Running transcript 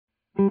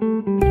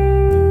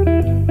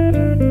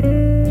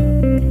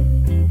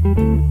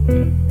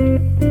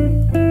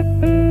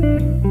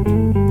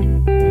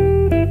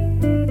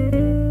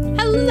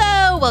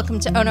Welcome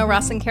to Oh No,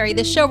 Ross and Carrie,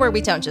 the show where we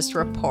don't just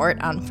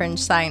report on fringe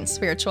science,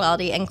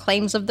 spirituality, and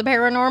claims of the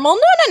paranormal.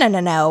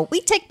 No.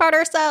 We take part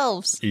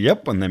ourselves.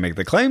 Yep, when they make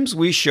the claims,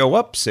 we show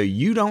up so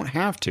you don't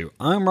have to.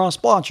 I'm Ross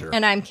Blotcher.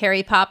 And I'm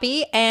Carrie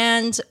Poppy,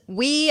 and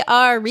we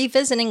are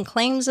revisiting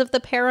claims of the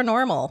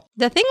paranormal.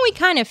 The thing we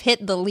kind of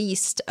hit the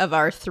least of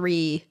our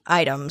three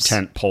items.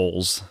 Tent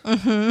poles.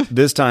 Mm-hmm.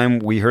 This time,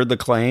 we heard the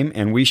claim,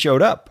 and we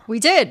showed up.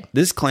 We did.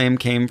 This claim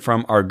came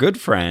from our good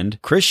friend,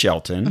 Chris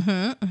Shelton.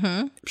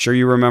 Mm-hmm. Sure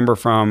you remember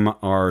from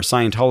our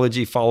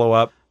Scientology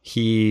follow-up.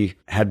 He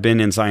had been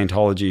in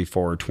Scientology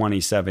for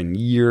 27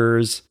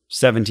 years.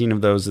 17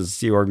 of those as a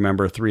Sea Org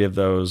member, 3 of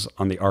those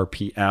on the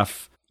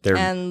RPF.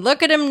 And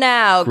look at him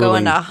now,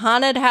 going to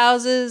haunted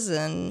houses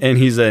and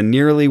he's a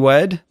nearly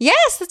wed.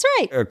 Yes, that's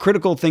right. A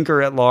critical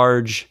thinker at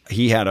large.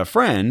 He had a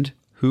friend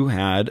who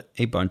had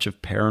a bunch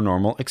of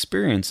paranormal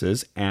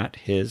experiences at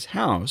his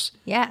house.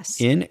 Yes.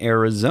 In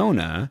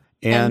Arizona.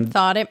 And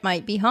thought it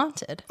might be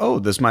haunted. Oh,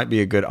 this might be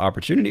a good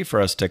opportunity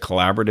for us to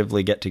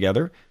collaboratively get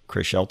together,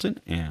 Chris Shelton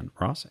and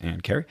Ross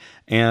and Carrie,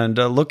 and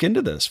look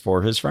into this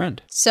for his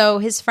friend. So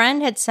his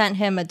friend had sent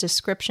him a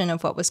description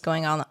of what was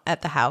going on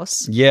at the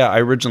house. Yeah, I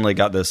originally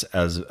got this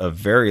as a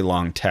very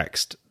long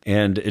text,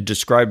 and it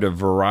described a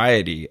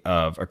variety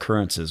of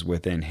occurrences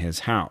within his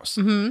house.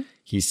 Mm-hmm.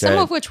 He said, some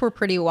of which were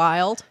pretty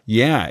wild.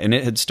 Yeah, and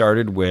it had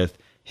started with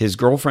his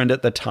girlfriend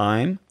at the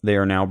time. They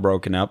are now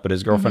broken up, but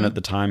his girlfriend at the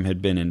time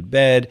had been in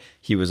bed.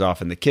 He was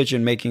off in the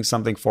kitchen making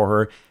something for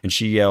her, and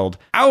she yelled,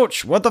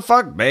 "Ouch, what the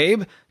fuck,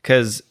 babe?"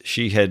 Because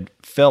she had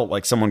felt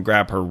like someone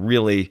grabbed her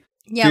really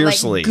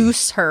fiercely. Like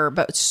goose her,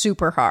 but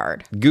super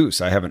hard. Goose,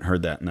 I haven't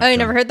heard that in that Oh, you term.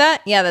 never heard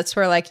that? Yeah, that's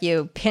where like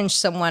you pinch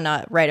someone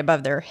right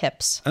above their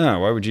hips. Oh,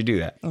 why would you do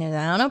that? I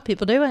don't know,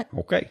 people do it.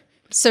 Okay.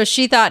 So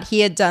she thought he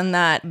had done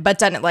that, but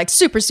done it like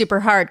super, super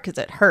hard because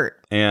it hurt.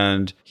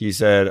 And he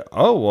said,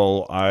 "Oh,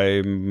 well,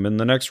 I'm in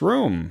the next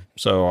room.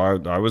 So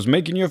I was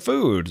making you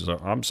food.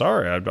 So I'm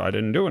sorry. I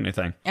didn't do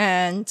anything."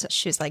 And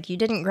she was like, "You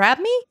didn't grab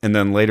me?" And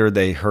then later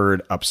they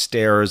heard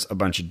upstairs a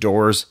bunch of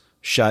doors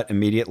shut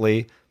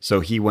immediately. So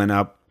he went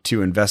up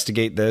to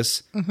investigate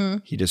this. Mm-hmm.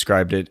 He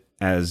described it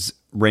as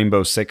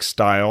Rainbow Six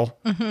style,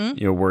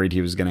 worried he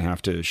was going to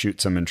have to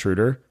shoot some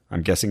intruder.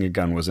 I'm guessing a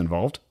gun was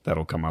involved.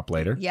 That'll come up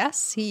later.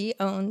 Yes, he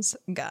owns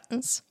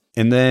guns.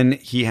 And then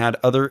he had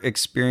other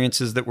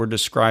experiences that were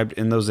described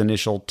in those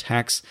initial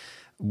texts.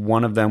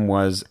 One of them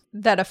was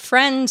that a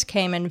friend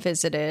came and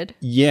visited.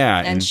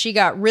 Yeah. And she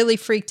got really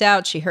freaked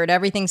out. She heard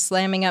everything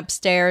slamming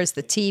upstairs.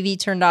 The TV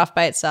turned off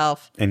by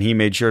itself. And he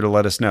made sure to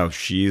let us know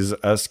she's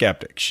a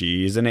skeptic.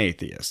 She's an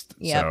atheist.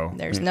 Yep. So,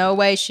 there's no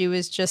way she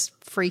was just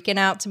freaking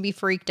out to be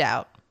freaked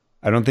out.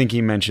 I don't think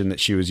he mentioned that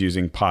she was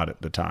using pot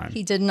at the time.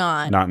 He did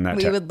not. Not in that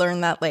We would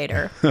learn that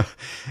later.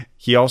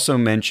 He also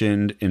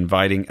mentioned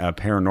inviting a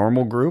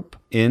paranormal group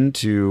in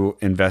to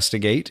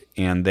investigate,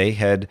 and they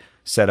had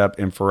set up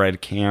infrared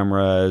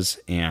cameras,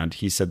 and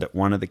he said that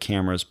one of the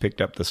cameras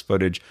picked up this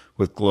footage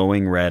with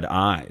glowing red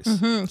eyes.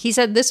 Mm-hmm. He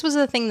said this was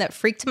the thing that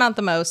freaked him out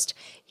the most.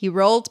 He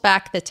rolled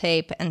back the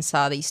tape and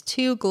saw these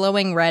 2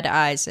 glowing red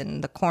eyes in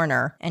the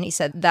corner, and he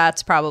said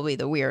that's probably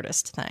the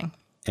weirdest thing.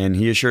 And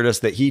he assured us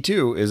that he,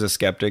 too, is a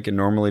skeptic and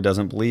normally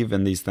doesn't believe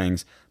in these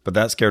things. But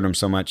that scared him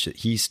so much that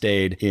he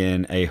stayed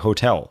in a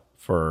hotel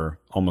for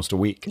almost a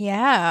week.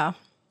 Yeah.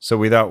 So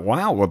we thought,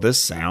 wow, well,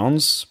 this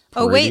sounds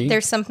pretty... Oh, wait,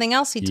 there's something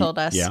else he told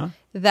us. Yeah?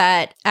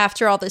 That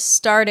after all this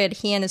started,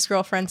 he and his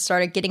girlfriend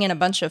started getting in a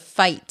bunch of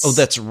fights. Oh,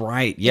 that's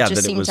right. Yeah, it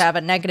just seemed to have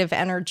a negative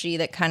energy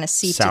that kind of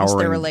seeped into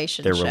their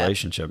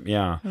relationship.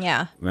 Yeah.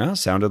 Yeah. Well,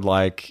 sounded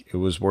like it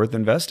was worth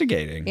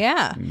investigating.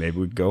 Yeah. Maybe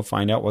we'd go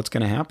find out what's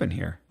going to happen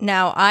here.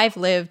 Now, I've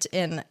lived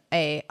in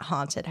a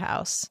haunted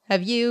house.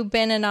 Have you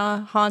been in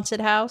a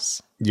haunted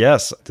house?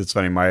 Yes. It's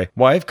funny. My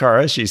wife,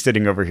 Cara, she's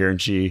sitting over here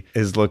and she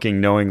is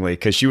looking knowingly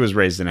because she was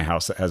raised in a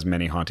house that has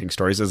many haunting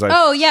stories. As I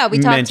we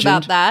talked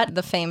about that.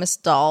 The famous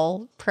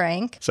doll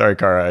prank. Sorry,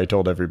 Cara. I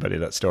told everybody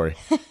that story.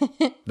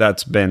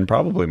 That's been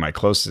probably my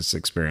closest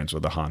experience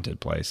with a haunted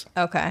place.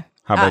 Okay.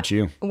 How about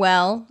you?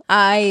 Well,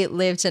 I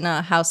lived in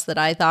a house that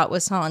I thought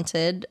was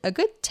haunted a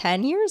good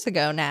 10 years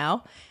ago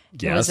now.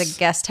 Yes. It was a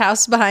guest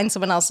house behind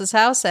someone else's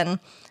house, and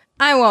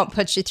I won't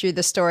put you through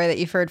the story that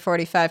you've heard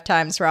 45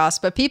 times, Ross,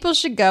 but people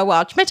should go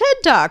watch my TED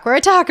Talk where I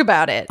talk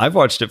about it. I've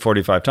watched it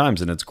 45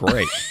 times, and it's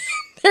great.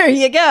 There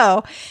you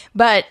go.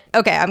 But,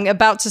 okay, I'm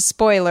about to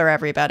spoiler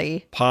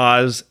everybody.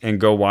 Pause and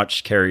go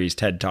watch Carrie's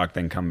TED Talk,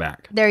 then come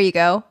back. There you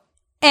go.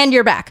 And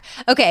you're back.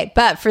 Okay,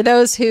 but for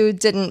those who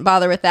didn't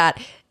bother with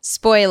that,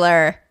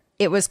 spoiler,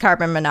 it was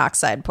carbon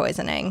monoxide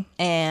poisoning.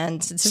 And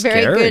it's a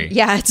very good,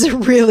 it's a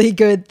really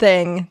good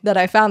thing that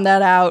I found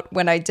that out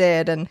when I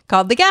did and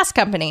called the gas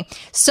company.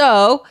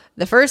 So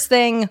the first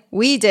thing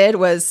we did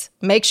was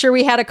make sure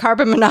we had a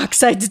carbon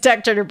monoxide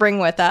detector to bring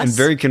with us. And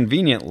very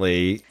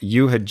conveniently,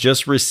 you had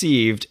just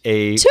received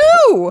a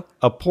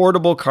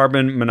portable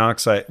carbon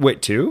monoxide.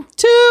 Wait, 2?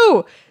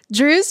 2.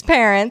 Drew's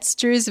parents,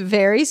 Drew's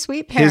very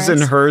sweet parents.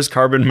 His and hers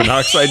carbon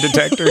monoxide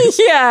detectors.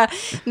 Yeah.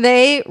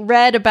 They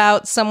read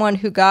about someone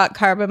who got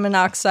carbon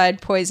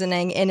monoxide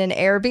poisoning in an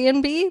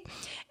Airbnb.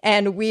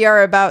 And we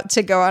are about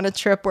to go on a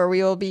trip where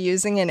we will be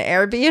using an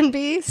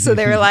Airbnb. So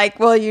they were like,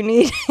 well, you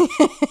need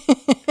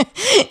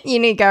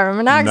carbon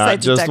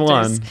monoxide detectors.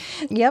 Not just one.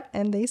 Yep.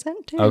 And they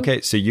sent two.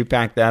 Okay. So you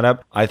packed that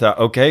up. I thought,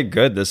 okay,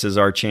 good. This is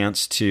our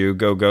chance to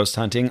go ghost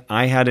hunting.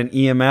 I had an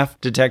EMF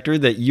detector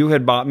that you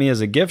had bought me as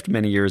a gift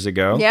many years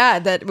ago. Yeah.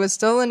 That was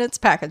still in its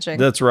packaging.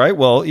 That's right.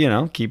 Well,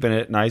 keeping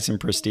it nice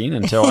and pristine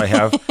until I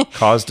have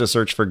cause to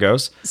search for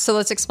ghosts. So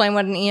let's explain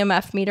what an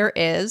EMF meter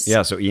is.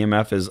 Yeah. So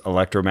EMF is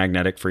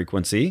electromagnetic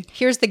frequency.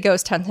 Here's the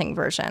ghost hunting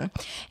version.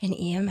 An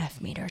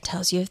EMF meter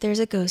tells you if there's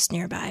a ghost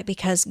nearby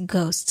because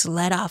ghosts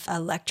let off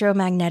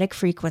electromagnetic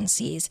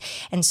frequencies.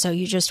 And so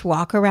you just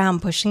walk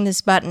around pushing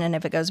this button, and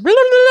if it goes, blah, blah,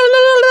 blah,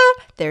 blah, blah,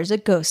 there's a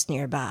ghost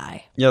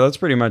nearby. Yeah, that's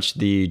pretty much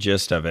the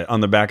gist of it.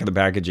 On the back of the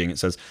packaging, it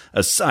says,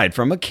 aside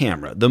from a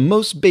camera, the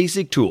most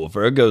basic tool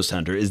for a ghost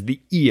hunter is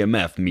the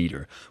EMF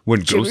meter.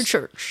 When Jimmy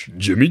Church.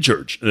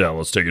 Yeah,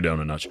 let's take it down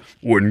a notch.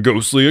 When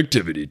ghostly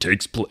activity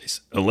takes place,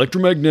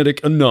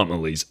 electromagnetic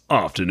anomalies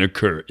often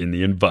occur in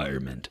the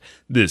environment.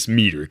 This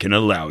meter can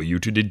allow you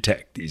to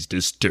detect these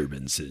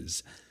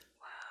disturbances.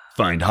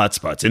 Find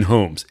hotspots in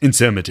homes, in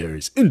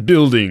cemeteries, in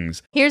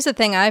buildings. Here's the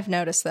thing I've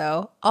noticed,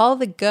 though. All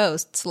the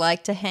ghosts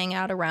like to hang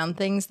out around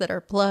things that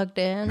are plugged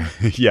in.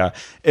 Yeah.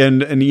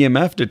 And an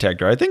EMF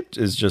detector, I think,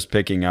 is just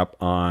picking up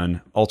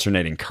on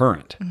alternating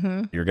current.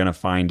 Mm-hmm. You're going to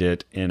find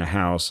it in a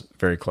house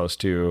very close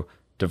to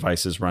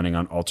devices running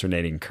on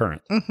alternating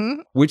current,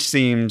 which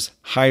seems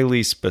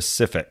highly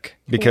specific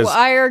because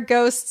why are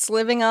ghosts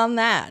living on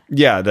that?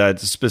 Yeah, that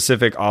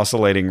specific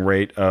oscillating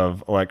rate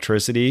of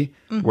electricity,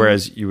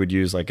 whereas you would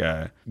use like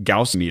a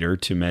Gauss meter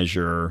to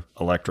measure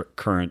electric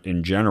current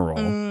in general.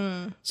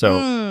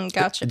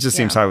 Gotcha. It just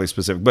seems highly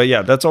specific. But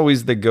yeah, that's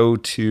always the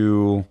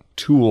go-to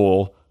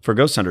tool for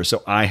ghost hunters.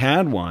 So I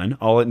had one.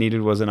 All it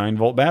needed was a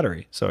 9-volt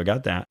battery. So I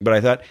got that. But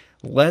I thought,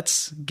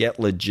 let's get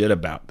legit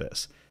about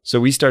this. So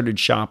we started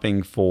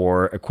shopping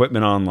for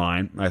equipment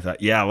online. I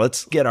thought, yeah,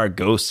 let's get our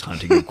ghost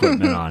hunting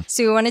equipment on.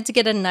 So you wanted to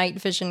get a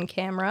night vision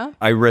camera?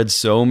 I read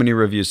so many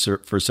reviews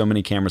for so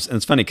many cameras. And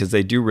it's funny because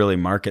they do really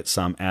market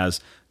some as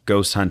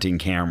ghost hunting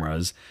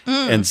cameras.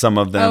 And some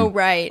of them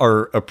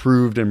are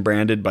approved and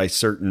branded by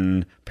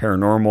certain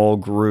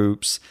paranormal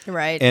groups.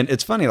 Right. And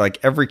it's funny, like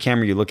every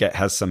camera you look at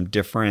has some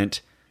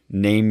different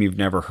name you've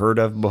never heard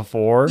of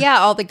before. Yeah,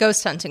 all the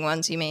ghost hunting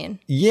ones, you mean?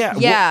 Yeah.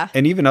 Yeah. Well,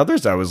 and even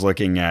others I was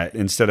looking at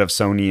instead of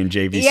Sony and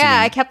JVC. Yeah,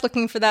 I kept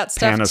looking for that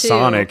stuff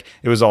Panasonic. Too.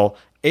 It was all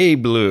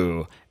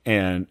A-Blue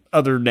and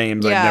other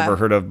names I'd never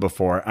heard of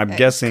before. I'm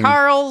guessing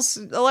Carl's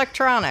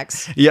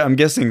Electronics. Yeah, I'm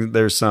guessing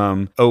there's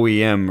some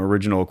OEM,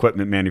 original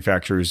equipment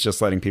manufacturers,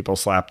 just letting people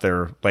slap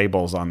their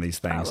labels on these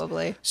things.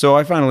 Probably. So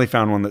I finally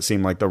found one that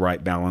seemed like the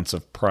right balance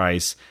of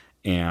price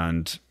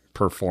and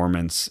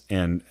performance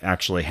and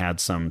actually had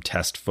some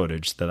test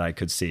footage that I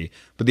could see.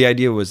 But the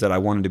idea was that I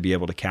wanted to be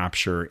able to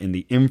capture in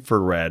the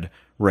infrared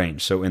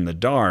range. So in the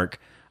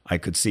dark, I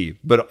could see.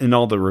 But in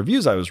all the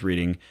reviews I was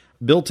reading,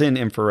 built-in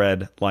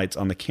infrared lights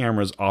on the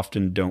cameras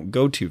often don't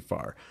go too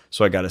far.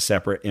 So I got a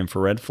separate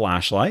infrared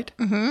flashlight.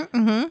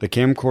 The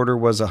camcorder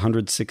was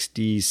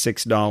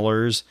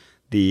 $166.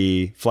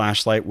 The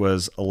flashlight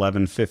was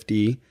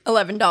 $11.50.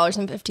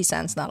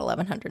 $11.50, not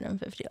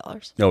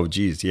 $1,150. Oh,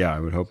 geez. Yeah, I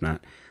would hope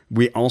not.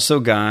 We also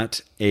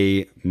got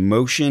a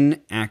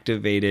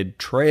motion-activated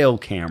trail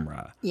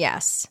camera.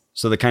 Yes.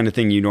 So the kind of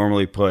thing you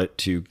normally put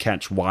to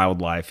catch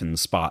wildlife and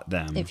spot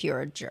them. If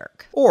you're a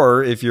jerk.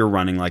 Or if you're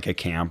running like a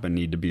camp and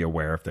need to be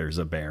aware if there's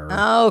a bear.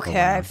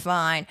 Okay,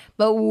 fine.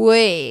 But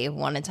we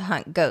wanted to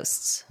hunt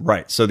ghosts.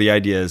 Right. So the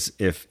idea is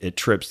if it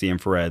trips the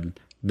infrared,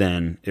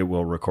 then it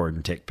will record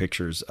and take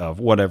pictures of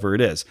whatever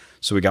it is.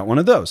 So we got one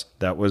of those.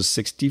 That was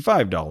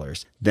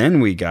 $65. Then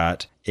we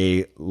got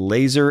a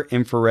laser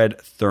infrared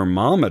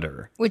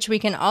thermometer. Which we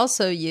can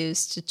also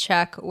use to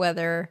check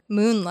whether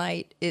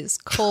moonlight is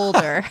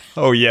colder.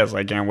 Oh, yes.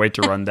 I can't wait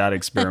to run that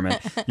experiment.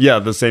 Yeah,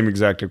 the same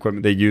exact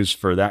equipment they use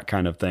for that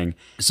kind of thing.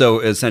 So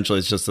essentially,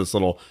 it's just this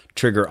little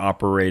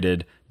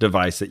trigger-operated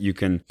device that you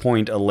can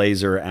point a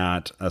laser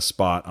at a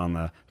spot on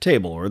the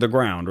table or the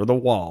ground or the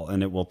wall,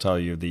 and it will tell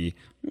you the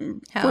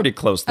pretty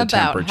close to the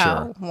temperature.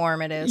 How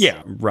warm it is.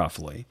 Yeah,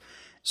 roughly.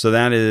 So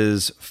that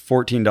is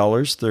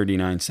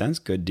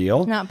 $14.39. Good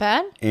deal. Not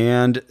bad.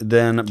 And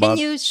then Can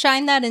you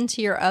shine that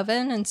into your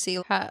oven and see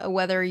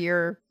whether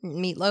your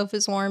meatloaf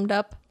is warmed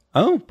up?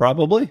 Oh,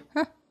 probably.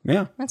 Huh.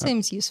 Yeah. That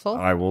seems useful.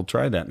 I will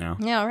try that now.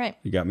 Yeah, all right.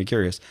 You got me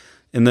curious.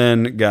 And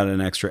then got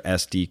an extra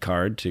SD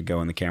card to go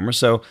in the camera.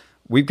 So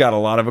we've got a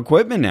lot of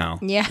equipment now.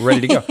 Yeah.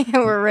 Ready to go.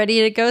 We're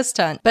ready to ghost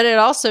hunt. But it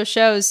also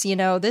shows,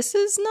 this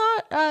is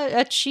not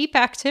a cheap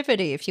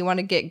activity if you want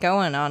to get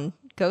going on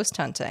ghost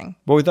hunting.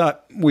 But we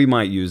thought we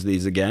might use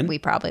these again. We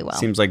probably will.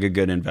 Seems like a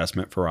good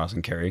investment for Ross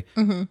and Carrie.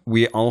 Mm-hmm.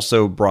 We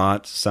also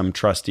brought some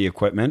trusty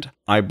equipment.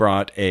 I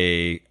brought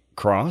a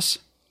cross.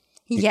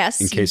 Yes,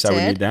 in case I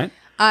would need that.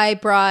 I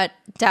brought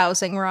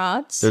dowsing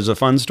rods. There's a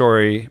fun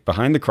story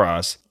behind the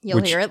cross.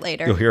 You'll hear it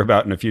later. You'll hear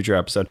about in a future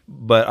episode.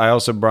 But I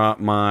also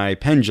brought my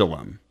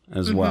pendulum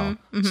as well.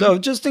 So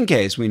just in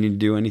case we need to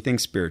do anything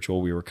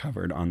spiritual, we were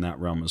covered on that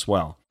realm as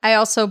well. I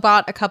also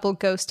bought a couple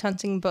ghost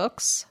hunting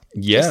books.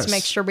 Yes. Just to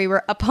make sure we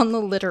were up on the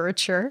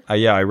literature.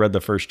 Yeah, I read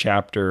the first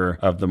chapter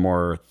of the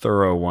more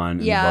thorough one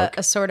in the book.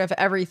 A sort of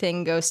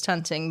everything ghost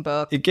hunting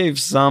book. It gave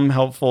some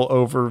helpful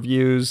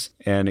overviews,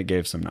 and it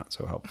gave some not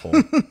so helpful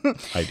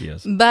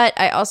ideas. But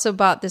I also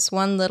bought this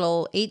one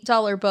little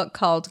 $8 book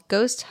called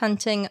Ghost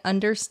Hunting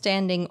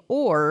Understanding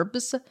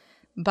Orbs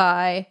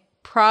by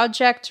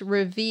Project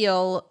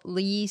Reveal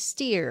Lee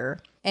Steer.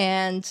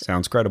 And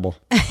sounds credible.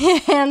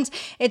 And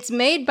it's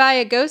made by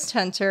a ghost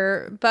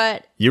hunter,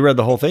 but you read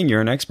the whole thing. You're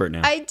an expert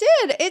now. I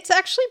did. It's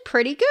actually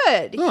pretty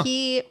good. Huh.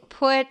 He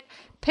put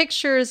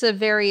pictures of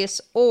various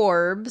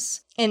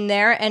orbs in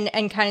there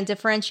and kind of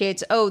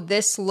differentiates, oh,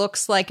 this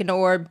looks like an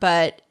orb,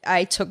 but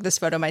I took this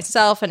photo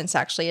myself and it's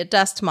actually a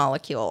dust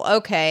molecule.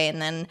 Okay,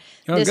 and then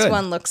this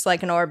one looks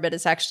like an orb, but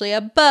it's actually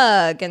a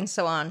bug, and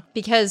so on.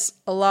 Because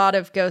a lot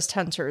of ghost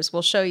hunters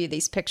will show you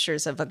these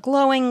pictures of a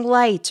glowing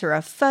light or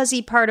a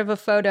fuzzy part of a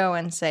photo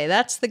and say,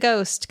 that's the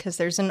ghost because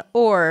there's an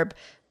orb.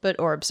 But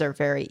orbs are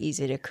very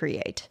easy to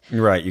create.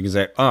 Right. You can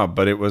say, oh,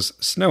 but it was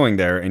snowing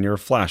there and your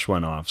flash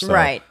went off. So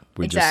right.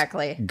 We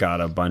exactly. just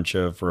got a bunch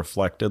of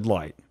reflected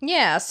light.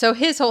 Yeah. So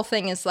his whole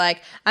thing is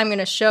like, I'm going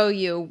to show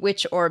you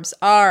which orbs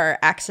are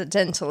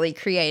accidentally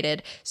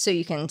created so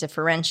you can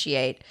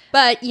differentiate.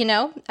 But, you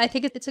know, I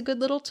think it's a good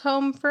little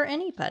tome for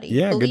anybody.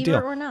 Yeah, believe good deal.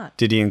 it or not.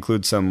 Did he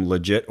include some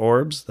legit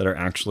orbs that are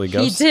actually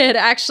ghosts? He did,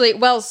 actually.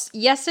 Well,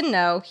 yes and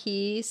no.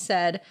 He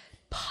said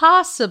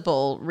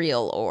possible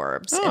real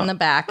orbs in the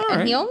back,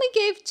 and he only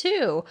gave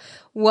 2.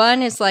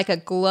 One is like a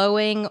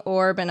glowing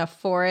orb in a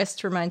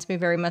forest, reminds me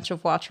very much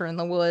of Watcher in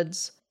the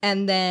Woods.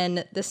 And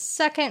then the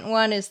second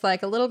one is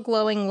like a little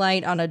glowing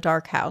light on a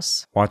dark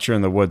house. Watcher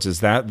in the Woods, is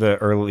that the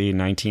early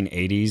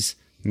 1980s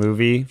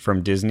movie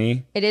from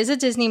Disney? It is a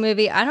Disney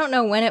movie. I don't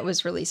know when it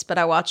was released, but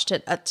I watched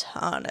it a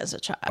ton as a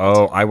child.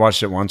 Oh, I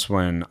watched it once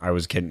when I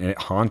was a kid, and it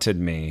haunted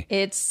me.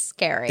 It's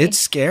scary. It's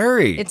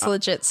scary. It's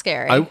legit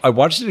scary. I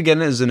watched it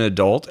again as an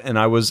adult, and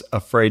I was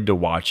afraid to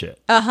watch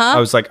it. I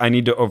was like, I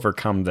need to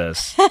overcome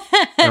this.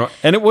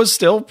 And it was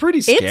still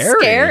pretty scary. It's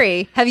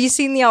scary. Have you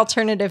seen the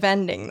alternative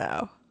ending,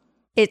 though?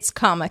 It's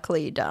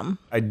comically dumb.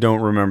 I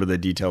don't remember the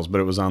details, but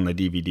it was on the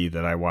DVD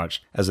that I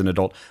watched as an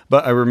adult.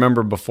 But I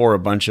remember before a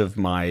bunch of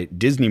my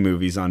Disney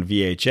movies on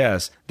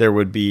VHS, there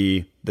would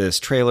be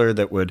this trailer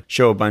that would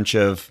show a bunch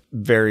of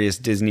various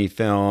Disney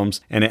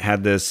films, and it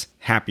had this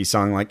happy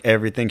song like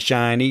everything's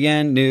shiny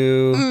and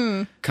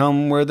new.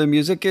 Come where the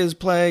music is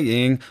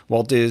playing,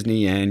 Walt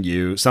Disney and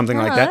you, something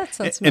like that. That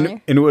sounds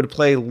familiar. And it would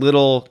play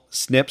little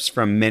snips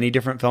from many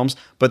different films,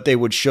 but they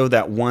would show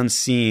that one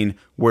scene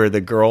where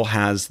the girl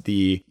has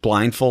the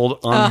blindfold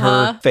on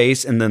her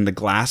face and then the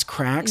glass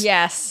cracks.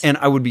 Yes. And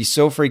I would be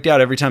so freaked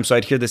out every time. So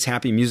I'd hear this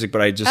happy music,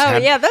 but I just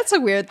that's a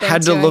weird thing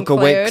had to look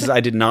away because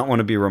I did not want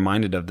to be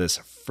reminded of this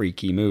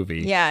freaky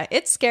movie. Yeah,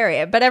 it's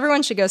scary, but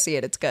everyone should go see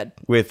it. It's good.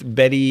 With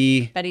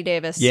Betty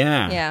Davis.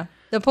 Yeah. Yeah.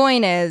 The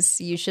point is,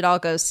 you should all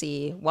go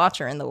see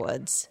Watcher in the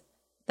Woods.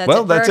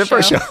 That's it for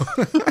our show.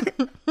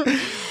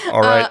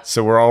 All right,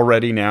 so we're all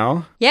ready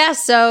now? Yeah,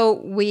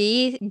 so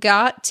we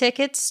got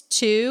tickets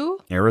to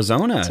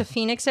Arizona. To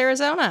Phoenix,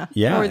 Arizona.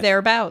 Yeah. Or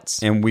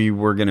thereabouts. And we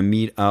were going to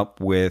meet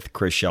up with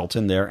Chris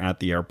Shelton there at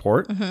the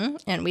airport.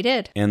 And we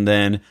did. And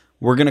then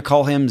we're going to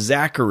call him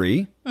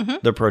Zachary,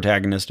 the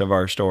protagonist of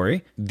our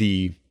story,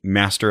 the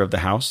master of the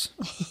house.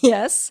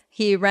 Yes.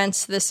 He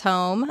rents this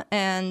home,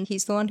 and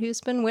he's the one who's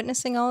been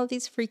witnessing all of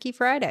these Freaky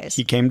Fridays.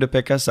 He came to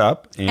pick us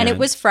up. And it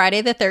was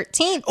Friday the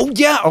 13th. Oh,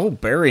 yeah. Oh,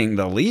 burying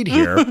the lead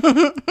here.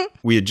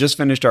 We had just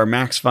finished our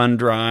Max Fun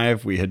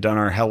drive. We had done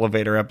our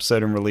Elevator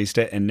episode and released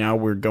it. And now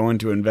we're going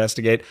to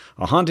investigate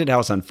a haunted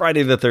house on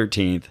Friday the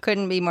 13th.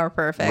 Couldn't be more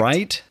perfect.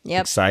 Right?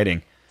 Yep.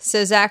 Exciting.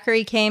 So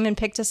Zachary came and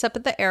picked us up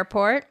at the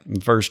airport.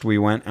 First, we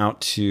went out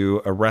to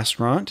a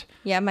restaurant.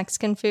 Yeah,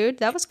 Mexican food.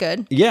 That was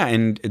good. Yeah,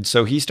 and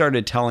so he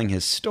started telling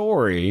his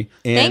story.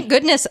 And thank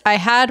goodness I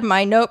had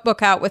my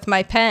notebook out with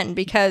my pen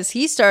because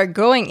he started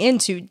going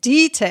into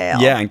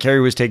detail. Yeah, and Carrie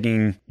was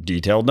taking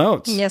detailed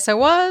notes. Yes, I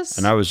was.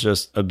 And I was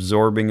just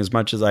absorbing as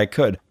much as I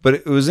could. But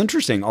it was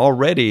interesting.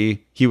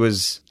 Already, he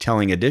was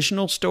telling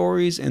additional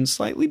stories and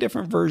slightly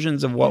different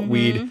versions of what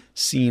we'd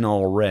seen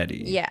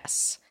already.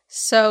 Yes.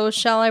 So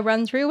shall I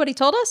run through what he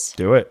told us?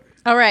 Do it.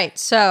 All right.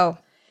 So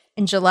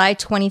in July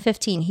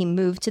 2015, he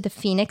moved to the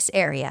Phoenix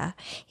area.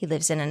 He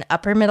lives in an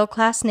upper middle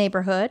class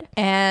neighborhood.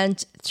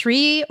 And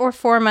 3 or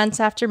 4 months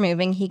after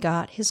moving, he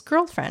got his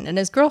girlfriend. And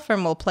his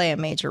girlfriend will play a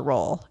major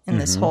role in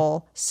this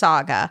whole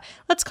saga.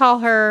 Let's call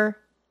her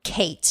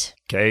Kate.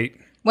 Kate.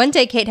 One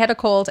day, Kate had a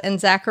cold, and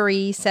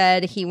Zachary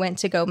said he went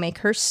to go make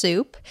her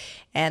soup.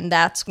 And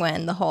that's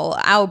when the whole,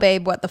 ow,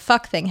 babe, what the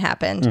fuck thing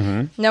happened.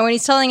 Mm-hmm. Now, when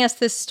he's telling us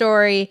this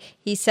story,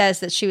 he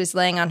says that she was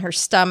laying on her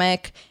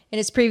stomach. In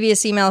his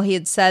previous email, he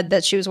had said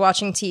that she was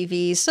watching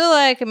TV. So,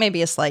 like,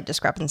 maybe a slight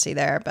discrepancy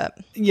there, but...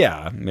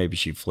 Yeah, maybe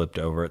she flipped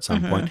over at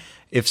some point.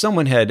 If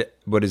someone had,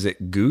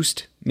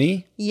 goosed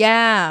me?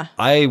 Yeah.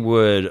 I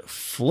would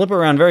flip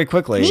around very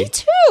quickly. Me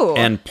too.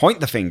 And point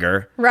the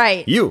finger.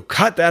 Right. You,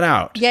 cut that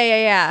out.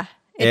 Yeah.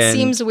 It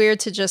seems weird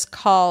to just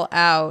call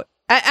out.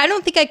 I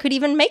don't think I could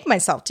even make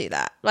myself do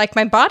that. Like,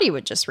 my body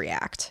would just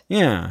react.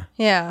 Yeah.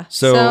 Yeah.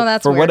 So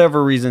that's for weird.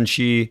 whatever reason,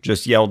 she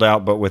just yelled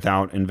out, but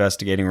without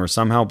investigating, or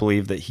somehow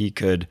believed that he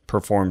could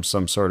perform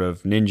some sort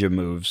of ninja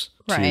moves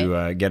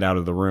to get out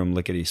of the room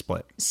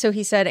lickety-split. So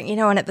he said,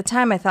 and at the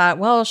time I thought,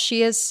 well,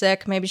 she is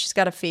sick. Maybe she's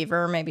got a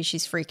fever. Maybe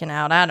she's freaking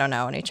out. I don't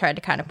know. And he tried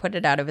to kind of put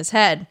it out of his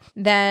head.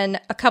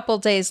 Then a couple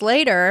days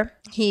later,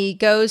 he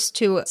goes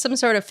to some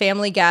sort of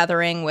family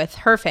gathering with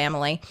her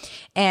family.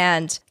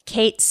 And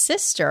Kate's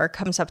sister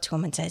comes up to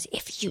him and says,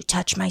 if you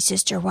touch my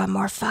sister one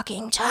more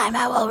fucking time,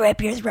 I will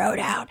rip your throat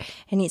out.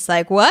 And he's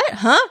like, what?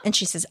 Huh? And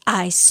she says,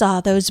 I saw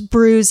those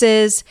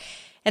bruises.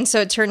 And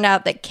so it turned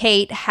out that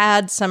Kate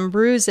had some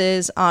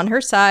bruises on her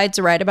sides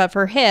right above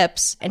her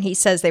hips, and he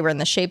says they were in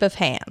the shape of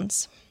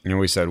hands. And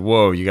we said,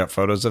 whoa, you got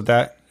photos of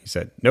that? He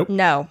said, nope.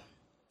 No.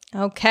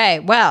 Okay,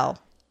 well,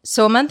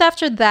 so a month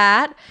after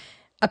that,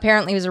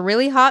 apparently it was a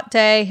really hot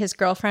day. His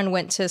girlfriend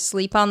went to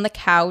sleep on the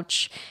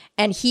couch,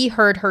 and he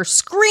heard her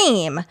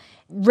scream,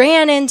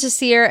 ran in to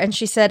see her, and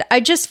she said,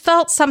 I just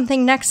felt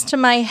something next to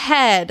my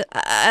head,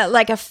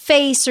 like a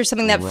face or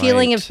something, that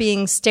feeling of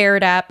being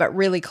stared at, but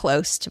really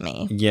close to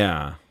me.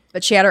 Yeah.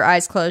 But she had her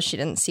eyes closed. She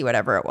didn't see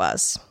whatever it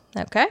was.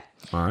 Okay.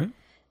 All right.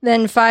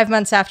 Then 5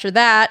 months after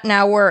that,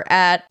 now we're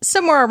at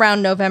somewhere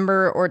around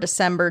November or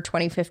December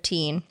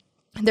 2015.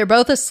 They're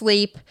both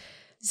asleep.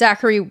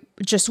 Zachary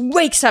just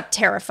wakes up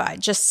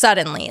terrified, just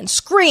suddenly, and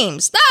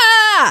screams,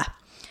 ah!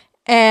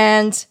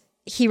 And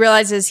he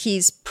realizes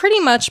he's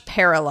pretty much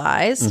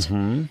paralyzed.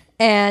 Mm-hmm.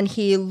 And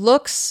he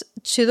looks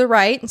to the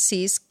right and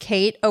sees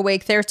Kate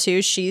awake there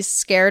too. She's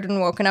scared and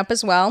woken up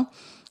as well.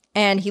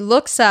 And he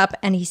looks up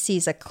and he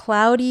sees a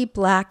cloudy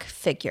black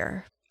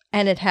figure.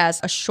 And it has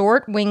a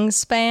short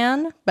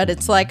wingspan, but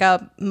it's like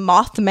a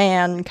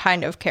Mothman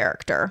kind of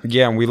character.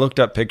 Yeah, and we looked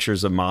up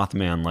pictures of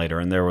Mothman later,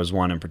 and there was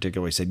one in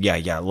particular. He said, yeah,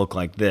 it looked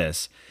like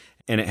this.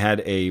 And it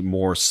had a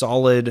more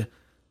solid,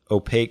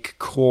 opaque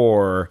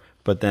core,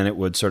 but then it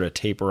would sort of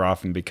taper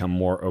off and become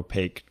more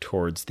opaque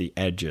towards the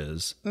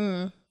edges.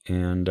 Mm.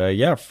 And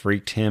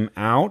freaked him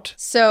out.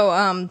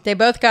 So they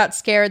both got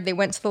scared. They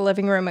went to the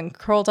living room and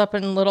curled up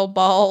in little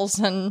balls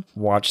and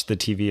watched the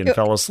TV and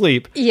fell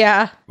asleep.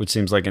 Yeah. Which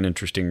seems like an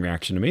interesting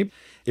reaction to me.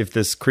 If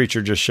this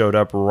creature just showed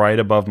up right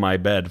above my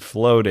bed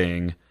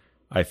floating,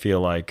 I feel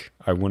like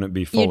I wouldn't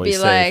be fully safe. You'd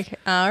be like,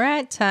 all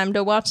right, time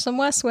to watch some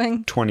West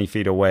Wing. 20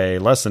 feet away,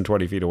 less than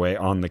 20 feet away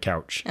on the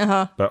couch.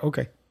 Uh-huh. But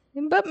okay.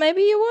 But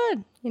maybe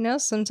you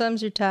would.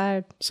 Sometimes you're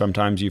tired.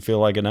 Sometimes you feel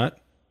like a nut.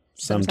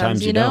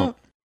 Sometimes you don't.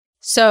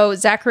 So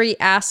Zachary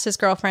asked his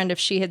girlfriend if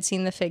she had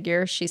seen the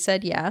figure. She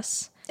said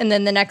yes. And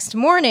then the next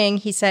morning,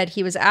 he said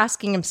he was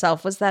asking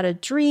himself, was that a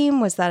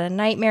dream? Was that a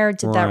nightmare?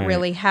 Did that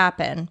really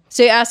happen?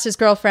 So he asked his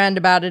girlfriend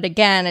about it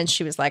again, and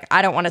she was like,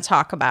 I don't want to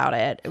talk about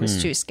it. It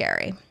was too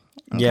scary.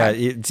 Okay. Yeah,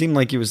 it seemed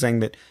like he was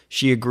saying that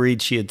she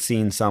agreed she had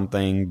seen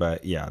something,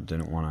 but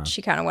didn't want to.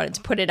 She kind of wanted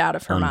to put it out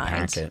of her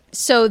mind. It.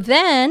 So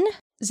then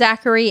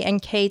Zachary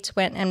and Kate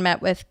went and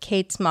met with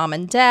Kate's mom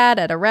and dad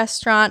at a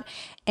restaurant,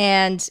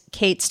 and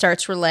Kate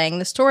starts relaying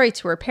the story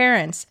to her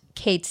parents.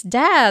 Kate's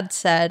dad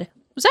said,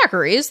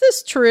 Zachary, is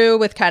this true?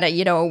 With kind of,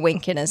 a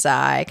wink in his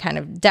eye, kind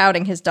of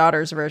doubting his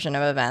daughter's version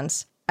of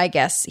events. I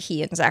guess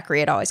he and Zachary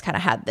had always kind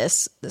of had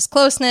this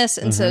closeness.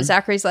 And so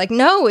Zachary's like,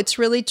 no, it's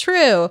really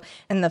true.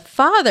 And the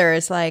father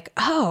is like,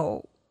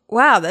 oh,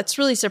 wow, that's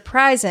really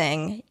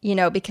surprising,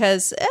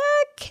 because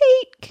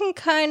Kate can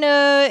kind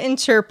of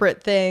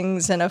interpret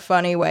things in a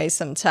funny way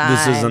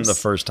sometimes. This isn't the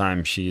first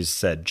time she's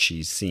said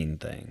she's seen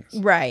things.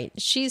 Right.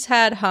 She's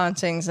had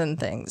hauntings and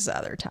things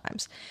other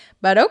times.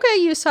 But okay,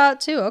 you saw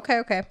it too.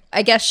 Okay.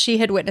 I guess she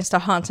had witnessed a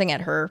haunting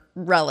at her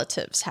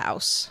relative's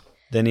house.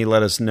 Then he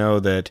let us know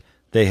that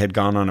they had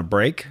gone on a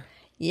break.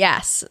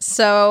 Yes.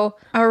 So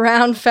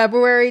around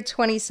February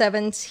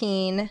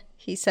 2017...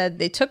 he said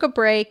they took a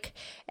break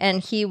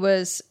and he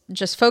was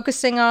just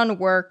focusing on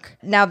work.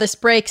 Now, this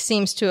break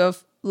seems to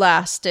have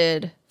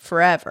lasted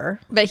forever,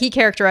 but he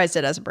characterized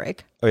it as a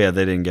break. Oh, yeah,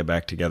 they didn't get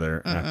back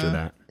together after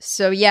that.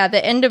 So,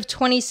 the end of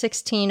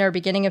 2016 or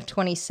beginning of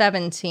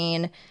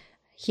 2017,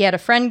 he had a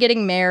friend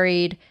getting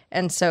married,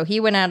 and so he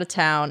went out of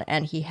town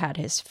and he had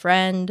his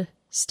friend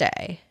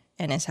stay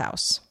in his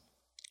house.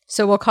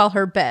 So we'll call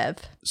her Bev.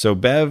 So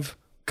Bev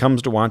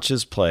comes to watch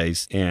his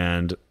place,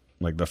 and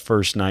the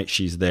first night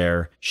she's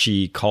there,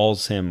 she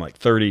calls him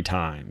 30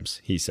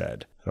 times, he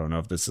said. I don't know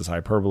if this is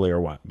hyperbole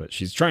or what, but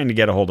she's trying to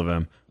get a hold of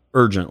him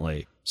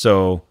urgently.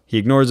 So he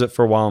ignores it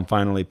for a while and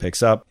finally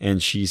picks up.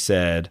 And she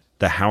said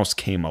the house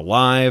came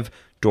alive.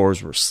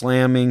 Doors were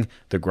slamming.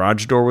 The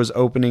garage door was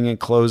opening and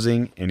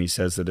closing. And he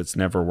says that it's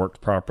never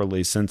worked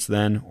properly since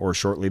then, or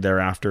shortly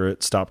thereafter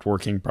it stopped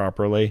working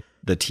properly.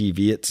 The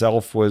TV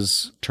itself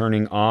was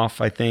turning off,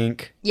 I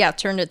think. Yeah,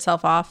 turned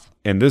itself off.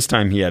 And this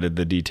time he added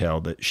the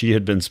detail that she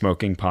had been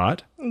smoking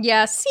pot.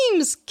 Yeah,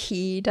 seems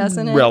key,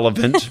 doesn't it?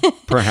 Relevant,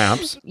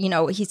 perhaps. You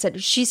know, he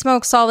said, she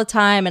smokes all the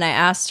time. And I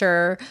asked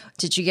her,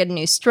 did you get a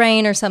new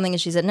strain or something?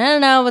 And she said,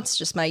 no, it's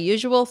just my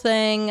usual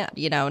thing.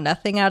 You know,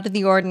 nothing out of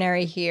the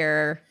ordinary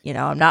here. You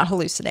know, I'm not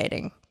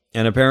hallucinating.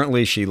 And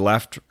apparently she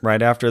left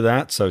right after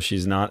that, so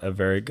she's not a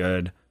very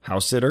good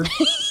house sitter.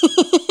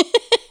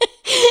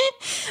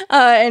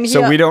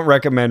 So we don't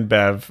recommend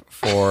Bev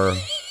for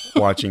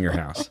watching your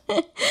house.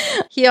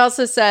 He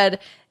also said,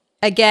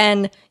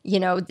 again, you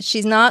know,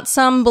 she's not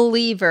some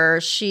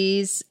believer.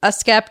 She's a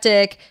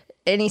skeptic.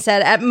 And he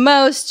said, at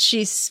most,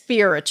 she's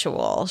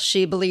spiritual.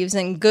 She believes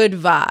in good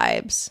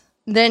vibes.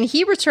 Then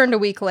he returned a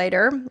week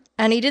later,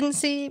 and he didn't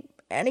see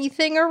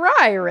anything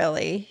awry,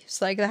 really.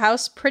 It's like the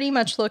house pretty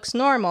much looks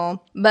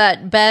normal.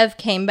 But Bev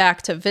came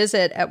back to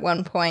visit at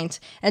one point,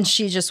 and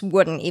she just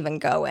wouldn't even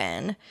go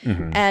in.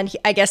 Mm-hmm. And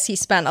I guess he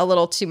spent a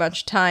little too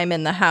much time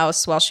in the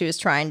house while she was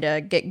trying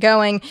to get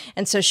going.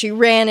 And so she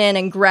ran in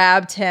and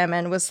grabbed him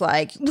and was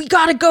like, we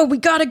gotta go,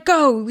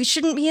 we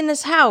shouldn't be in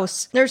this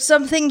house. There's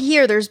something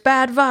here, there's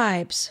bad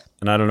vibes.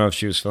 And I don't know if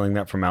she was feeling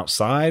that from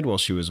outside while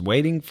she was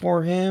waiting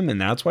for him,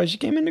 and that's why she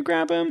came in to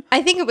grab him.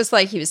 I think it was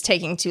like he was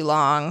taking too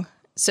long.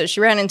 So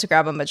she ran in to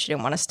grab him, but she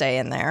didn't want to stay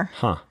in there.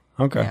 Huh.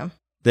 Okay. Yeah.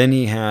 Then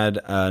he had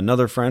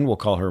another friend, we'll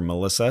call her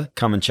Melissa,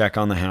 come and check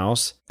on the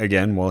house,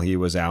 again, while he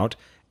was out.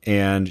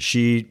 And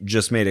she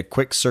just made a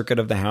quick circuit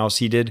of the house.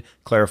 He did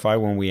clarify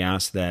when we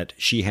asked that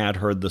she had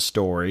heard the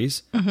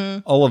stories.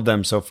 Mm-hmm. All of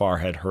them so far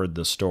had heard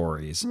the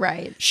stories.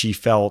 Right. She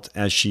felt,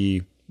 as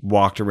she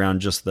walked around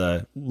just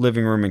the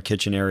living room and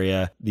kitchen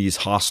area, these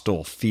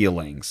hostile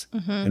feelings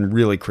and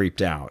really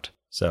creeped out.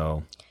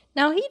 So...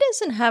 Now, he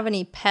doesn't have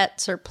any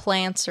pets or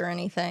plants or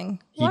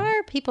anything. Why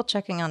are people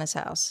checking on his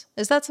house?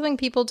 Is that something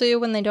people do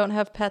when they don't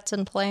have pets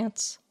and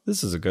plants?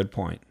 This is a good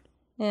point.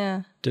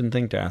 Yeah. Didn't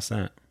think to ask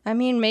that. I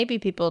mean, maybe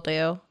people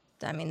do.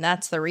 I mean,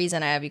 that's the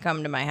reason I have you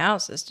come to my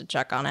house, is to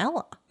check on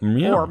Ella.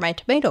 Yeah. Or my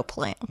tomato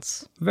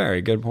plants.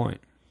 Very good point.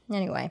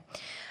 Anyway.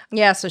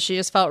 Yeah, so she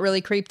just felt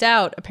really creeped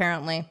out,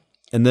 apparently.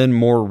 And then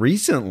more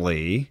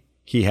recently,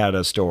 he had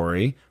a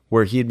story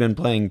where he had been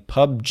playing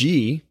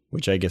PUBG,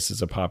 which I guess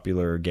is a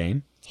popular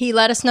game. He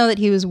let us know that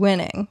he was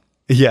winning.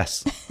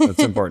 Yes,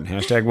 that's important.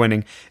 Hashtag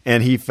winning.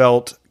 And he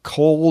felt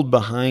cold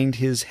behind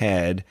his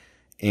head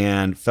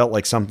and felt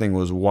like something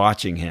was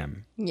watching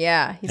him.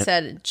 Yeah, he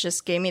said it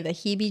just gave me the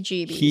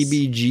heebie-jeebies.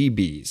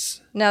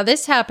 Heebie-jeebies. Now,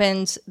 this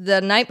happened the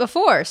night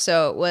before,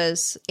 so it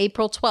was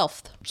April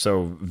 12th.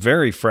 So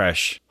very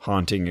fresh,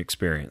 haunting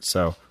experience.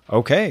 So,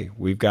 okay,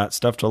 we've got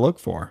stuff to look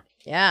for.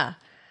 Yeah.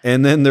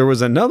 And then there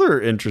was another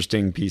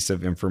interesting piece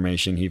of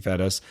information he fed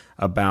us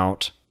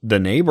about the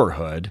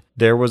neighborhood.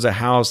 There was a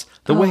house.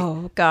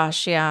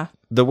 Gosh, yeah.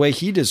 The way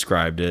he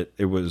described it,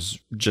 it was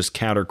just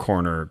counter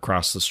corner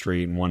across the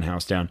street and one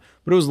house down.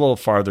 But it was a little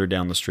farther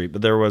down the street.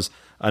 But there was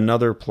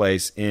another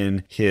place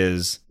in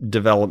his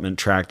development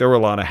tract. There were a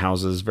lot of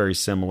houses very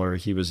similar.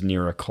 He was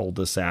near a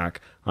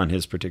cul-de-sac on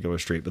his particular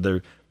street. But there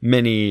are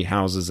many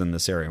houses in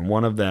this area. And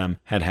one of them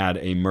had had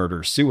a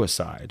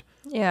murder-suicide.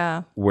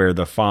 Yeah. Where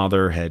the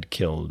father had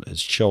killed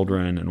his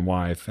children and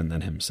wife and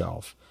then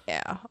himself.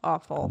 Yeah,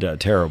 awful.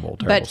 Terrible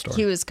but story.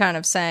 He was kind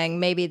of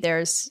saying maybe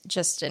there's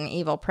just an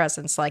evil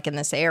presence like in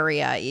this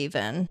area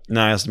even. And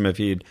I asked him if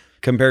he'd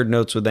compared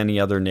notes with any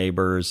other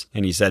neighbors,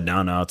 and he said,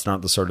 no, it's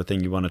not the sort of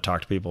thing you want to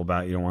talk to people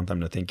about. You don't want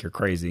them to think you're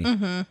crazy.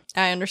 Mm-hmm.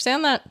 I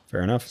understand that.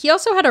 Fair enough. He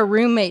also had a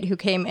roommate who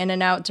came in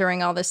and out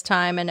during all this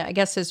time, and I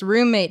guess his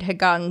roommate had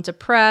gotten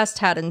depressed,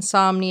 had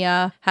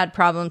insomnia, had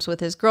problems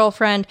with his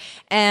girlfriend,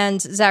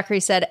 and Zachary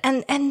said,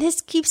 and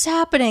this keeps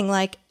happening.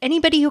 Like,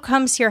 anybody who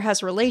comes here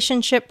has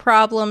relationship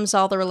problems,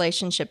 all the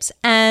relationships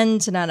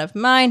end, none of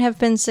mine have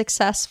been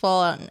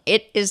successful, and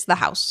it is the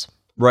house.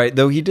 Right,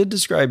 though he did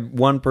describe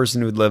one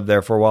person who'd lived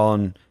there for a while,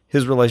 and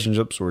his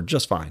relationships were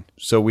just fine.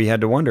 So we had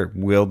to wonder,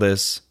 will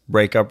this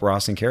break up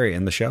Ross and Carrie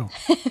in the show?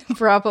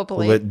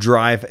 Probably. Will it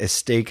drive a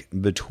stake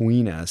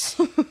between us?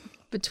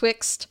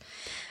 Betwixt.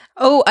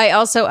 Oh, I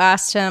also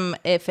asked him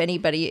if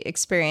anybody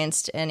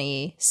experienced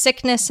any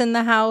sickness in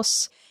the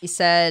house. He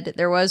said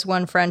there was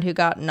one friend who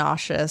got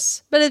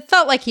nauseous, but it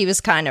felt like he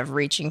was kind of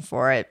reaching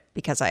for it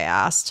because I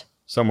asked.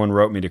 Someone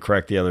wrote me to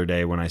correct the other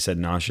day when I said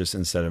nauseous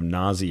instead of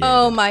nauseated.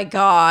 Oh my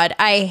God.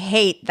 I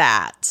hate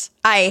that.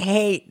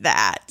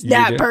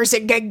 That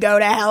person can go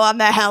to hell on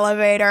the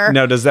elevator.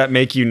 Now, does that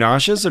make you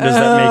nauseous or does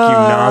that make you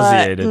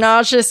nauseated?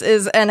 Nauseous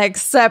is an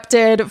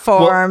accepted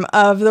form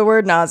of the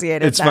word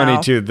nauseated. It's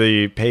funny too.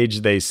 The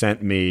page they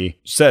sent me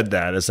said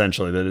that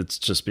essentially, that it's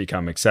just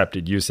become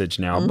accepted usage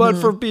now, but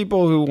for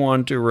people who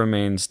want to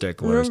remain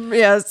sticklers.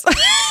 Yes.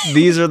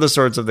 These are the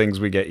sorts of things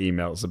we get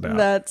emails about.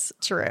 That's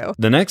true.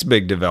 The next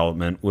big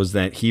development was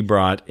that he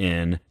brought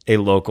in a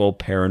local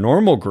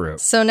paranormal group.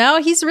 So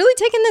now he's really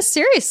taking this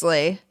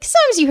seriously.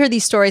 Sometimes you hear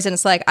these stories and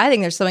it's like, I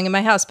think there's something in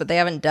my house, but they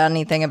haven't done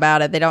anything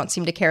about it. They don't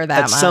seem to care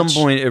that much. At some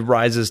point, it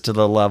rises to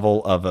the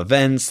level of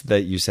events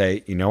that you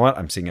say, you know what?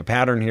 I'm seeing a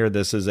pattern here.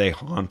 This is a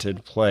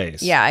haunted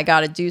place. Yeah, I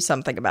got to do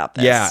something about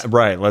this. Yeah,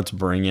 right. Let's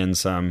bring in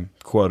some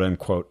quote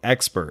unquote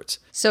experts.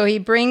 So he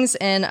brings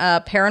in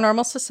a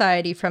paranormal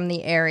society from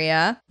the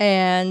area,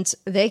 and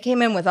they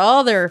came in with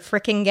all their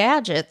freaking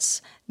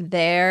gadgets.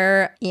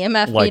 Their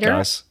EMF like meter,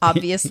 us.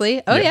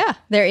 obviously. Oh, yeah.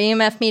 Their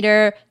EMF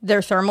meter,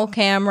 their thermal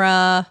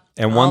camera.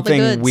 And one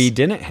thing we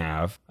didn't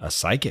have, a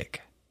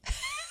psychic.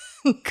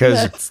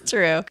 That's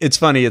true. It's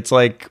funny. It's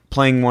like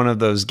playing one of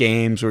those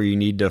games where you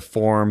need to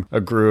form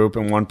a group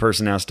and one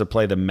person has to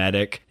play the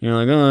medic. You're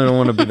like, oh, I don't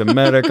want to be the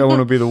medic. I want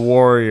to be the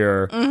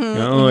warrior.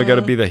 I got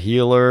to be the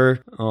healer.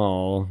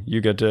 Oh,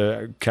 you get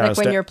to cast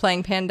like when you're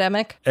playing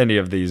Pandemic. Any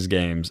of these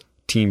games.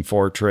 Team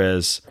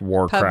Fortress,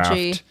 Warcraft.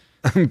 PUBG.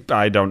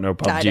 I don't know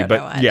PUBG, I don't but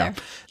know either. Yeah,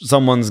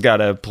 someone's got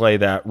to play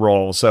that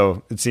role.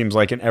 So it seems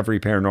like in every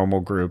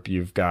paranormal group,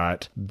 you've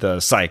got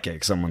the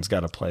psychic. Someone's got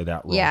to play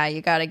that role. Yeah,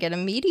 you got to get a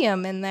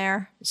medium in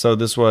there. So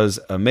this was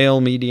a male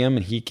medium,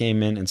 and he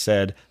came in and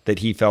said that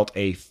he felt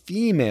a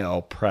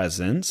female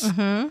presence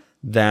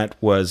that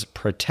was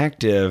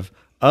protective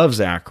of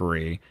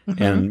Zachary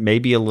and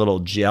maybe a little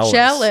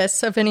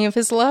jealous of any of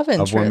his love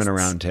interests. Of women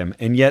around him.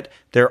 And yet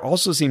there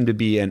also seemed to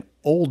be an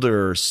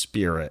older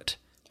spirit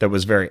that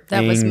was very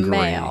angry. Was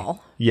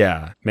male.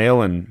 Yeah,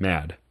 male and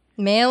mad.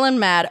 Male and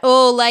mad.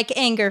 Oh, like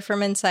anger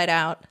from Inside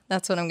Out.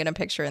 That's what I'm going to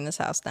picture in this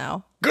house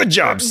now. Good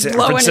job, San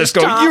Francisco.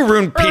 You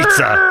ruined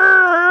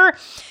pizza.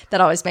 That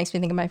always makes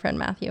me think of my friend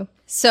Matthew.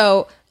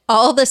 So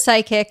all the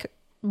psychic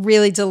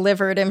really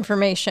delivered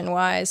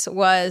information-wise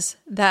was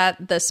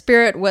that the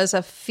spirit was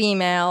a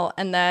female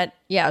and that,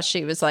 yeah,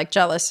 she was like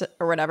jealous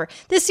or whatever.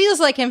 This feels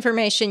like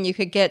information you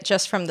could get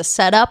just from the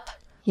setup,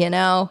 you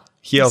know?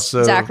 He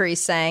also Zachary's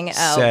saying,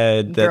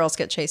 said that girls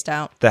get chased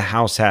out. The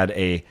house had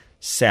a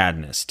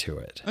sadness to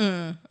it.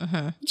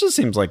 It just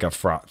seems like a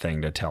fraught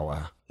thing to tell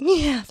a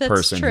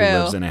person who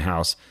lives in a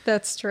house.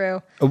 That's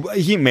true.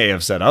 He may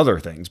have said other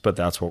things, but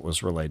that's what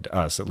was relayed to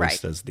us, at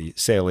least as the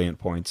salient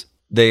points.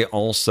 They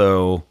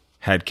also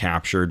had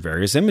captured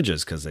various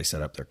images because they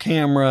set up their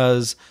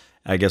cameras.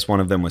 I guess one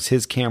of them was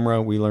his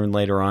camera, we learned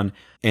later on.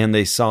 And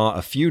they saw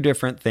a few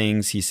different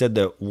things. He said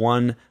that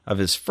one of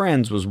his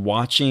friends was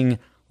watching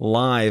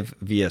live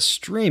via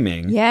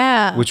streaming,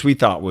 which we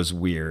thought was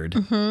weird.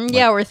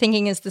 Yeah, we're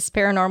thinking, is this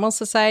paranormal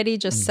society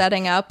just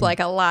setting up like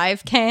a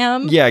live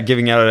cam? Yeah,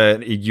 giving out a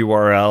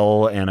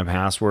URL and a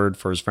password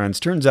for his friends.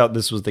 Turns out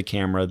this was the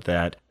camera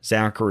that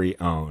Zachary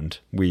owned.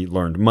 We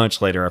learned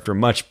much later after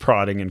much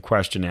prodding and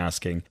question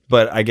asking.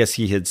 But I guess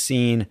he had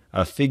seen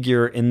a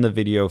figure in the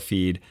video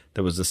feed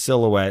that was a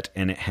silhouette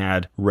and it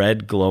had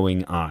red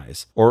glowing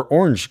eyes or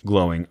orange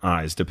glowing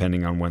eyes,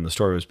 depending on when the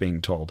story was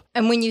being told.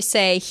 And when you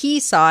say he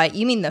saw it,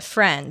 you mean the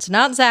friend,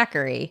 not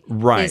Zachary.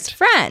 Right. His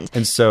friend.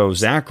 And so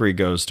Zachary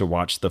goes to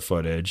watch the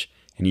footage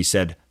and he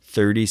said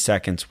 30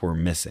 seconds were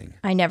missing.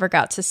 I never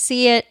got to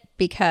see it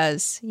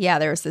because,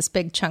 there was this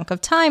big chunk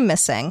of time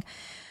missing.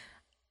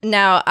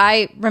 Now,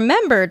 I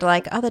remembered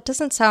like, oh, that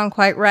doesn't sound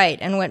quite right,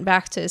 and went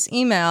back to his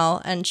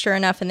email. And sure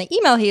enough, in the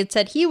email, he had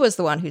said he was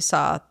the one who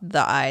saw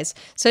the eyes.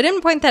 So I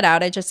didn't point that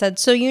out. I just said,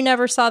 so you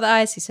never saw the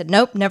eyes? He said,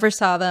 nope, never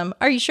saw them.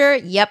 Are you sure?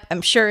 Yep,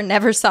 I'm sure,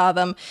 never saw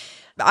them.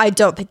 I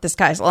don't think this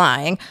guy's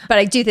lying, but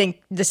I do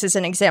think this is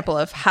an example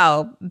of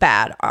how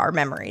bad our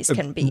memories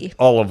can be.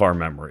 All of our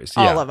memories.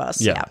 All of us,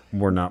 yeah.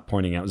 We're not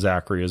pointing out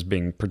Zachary as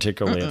being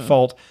particularly at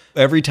fault.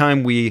 Every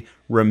time we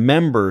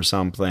remember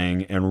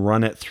something and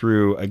run it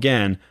through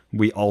again,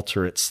 we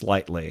alter it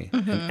slightly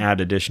and add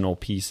additional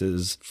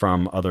pieces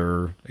from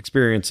other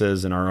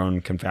experiences and our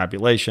own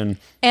confabulation.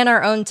 And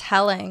our own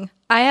telling.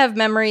 I have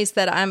memories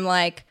that I'm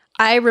like,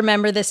 I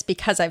remember this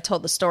because I've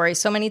told the story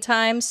so many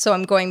times, so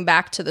I'm going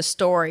back to the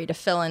story to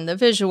fill in the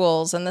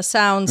visuals and the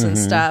sounds and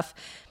stuff.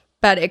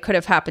 But it could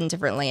have happened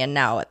differently, and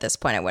now at this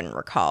point I wouldn't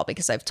recall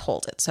because I've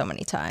told it so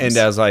many times. And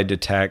as I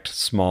detect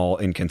small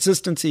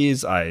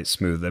inconsistencies, I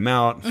smooth them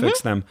out,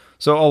 fix them.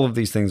 So all of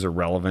these things are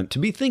relevant to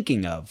be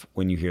thinking of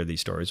when you hear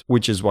these stories,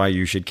 which is why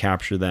you should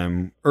capture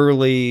them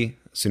early,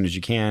 as soon as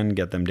you can,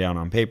 get them down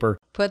on paper.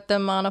 Put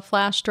them on a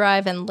flash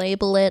drive and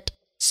label it.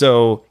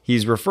 So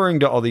he's referring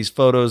to all these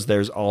photos.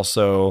 There's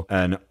also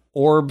an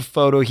orb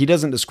photo. He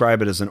doesn't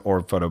describe it as an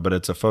orb photo, but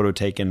it's a photo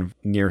taken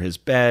near his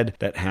bed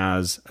that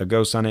has a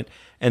ghost on it.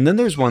 And then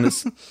there's one that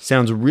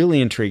sounds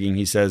really intriguing.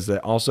 He says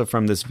that also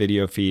from this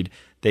video feed,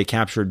 they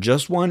captured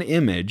just one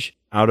image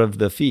out of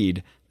the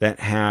feed that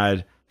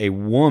had a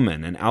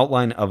woman, an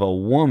outline of a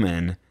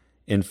woman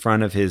in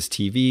front of his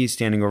TV,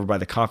 standing over by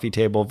the coffee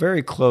table,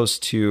 very close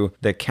to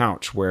the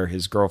couch where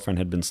his girlfriend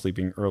had been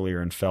sleeping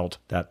earlier and felt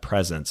that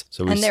presence.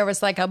 And there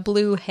was like a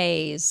blue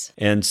haze.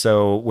 And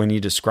so when he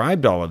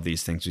described all of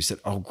these things, we said,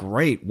 oh,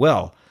 great.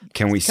 Well,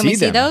 can we see them? Can we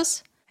see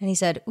those? And he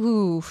said,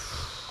 ooh.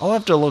 I'll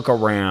have to look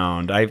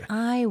around.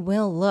 I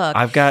will look.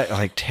 I've got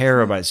like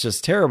terabytes,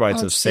 just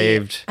terabytes of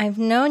saved. I've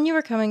known you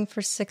were coming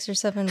for 6 or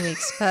 7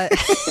 weeks, but...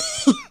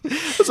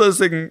 So I was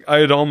thinking, I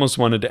had almost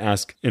wanted to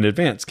ask in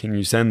advance, can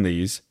you send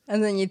these?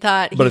 And then you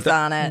thought he's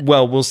on it.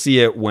 Well, we'll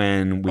see it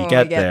when we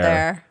get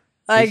there.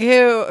 Like,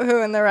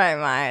 who in their right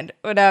mind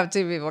would have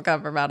 2 people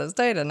come from out of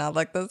state and not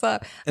look this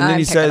up? And then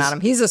he says, on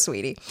him. He's a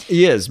sweetie.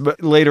 He is,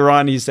 but later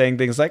on he's saying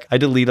things like, I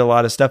delete a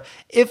lot of stuff.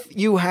 If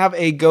you have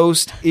a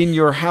ghost in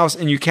your house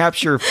and you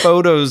capture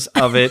photos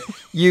of it,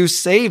 you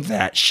save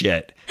that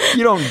shit.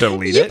 You don't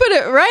delete it. You put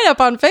it right up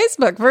on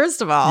Facebook,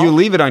 first of all. You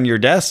leave it on your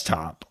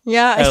desktop.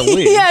 Yeah. At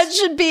least. Yeah, it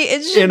should be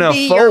in a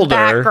folder, your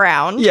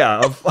background.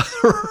 Yeah,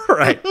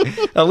 right.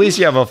 At least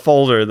you have a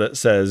folder that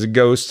says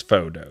ghost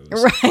photos.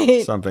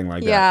 Right. Something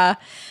like that. Yeah.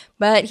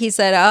 But he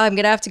said, I'm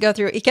going to have to go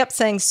through. He kept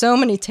saying so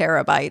many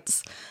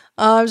terabytes.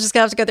 I'm just going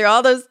to have to go through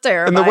all those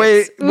terabytes. And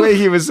the way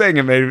he was saying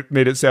it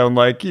made it sound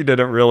like he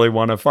didn't really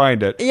want to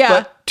find it.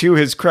 Yeah. But to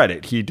his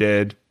credit, he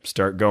did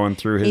start going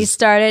through his...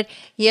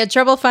 He had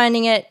trouble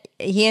finding it.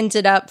 He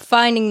ended up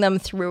finding them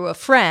through a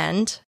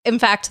friend. In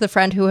fact, the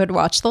friend who had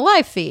watched the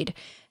live feed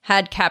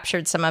had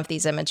captured some of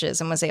these images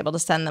and was able to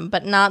send them,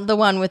 but not the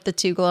one with the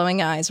 2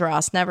 glowing eyes.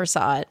 Ross never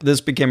saw it.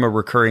 This became a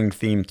recurring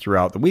theme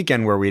throughout the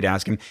weekend where we'd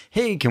ask him,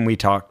 hey, can we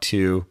talk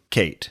to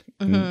Kate?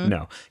 Mm-hmm.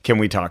 No. Can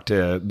we talk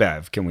to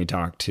Bev? Can we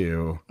talk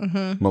to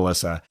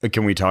Melissa?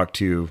 Can we talk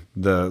to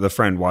the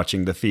friend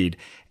watching the feed?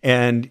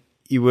 And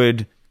he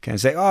would kind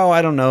of say, oh,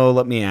 I don't know,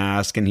 let me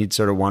ask. And he'd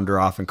sort of wander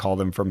off and call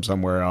them from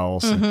somewhere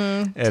else.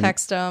 And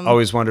text them.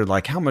 Always wondered,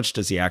 like, how much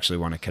does he actually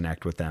want to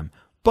connect with them?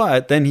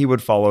 But then he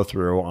would follow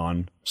through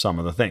on some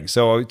of the things.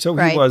 So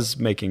he was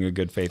making a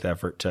good faith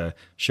effort to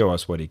show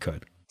us what he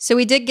could. So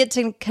we did get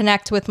to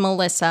connect with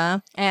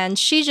Melissa, and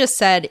she just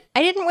said,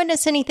 I didn't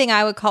witness anything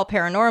I would call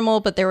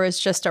paranormal, but there was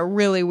just a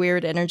really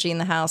weird energy in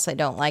the house. I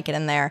don't like it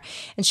in there.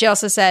 And she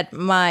also said,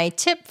 my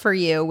tip for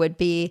you would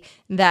be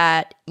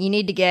that you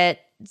need to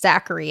get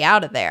Zachary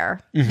out of there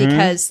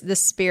because the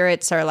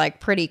spirits are like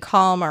pretty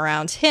calm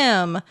around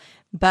him,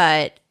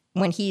 but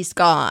when he's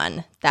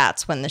gone,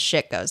 that's when the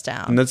shit goes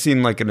down. And that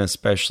seemed like an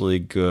especially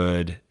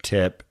good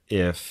tip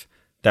if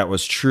that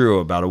was true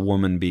about a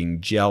woman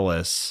being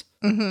jealous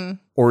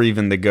or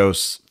even the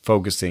ghosts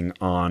focusing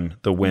on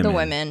the women. The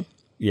women.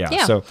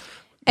 Yeah. So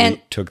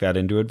we took that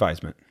into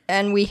advisement.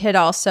 And we had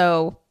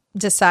also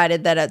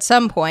decided that at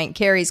some point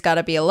Carrie's got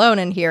to be alone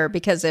in here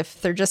because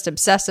if they're just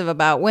obsessive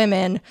about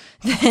women,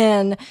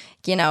 then,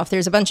 if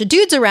there's a bunch of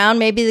dudes around,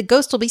 maybe the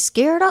ghost will be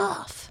scared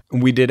off.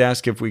 We did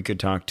ask if we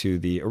could talk to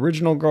the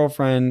original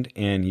girlfriend,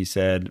 and he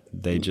said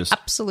they just...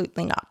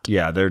 Absolutely not.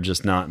 Yeah, they're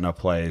just not in a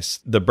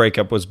place. The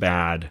breakup was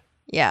bad.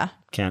 Yeah.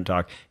 Can't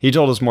talk. He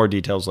told us more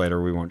details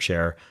later we won't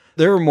share.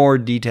 There are more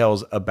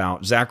details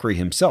about Zachary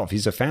himself.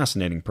 He's a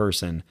fascinating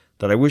person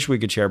that I wish we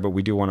could share, but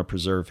we do want to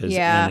preserve his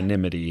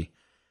anonymity.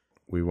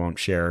 We won't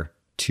share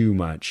too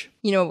much.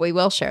 You know what we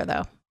will share,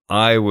 though?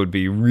 I would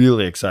be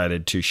really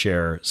excited to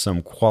share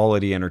some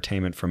quality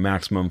entertainment from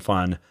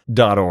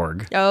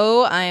MaximumFun.org.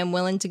 Oh, I am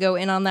willing to go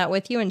in on that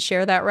with you and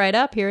share that right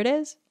up. Here it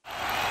is.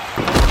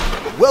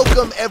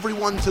 Welcome,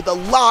 everyone, to the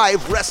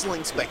live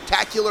wrestling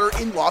spectacular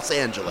in Los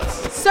Angeles.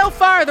 So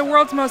far, the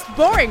world's most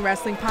boring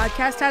wrestling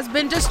podcast has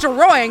been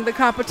destroying the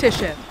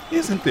competition.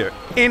 Isn't there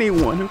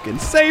anyone who can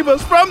save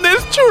us from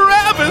this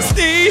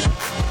travesty?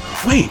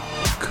 Wait,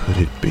 could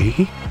it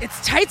be?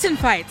 It's Tights and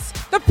Fights,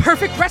 the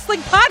perfect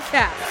wrestling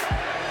podcast.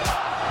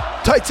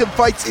 Tights and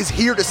Fights is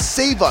here to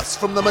save us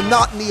from the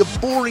monotony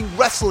of boring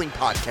wrestling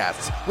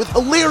podcasts with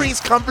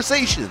hilarious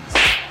conversations.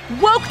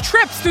 Woke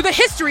trips through the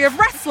history of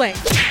wrestling.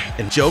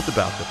 And joke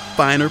about the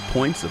finer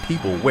points of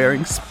people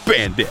wearing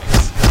spandex.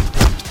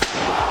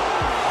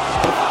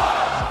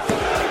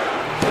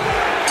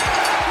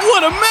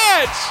 What a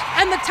match!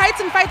 And the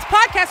Tights and Fights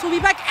podcast will be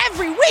back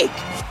every week.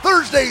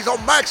 Thursdays on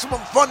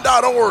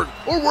MaximumFun.org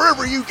or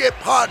wherever you get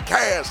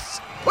podcasts.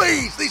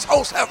 Please, these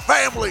hosts have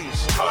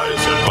families.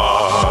 Tights and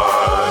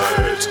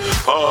Fights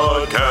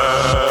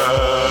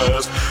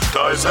podcast.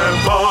 Tights and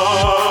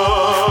Fights.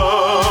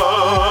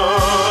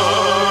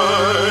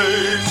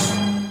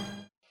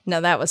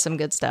 No, that was some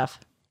good stuff.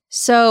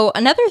 So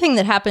another thing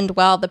that happened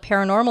while the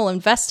paranormal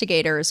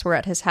investigators were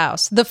at his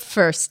house, the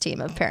first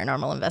team of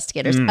paranormal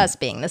investigators, us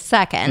being the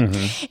second,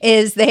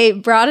 is they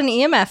brought an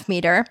EMF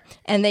meter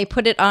and they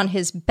put it on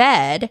his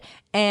bed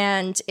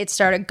and it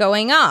started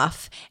going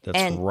off.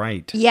 That's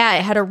right. Yeah,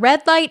 it had a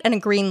red light and a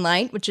green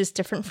light, which is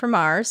different from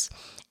ours.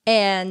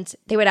 And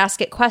they would ask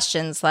it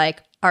questions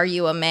like, are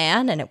you a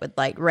man? And it would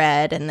light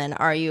red. And then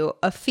are you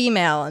a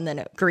female? And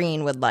then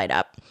green would light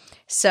up.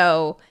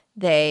 So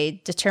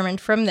they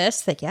determined from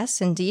this that, yes,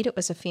 indeed, it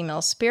was a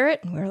female spirit.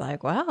 And we were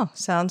like, wow,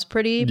 sounds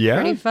pretty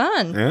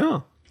fun.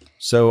 Yeah.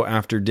 So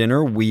after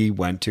dinner, we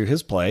went to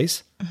his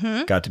place,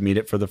 got to meet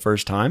it for the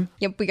first time.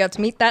 Yep, we got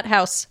to meet that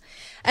house.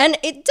 And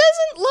it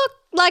doesn't look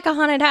like a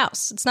haunted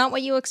house. It's not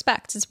what you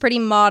expect. It's pretty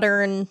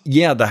modern.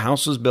 Yeah, the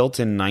house was built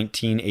in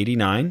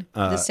 1989.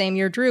 The same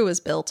year Drew was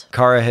built.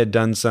 Kara had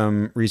done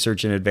some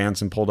research in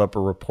advance and pulled up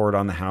a report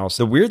on the house.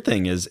 The weird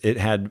thing is it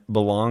had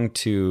belonged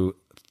to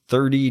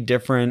 30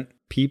 different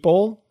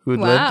people who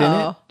had lived in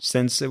it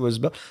since it was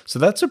built. So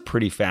that's a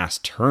pretty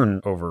fast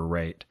turnover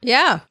rate.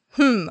 Yeah.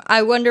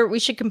 I wonder, we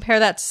should compare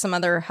that to some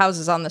other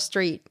houses on the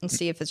street and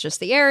see if it's just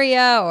the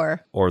area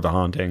or the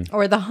haunting.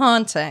 Or the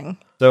haunting.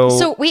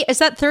 So wait, is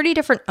that 30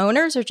 different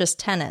owners or just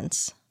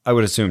tenants? I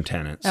would assume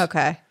tenants.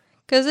 Okay.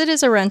 Because it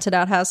is a rented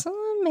out house.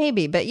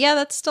 Maybe. But yeah,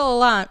 that's still a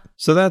lot.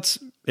 So that's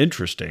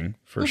interesting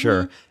for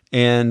sure.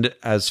 And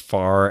as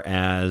far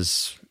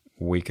as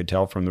we could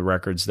tell from the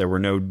records, there were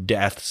no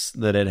deaths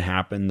that had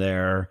happened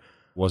there.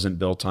 Wasn't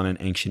built on an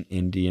ancient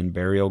Indian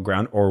burial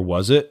ground. Or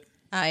was it?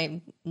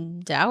 I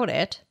doubt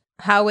it.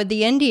 How would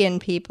the Indian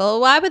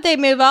people, why would they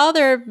move all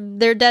their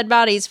dead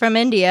bodies from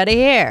India to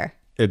here?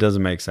 It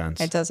doesn't make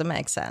sense. It doesn't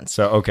make sense.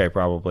 So, okay,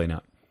 probably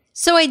not.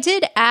 So I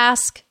did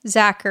ask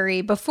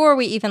Zachary before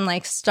we even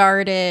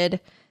started,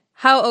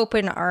 how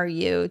open are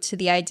you to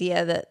the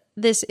idea that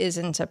this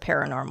isn't a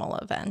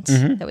paranormal event,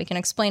 that we can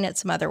explain it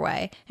some other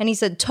way? And he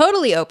said,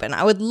 totally open.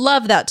 I would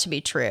love that to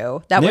be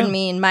true. That would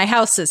mean my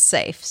house is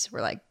safe. So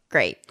we're like,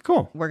 great.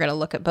 Cool. We're going to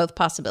look at both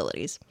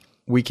possibilities.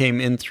 We came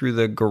in through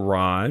the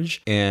garage,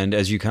 and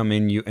as you come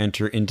in, you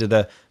enter into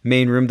the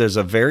main room. There's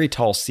a very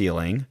tall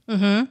ceiling.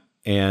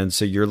 And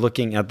so you're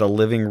looking at the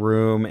living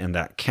room and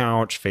that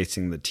couch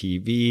facing the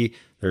TV.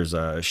 There's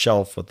a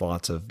shelf with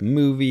lots of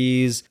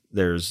movies.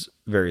 There's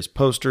various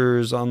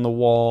posters on the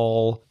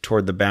wall.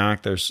 Toward the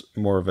back, there's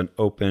more of an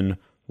open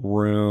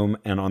room.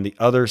 And on the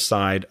other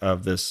side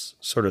of this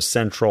sort of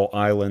central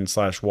island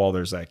 / wall,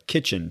 there's a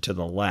kitchen to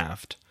the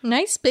left.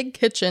 Nice big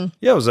kitchen.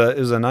 Yeah, it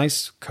was a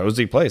nice,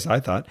 cozy place, I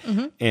thought.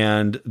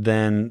 And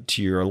then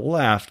to your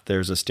left,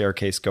 there's a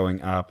staircase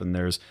going up, and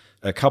there's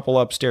a couple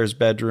upstairs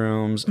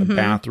bedrooms, a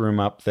bathroom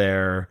up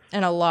there.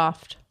 And a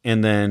loft.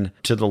 And then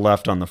to the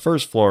left on the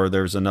first floor,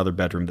 there's another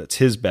bedroom that's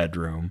his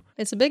bedroom.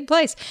 It's a big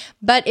place,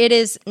 but it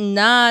is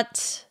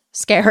not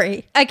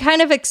scary. I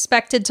kind of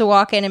expected to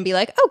walk in and be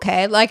like,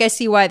 okay, I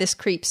see why this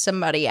creeps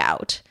somebody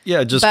out.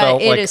 Yeah, it just but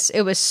felt like...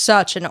 it was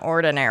such an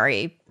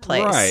ordinary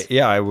place. Right,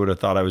 yeah, I would have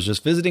thought I was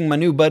just visiting my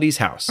new buddy's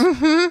house.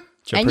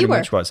 Which I pretty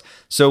much was.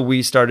 So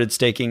we started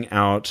staking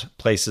out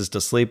places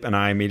to sleep, and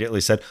I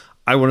immediately said,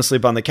 I want to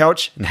sleep on the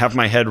couch and have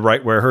my head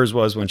right where hers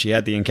was when she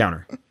had the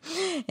encounter.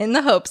 In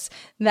the hopes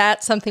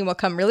that something will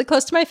come really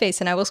close to my face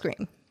and I will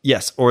scream.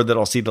 Yes, or that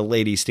I'll see the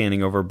lady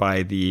standing over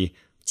by the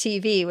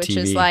TV, which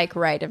is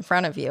right in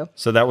front of you.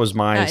 So that was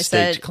my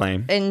staked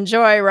claim.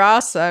 Enjoy,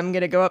 Ross. I'm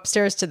going to go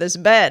upstairs to this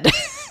bed.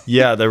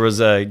 Yeah, there was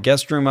a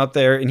guest room up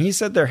there, and he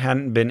said there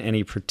hadn't been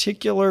any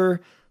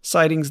particular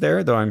sightings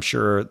there, though I'm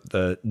sure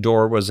the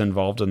door was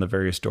involved in the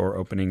various door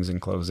openings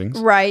and closings.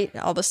 Right,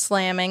 all the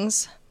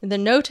slammings. The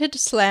noted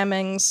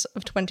slammings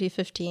of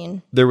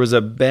 2015. There was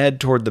a bed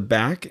toward the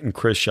back, and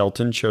Chris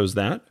Shelton chose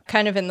that.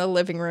 Kind of in the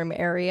living room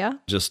area.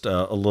 Just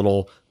a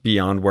little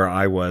beyond where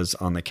I was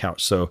on the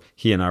couch, so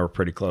he and I were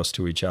pretty close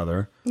to each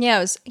other. Yeah,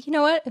 it was, you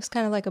know what? It was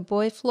kind of like a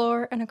boy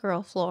floor and a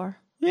girl floor.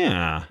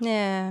 Yeah.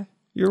 Yeah.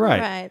 You're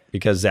right.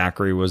 Because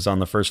Zachary was on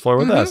the first floor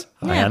with us.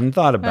 Yeah. I hadn't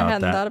thought about that. I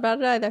hadn't thought about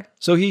it either.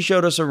 So he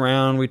showed us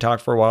around. We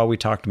talked for a while. We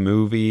talked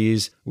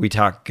movies. We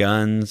talked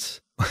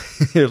guns.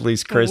 At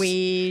least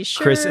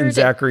Chris and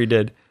Zachary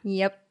did.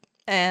 Yep.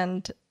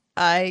 And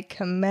I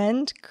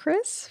commend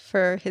Chris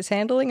for his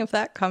handling of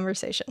that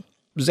conversation.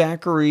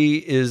 Zachary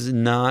is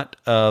not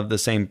of the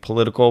same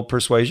political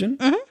persuasion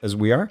as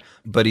we are,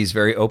 but he's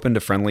very open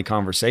to friendly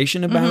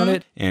conversation about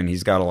it. And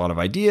he's got a lot of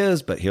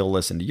ideas, but he'll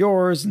listen to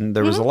yours. And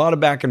there was a lot of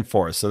back and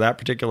forth. So that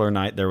particular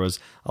night, there was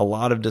a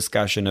lot of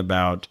discussion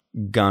about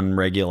gun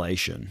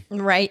regulation.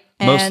 Right.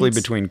 Mostly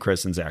between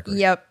Chris and Zachary.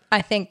 Yep.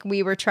 I think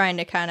we were trying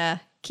to kind of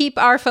keep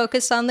our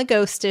focus on the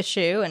ghost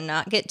issue and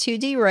not get too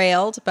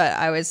derailed, but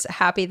I was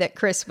happy that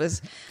Chris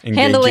was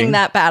handling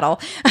that battle.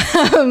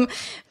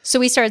 So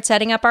we started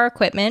setting up our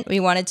equipment. We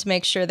wanted to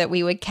make sure that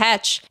we would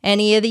catch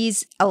any of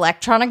these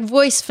electronic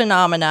voice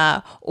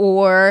phenomena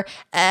or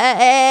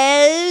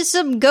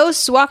some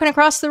ghosts walking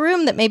across the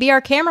room that maybe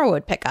our camera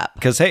would pick up.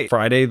 Because, hey,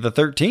 Friday the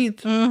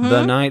 13th,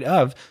 the night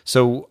of.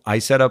 So I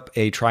set up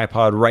a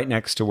tripod right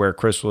next to where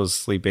Chris was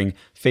sleeping,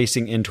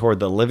 facing in toward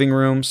the living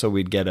room, so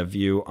we'd get a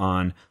view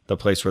on the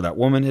place where that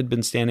woman had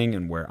been standing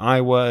and where I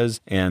was,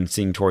 and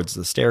seeing towards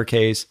the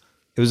staircase.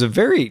 It was a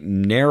very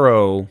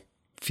narrow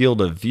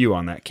field of view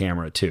on that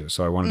camera too,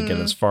 so I wanted to get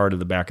as far to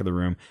the back of the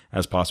room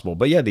as possible.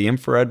 But yeah, the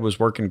infrared was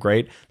working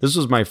great. This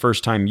was my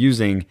first time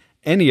using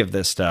any of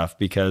this stuff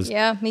because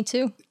me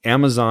too.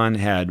 Amazon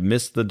had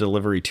missed the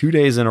delivery 2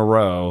 days in a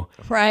row.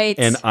 Right.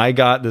 And I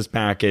got this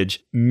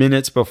package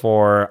minutes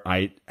before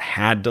I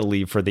had to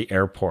leave for the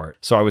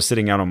airport. So I was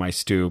sitting out on my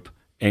stoop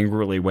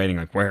angrily waiting,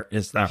 like, where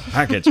is that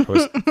package? I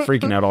was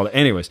freaking out all day.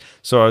 Anyways,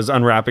 so I was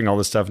unwrapping all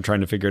this stuff and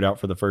trying to figure it out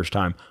for the first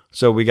time.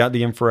 So we got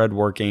the infrared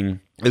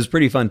working. It was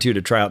pretty fun, too,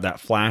 to try out that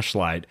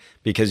flashlight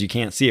because you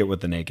can't see it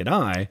with the naked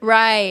eye.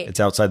 Right. It's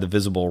outside the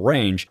visible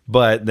range.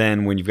 But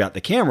then when you've got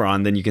the camera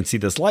on, then you can see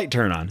this light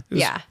turn on. It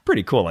was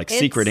pretty cool, like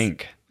Secret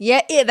Ink.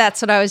 Yeah,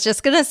 that's what I was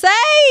just going to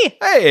say.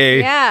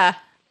 Hey. Yeah.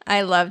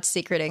 I loved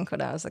Secret Ink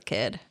when I was a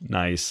kid.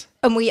 Nice.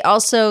 And we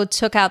also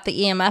took out the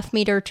EMF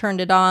meter,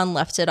 turned it on,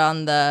 left it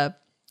on the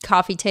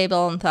coffee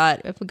table, and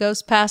thought, if a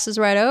ghost passes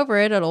right over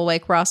it, it'll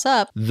wake Ross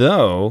up.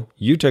 Though,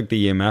 you took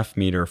the EMF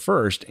meter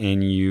first,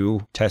 and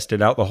you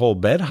tested out the whole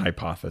bed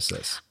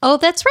hypothesis. Oh,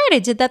 that's right. I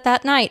did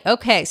that night.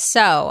 Okay,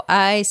 so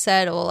I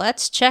said, well,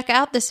 let's check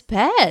out this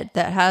bed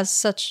that has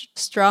such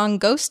strong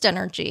ghost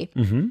energy.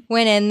 Mm-hmm.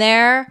 Went in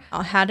there,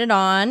 I had it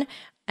on,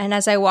 and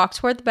as I walked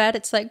toward the bed,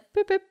 it's like,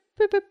 boop, boop,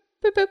 boop, boop,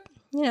 boop, boop,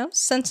 you know,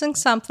 sensing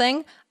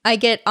something. I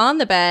get on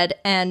the bed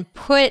and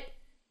put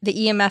the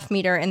EMF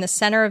meter in the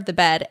center of the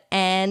bed,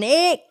 and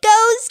it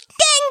goes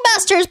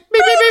gangbusters.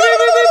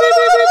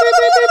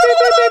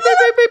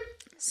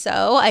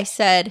 So I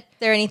said, is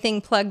there anything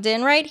plugged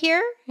in right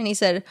here? And he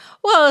said,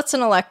 well, it's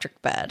an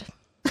electric bed.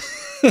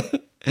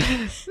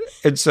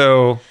 And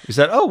so you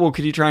said, oh, well,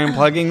 could you try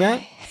unplugging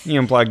that? You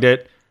unplugged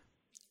it.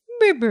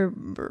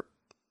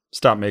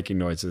 Stop making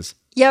noises.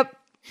 Yep.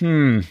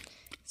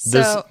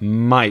 This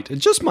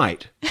just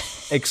might,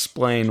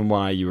 explain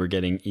why you were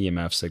getting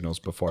EMF signals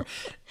before.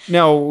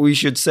 Now, we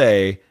should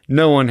say,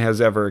 no one has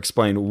ever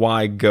explained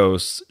why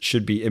ghosts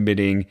should be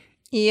emitting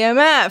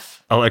EMF.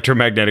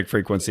 Electromagnetic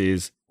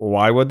frequencies.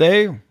 Why would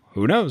they?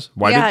 Who knows?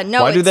 Why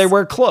do they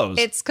wear clothes?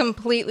 It's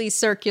completely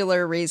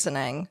circular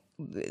reasoning.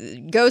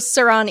 Ghosts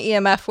are on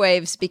EMF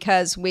waves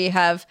because we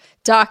have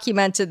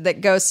documented that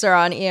ghosts are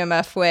on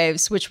EMF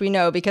waves, which we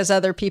know because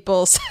other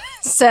people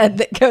said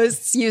that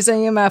ghosts use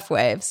EMF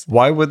waves.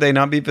 Why would they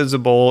not be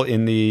visible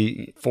in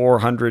the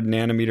 400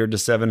 nanometer to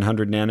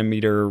 700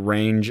 nanometer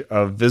range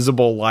of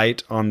visible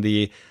light on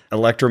the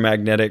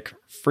electromagnetic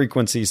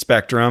frequency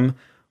spectrum,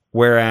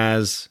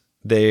 whereas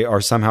they are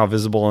somehow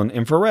visible in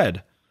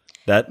infrared?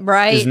 That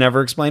is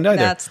never explained either.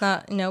 That's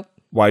not, nope.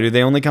 Why do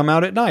they only come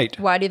out at night?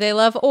 Why do they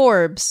love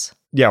orbs?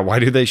 Yeah, why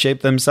do they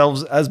shape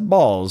themselves as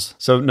balls?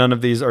 So none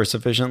of these are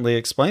sufficiently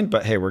explained,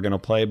 but hey, we're going to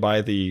play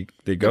by the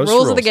ghost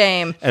rules of the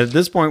game. And at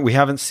this point, we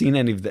haven't seen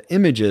any of the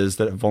images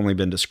that have only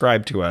been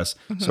described to us.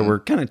 Mm-hmm. So we're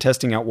kind of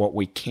testing out what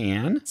we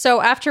can.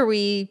 So after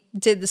we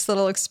did this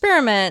little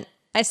experiment,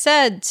 I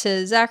said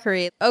to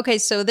Zachary, okay,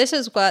 so this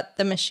is what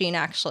the machine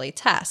actually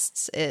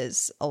tests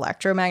is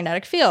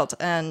electromagnetic field.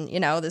 And, you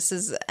know, this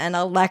is an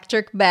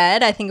electric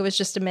bed. I think it was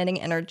just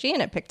emitting energy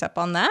and it picked up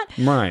on that.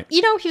 Right.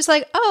 You know, he was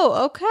like,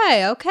 oh,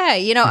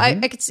 okay. You know, I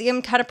could see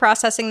him kind of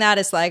processing that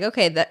as like,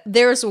 okay,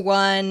 there's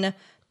one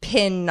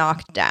pin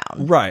knocked down.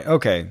 Right.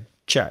 Okay.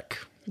 Check.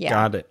 Yeah.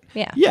 Got it.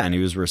 Yeah. Yeah. And he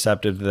was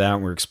receptive to that.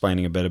 We're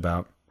explaining a bit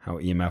about how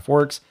EMF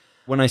works.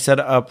 When I set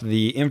up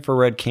the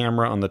infrared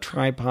camera on the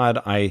tripod,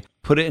 I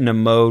put it in a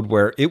mode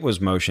where it was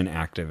motion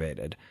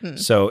activated.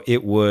 So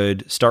it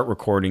would start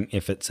recording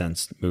if it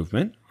sensed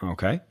movement.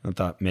 Okay. I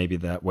thought maybe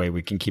that way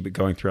we can keep it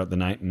going throughout the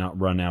night and not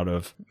run out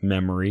of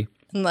memory.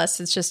 Unless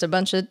it's just a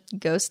bunch of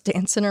ghosts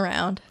dancing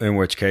around. In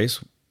which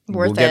case,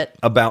 we'll get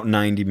about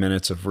 90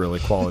 minutes of really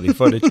quality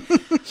footage.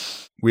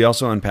 We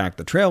also unpacked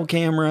the trail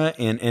camera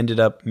and ended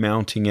up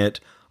mounting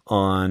it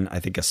on, I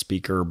think, a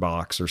speaker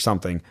box or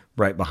something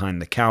right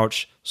behind the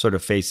couch, sort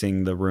of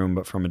facing the room,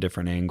 but from a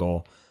different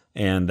angle.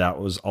 And that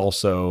was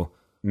also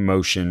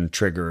motion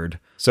triggered.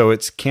 So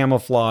it's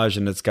camouflage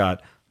and it's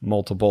got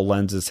multiple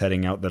lenses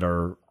heading out that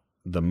are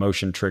the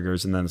motion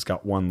triggers. And then it's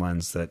got one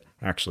lens that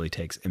actually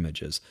takes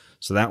images.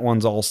 So that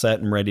one's all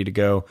set and ready to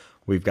go.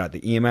 We've got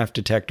the EMF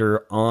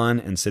detector on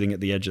and sitting at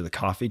the edge of the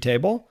coffee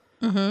table.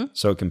 Mm-hmm.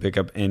 So it can pick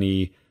up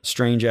any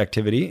strange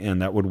activity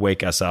and that would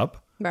wake us up.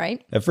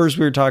 Right. At first,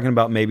 we were talking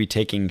about maybe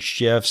taking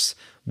shifts.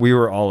 We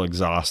were all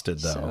exhausted,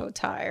 though. So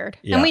tired.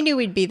 Yeah. And we knew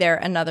we'd be there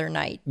another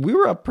night. We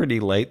were up pretty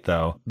late,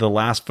 though. The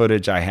last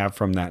footage I have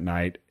from that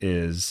night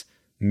is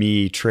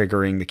me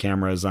triggering the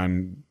camera as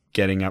I'm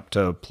getting up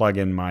to plug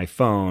in my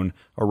phone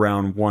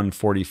around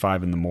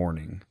 1:45 in the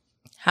morning.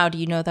 How do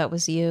you know that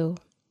was you?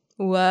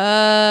 Whoa.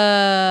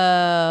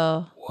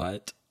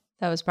 What?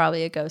 That was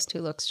probably a ghost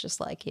who looks just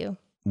like you.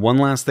 One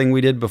last thing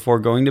we did before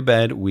going to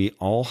bed, we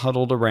all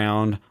huddled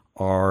around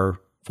our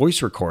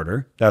voice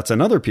recorder. That's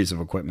another piece of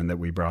equipment that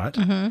we brought,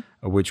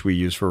 which we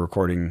use for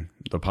recording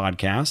the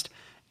podcast.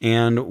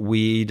 And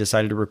we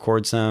decided to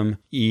record some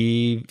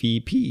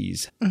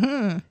EVPs,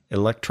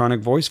 electronic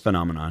voice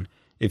phenomenon.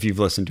 If you've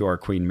listened to our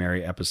Queen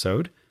Mary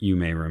episode, you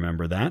may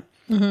remember that.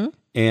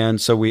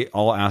 And so we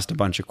all asked a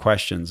bunch of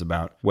questions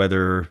about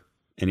whether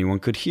anyone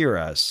could hear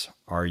us.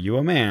 Are you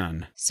a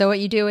man? So what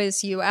you do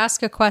is you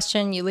ask a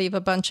question, you leave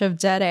a bunch of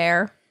dead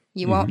air.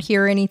 You won't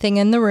hear anything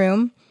in the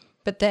room.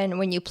 But then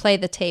when you play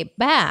the tape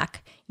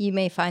back, you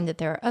may find that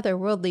there are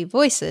otherworldly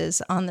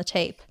voices on the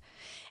tape.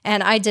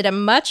 And I did a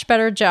much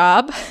better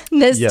job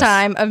this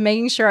time of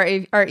making sure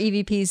our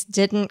EVPs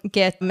didn't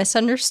get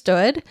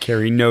misunderstood.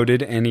 Carrie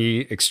noted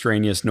any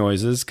extraneous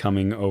noises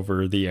coming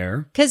over the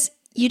air. Because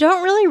you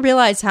don't really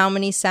realize how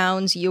many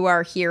sounds you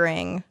are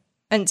hearing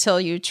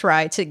until you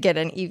try to get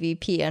an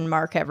EVP and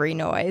mark every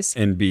noise.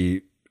 And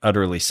be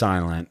utterly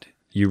silent.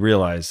 You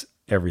realize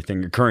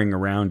everything occurring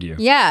around you.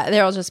 Yeah,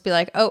 they'll just be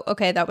like, oh,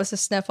 okay, that was a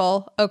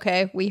sniffle.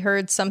 Okay, we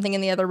heard something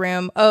in the other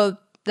room. Oh,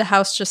 the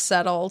house just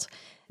settled.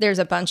 There's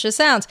a bunch of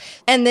sounds.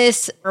 And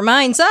this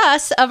reminds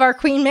us of our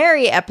Queen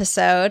Mary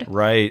episode.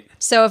 Right.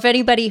 So if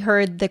anybody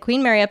heard the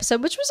Queen Mary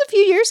episode, which was a few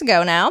years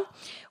ago now,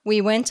 we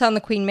went on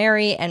the Queen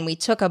Mary and we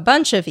took a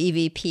bunch of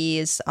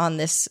EVPs on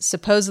this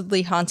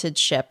supposedly haunted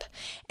ship.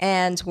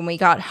 And when we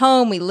got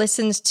home, we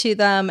listened to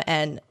them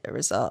and there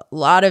was a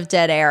lot of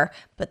dead air,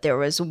 but there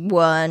was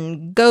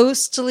one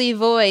ghostly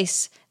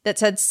voice that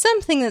said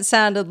something that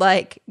sounded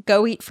like,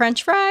 go eat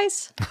French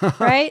fries,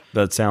 right?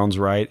 That sounds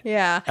right.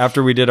 Yeah.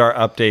 After we did our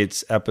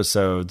updates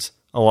episodes,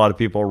 a lot of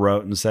people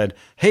wrote and said,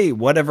 hey,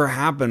 whatever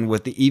happened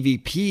with the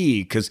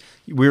EVP? Because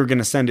we were going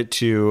to send it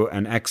to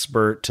an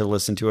expert to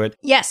listen to it.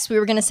 Yes, we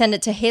were going to send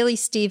it to Hayley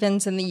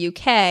Stevens in the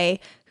UK,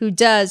 who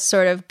does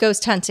sort of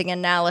ghost hunting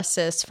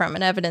analysis from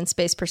an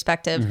evidence-based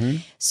perspective. Mm-hmm.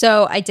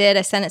 So I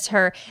sent it to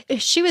her.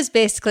 She was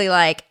basically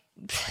like,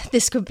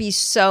 this could be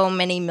so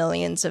many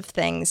millions of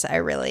things I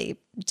really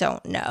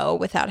don't know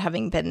without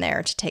having been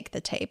there to take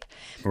the tape.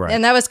 Right.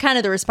 And that was kind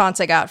of the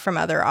response I got from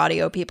other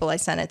audio people I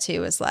sent it to,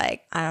 was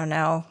like, I don't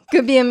know,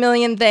 could be a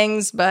million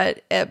things,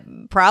 but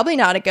probably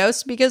not a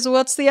ghost, because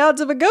what's the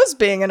odds of a ghost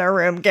being in our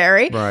room,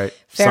 Gary? Right.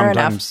 Fair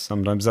enough.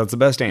 Sometimes that's the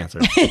best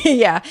answer.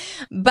 Yeah.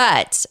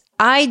 But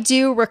I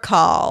do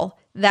recall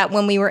that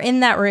when we were in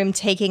that room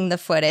taking the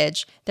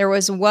footage, there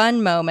was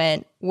one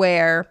moment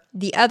where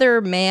the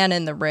other man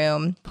in the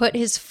room put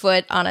his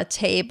foot on a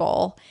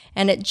table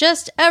and it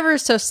just ever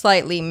so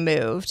slightly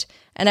moved.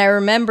 And I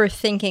remember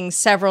thinking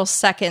several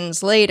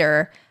seconds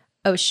later,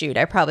 oh shoot,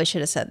 I probably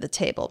should have said the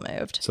table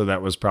moved. So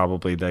that was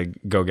probably the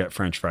go get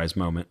French fries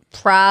moment.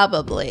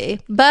 Probably.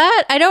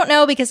 But I don't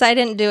know, because I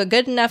didn't do a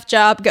good enough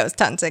job ghost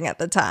hunting at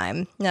the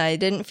time. I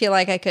didn't feel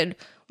like I could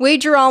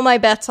wager all my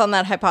bets on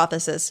that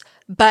hypothesis.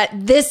 But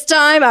this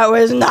time, I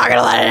was not going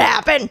to let it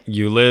happen.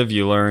 You live,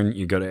 you learn,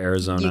 you go to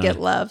Arizona. You get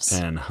loves.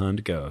 And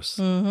hunt ghosts.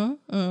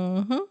 Mm-hmm,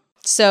 mm-hmm.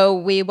 So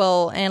we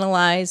will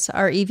analyze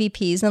our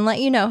EVPs and let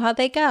you know how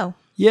they go.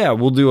 Yeah,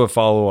 we'll do a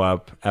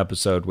follow-up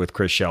episode with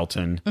Chris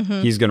Shelton.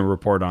 Mm-hmm. He's going to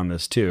report on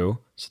this too,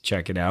 so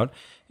check it out.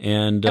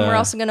 And we're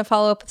also going to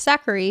follow up with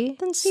Zachary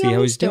and see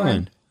how he's doing.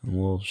 And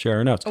we'll share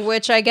our notes.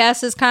 Which I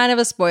guess is kind of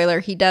a spoiler.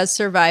 He does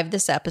survive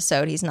this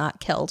episode. He's not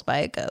killed by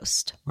a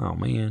ghost. Oh,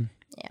 man.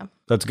 Yeah.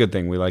 That's a good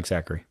thing. We like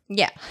Zachary.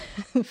 Yeah,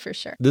 for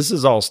sure. This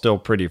is all still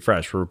pretty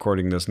fresh. We're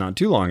recording this not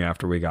too long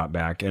after we got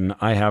back, and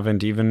I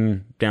haven't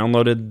even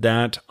downloaded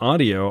that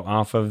audio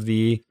off of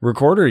the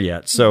recorder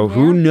yet. So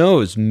who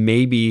knows?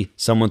 Maybe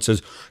someone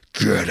says,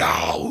 get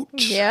out.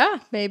 Yeah,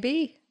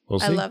 maybe. We'll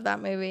see. I love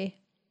that movie.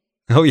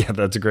 Oh, yeah,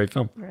 that's a great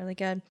film. Really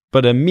good.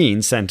 But a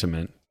mean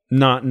sentiment.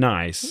 Not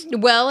nice.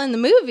 Well, in the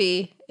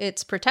movie,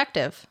 it's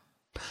protective.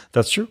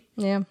 That's true.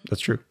 Yeah.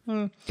 That's true.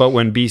 But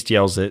when Beast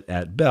yells it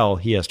at Belle,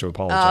 he has to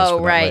apologize for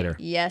that later.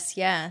 Yes,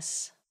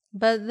 yes.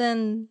 But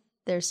then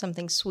there's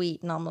something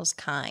sweet and almost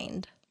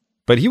kind.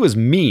 But he was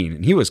mean,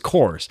 and he was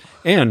coarse,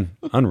 and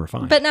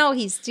unrefined. But now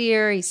he's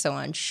dear, he's so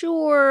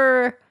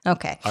unsure.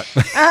 Okay.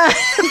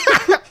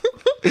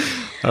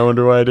 I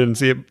wonder why I didn't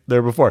see it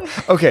there before.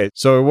 Okay,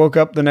 so I woke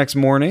up the next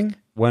morning,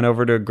 went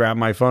over to grab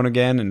my phone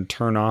again and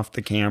turn off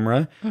the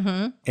camera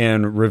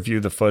and review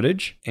the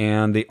footage.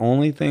 And the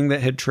only thing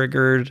that had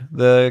triggered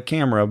the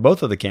camera,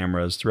 both of the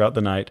cameras throughout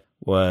the night,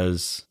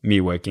 was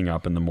me waking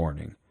up in the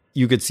morning.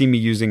 You could see me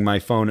using my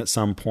phone at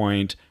some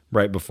point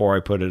right before I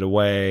put it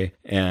away,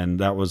 and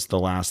that was the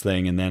last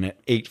thing. And then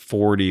at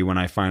 8:40, when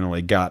I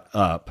finally got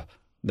up,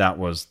 that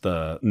was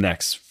the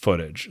next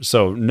footage.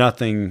 So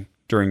nothing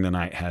during the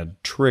night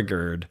had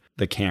triggered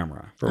the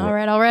camera. All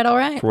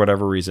right. For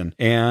whatever reason.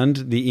 And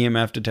the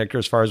EMF detector,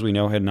 as far as we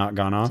know, had not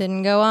gone off.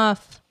 Didn't go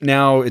off.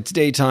 Now, it's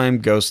daytime.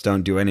 Ghosts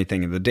don't do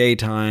anything in the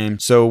daytime.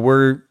 So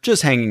we're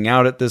just hanging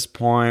out at this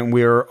point.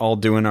 We're all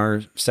doing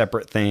our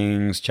separate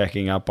things,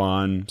 checking up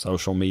on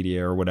social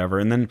media or whatever.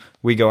 And then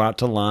we go out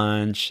to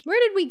lunch. Where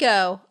did we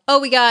go? Oh,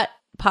 we got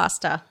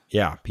pasta.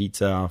 Yeah,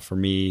 pizza for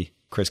me.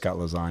 Chris got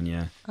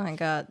lasagna. I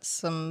got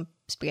some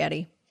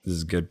spaghetti. This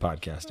is good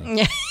podcasting.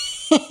 Yeah.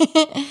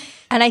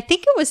 And I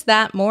think it was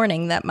that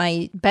morning that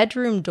my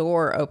bedroom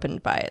door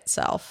opened by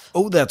itself.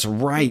 Oh, that's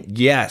right.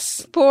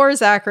 Yes. Poor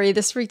Zachary.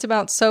 This freaked him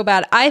out so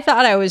bad. I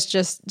thought I was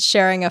just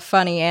sharing a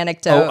funny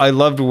anecdote. Oh, I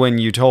loved when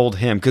you told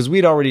him, because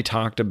we'd already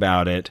talked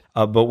about it.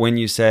 But when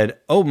you said,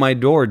 oh, my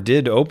door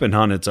did open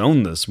on its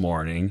own this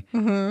morning,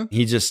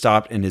 he just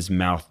stopped and his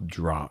mouth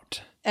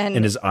dropped.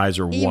 And his eyes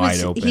were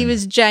wide open. He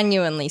was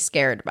genuinely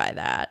scared by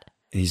that.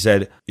 He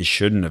said, it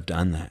shouldn't have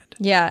done that.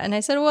 Yeah. And I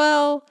said,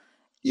 well,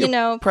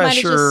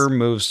 pressure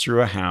moves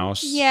through a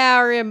house. Yeah,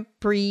 or a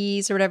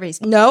breeze or whatever.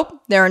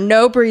 Nope, there are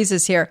no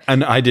breezes here.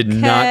 And I did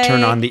not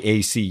turn on the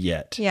AC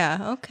yet.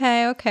 Yeah,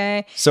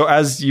 okay. So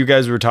as you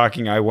guys were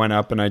talking, I went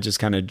up and I just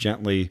kind of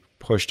gently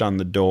pushed on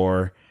the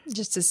door.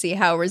 Just to see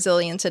how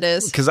resilient it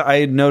is. Because I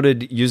had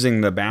noted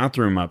using the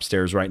bathroom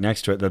upstairs right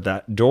next to it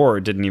that door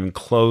didn't even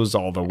close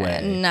all the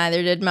way.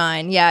 Neither did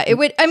mine. Yeah, it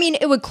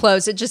would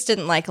close. It just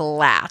didn't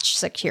latch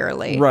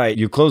securely. Right.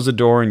 You close the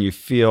door and you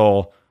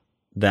feel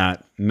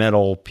that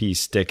metal piece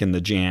stick in the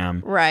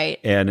jamb. Right.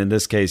 And in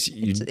this case,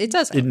 it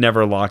doesn't. It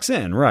never locks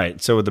in.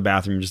 Right. So with the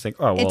bathroom, you just think,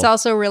 oh, well. It's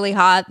also really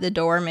hot. The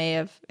door may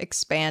have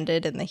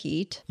expanded in the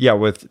heat. Yeah,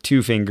 with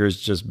 2 fingers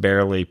just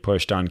barely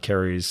pushed on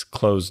Carrie's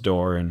closed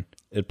door and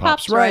it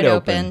pops right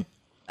open.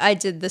 I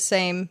did the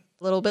same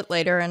a little bit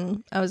later,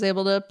 and I was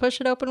able to push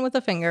it open with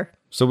a finger.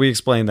 So we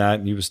explained that,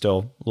 and he was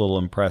still a little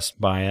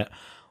impressed by it.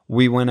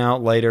 We went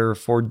out later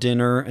for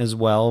dinner as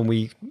well, and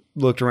we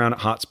looked around at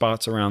hot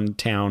spots around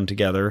town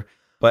together.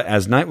 But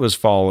as night was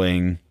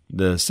falling,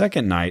 the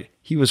second night,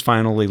 he was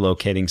finally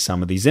locating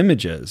some of these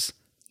images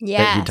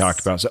that he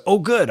talked about. So, oh,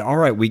 good. All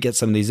right, we get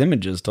some of these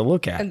images to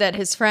look at. And that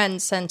his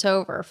friend sent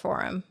over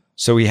for him.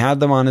 So he had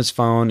them on his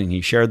phone and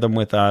he shared them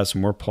with us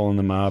and we're pulling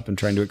them up and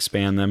trying to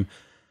expand them.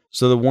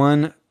 So the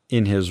one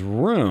in his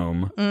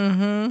room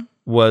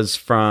was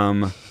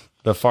from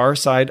the far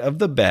side of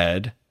the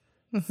bed,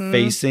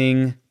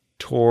 facing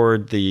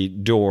toward the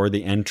door,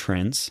 the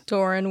entrance.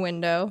 Door and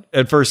window.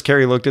 At first,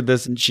 Carrie looked at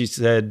this and she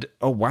said,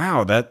 oh,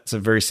 wow, that's a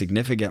very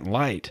significant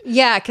light.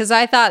 Yeah, because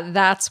I thought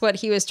that's what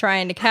he was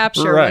trying to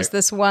capture was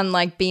this one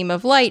beam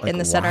of light in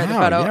the center of the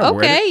photo. Yeah,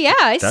 okay,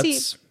 I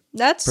see.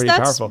 That's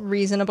powerful.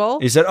 Reasonable.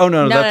 He said, oh,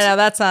 no,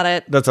 that's not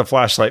it. That's a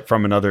flashlight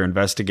from another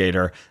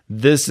investigator.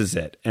 This is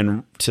it.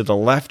 And to the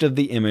left of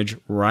the image,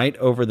 right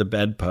over the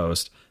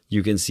bedpost,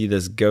 you can see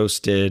this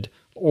ghosted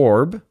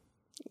orb.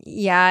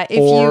 Yeah, if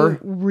you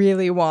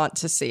really want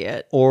to see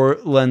it. Or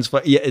lens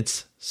flare. Yeah,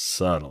 it's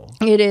subtle.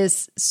 It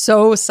is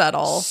so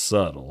subtle.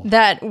 Subtle.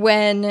 That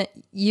when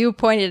you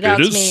pointed it out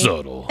to me. It is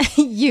subtle.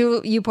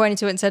 You pointed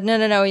to it and said,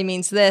 no, he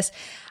means this.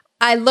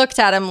 I looked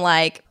at him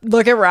like,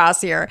 look at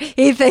Ross here.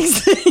 He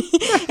thinks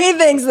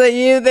that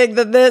you think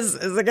that this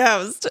is a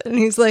ghost. And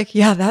he's like,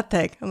 yeah, that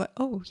thing. I'm like,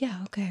 oh, yeah,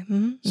 okay.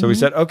 Mm-hmm. So we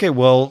said, okay,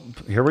 well,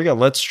 here we go.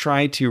 Let's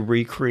try to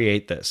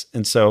recreate this.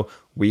 And so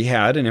we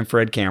had an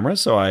infrared camera.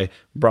 So I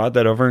brought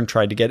that over and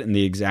tried to get it in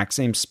the exact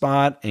same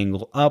spot,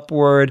 angle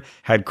upward,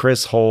 had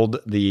Chris hold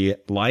the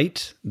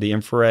light, the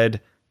infrared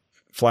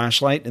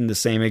flashlight in the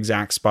same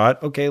exact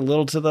spot. Okay, a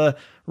little to the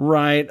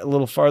right, a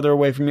little farther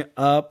away from you,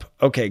 up.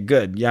 Okay,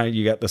 good. Yeah,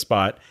 you got the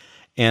spot.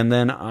 And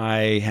then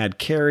I had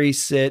Carrie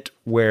sit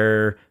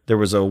where there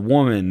was a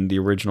woman, the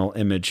original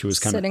image, who was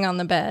kind sitting on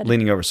the bed,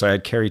 leaning over. So I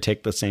had Carrie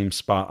take the same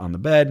spot on the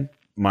bed.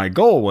 My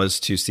goal was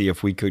to see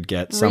if we could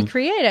get some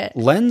recreate it.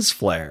 Lens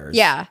flares.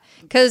 Yeah,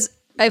 because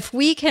if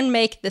we can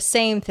make the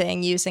same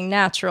thing using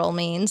natural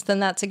means, then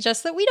that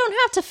suggests that we don't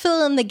have to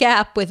fill in the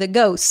gap with a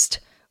ghost.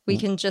 We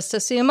can just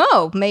assume,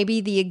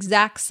 maybe the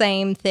exact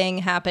same thing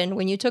happened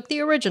when you took the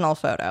original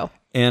photo.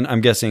 And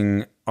I'm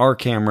guessing our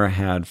camera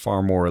had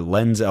far more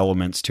lens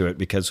elements to it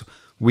because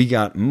we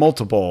got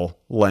multiple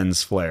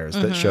lens flares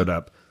that showed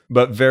up,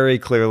 but very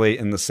clearly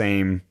in the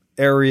same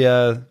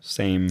area,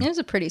 same. It was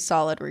a pretty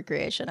solid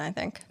recreation, I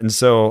think. And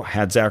so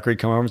had Zachary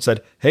come over and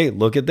said, hey,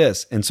 look at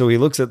this. And so he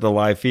looks at the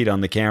live feed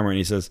on the camera and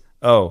he says,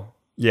 oh,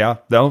 yeah,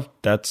 no,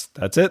 that's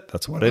it.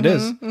 That's what it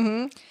is.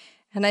 Mm-hmm.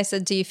 And I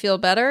said, do you feel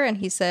better? And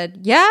he said,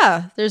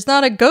 yeah, there's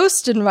not a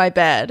ghost in my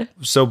bed.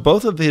 So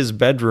both of his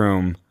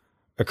bedroom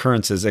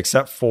occurrences,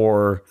 except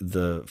for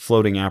the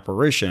floating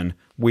apparition,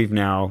 we've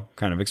now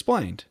kind of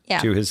explained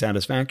to his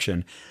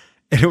satisfaction.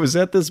 And it was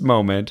at this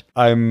moment,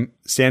 I'm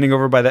standing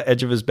over by the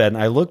edge of his bed,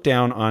 and I look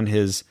down on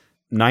his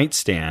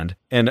nightstand.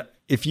 And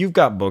if you've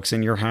got books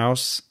in your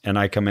house and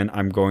I come in,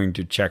 I'm going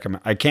to check them.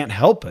 I can't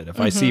help it. If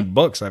I see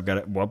books, I've got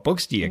it. What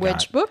books do you got?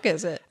 Which book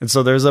is it? And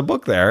so there's a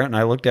book there, and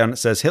I look down, it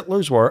says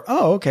Hitler's War.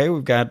 Oh, okay,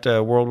 we've got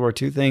a World War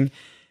II thing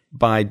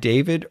by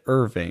David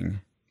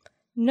Irving.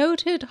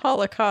 Noted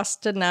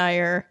Holocaust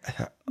denier,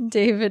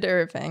 David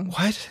Irving.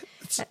 What?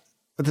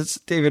 That's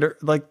David,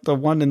 like the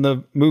one in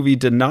the movie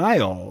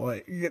Denial.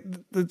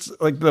 It's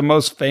like the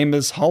most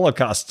famous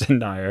Holocaust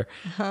denier.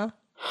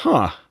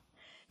 Huh.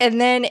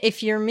 And then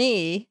if you're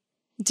me,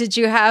 did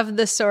you have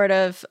the sort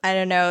of, I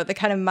don't know, the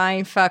kind of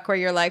mind fuck where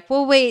you're like,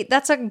 well, wait,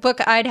 that's a book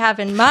I'd have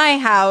in my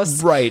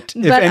house. Right.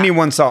 If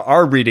anyone saw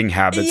our reading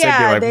habits,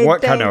 they'd be like,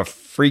 what kind of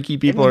freaky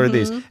people are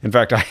these? In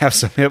fact, I have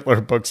some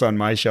Hitler books on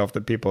my shelf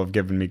that people have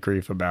given me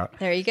grief about.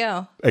 There you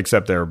go.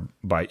 Except they're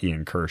by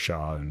Ian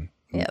Kershaw. And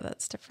yeah,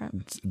 that's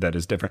different. That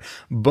is different.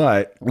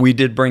 But we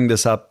did bring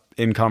this up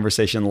in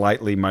conversation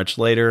lightly much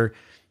later.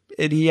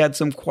 And he had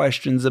some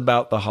questions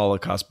about the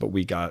Holocaust, but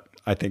we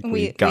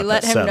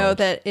let him know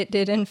that it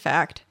did in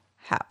fact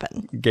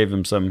happen. Gave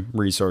him some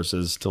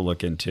resources to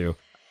look into.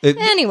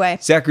 Anyway,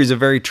 Zachary's a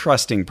very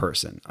trusting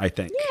person, I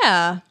think.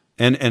 Yeah.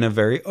 And a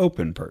very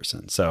open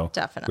person. So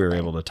definitely we were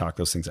able to talk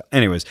those things out.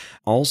 Anyways,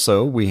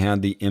 also we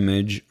had the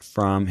image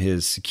from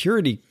his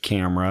security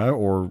camera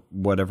or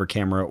whatever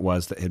camera it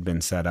was that had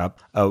been set up.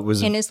 It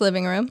was in his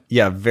living room.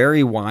 Yeah,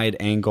 very wide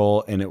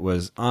angle. And it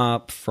was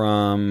up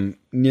from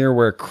near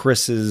where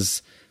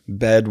Chris's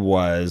bed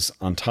was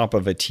on top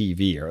of a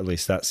TV, or at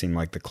least that seemed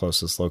like the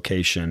closest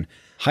location.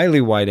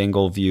 Highly wide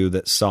angle view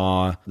that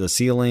saw the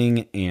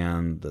ceiling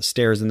and the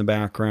stairs in the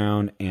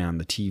background and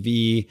the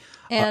TV.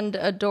 And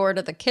a door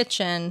to the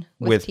kitchen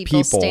with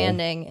people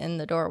standing in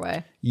the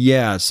doorway.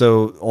 Yeah,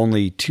 so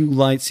only 2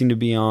 lights seem to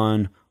be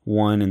on,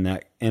 one in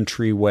that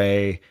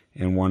entryway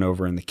and one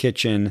over in the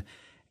kitchen.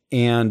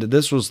 And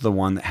this was the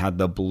one that had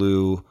the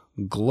blue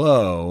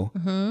glow.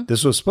 Mm-hmm.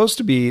 This was supposed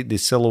to be the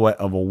silhouette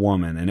of a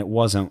woman, and it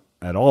wasn't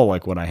at all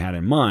like what I had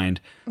in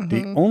mind. Mm-hmm.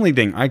 The only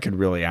thing I could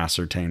really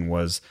ascertain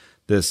was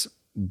this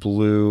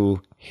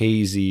blue,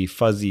 hazy,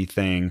 fuzzy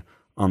thing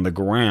on the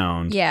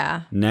ground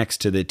next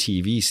to the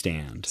TV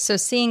stand. So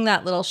seeing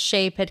that little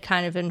shape had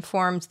kind of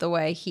informed the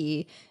way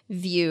he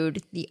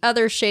viewed the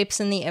other shapes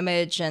in the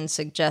image and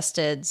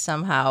suggested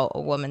somehow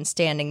a woman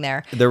standing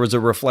there. There was a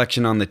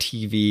reflection on the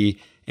TV,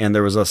 and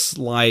there was a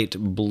slight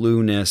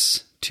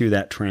blueness to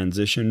that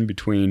transition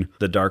between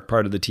the dark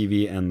part of the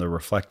TV and the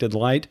reflected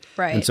light.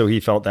 Right. And so he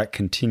felt that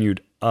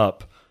continued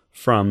up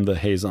from the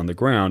haze on the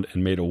ground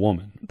and made a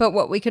woman. But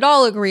what we could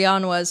all agree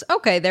on was,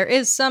 okay, there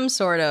is some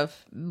sort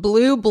of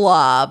blue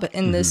blob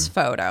in this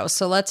photo.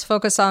 So let's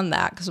focus on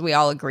that because we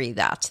all agree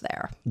that's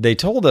there. They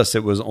told us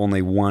it was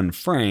only one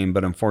frame,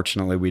 but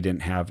unfortunately we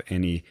didn't have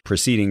any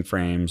preceding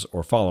frames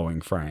or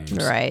following frames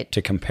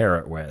to compare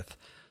it with.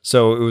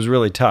 So it was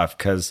really tough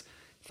because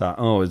I thought,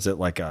 oh, is it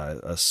like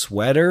a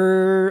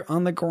sweater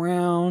on the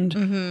ground?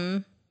 Mm-hmm.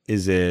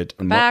 Is it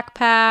a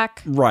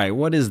backpack? Right.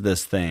 What is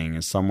this thing?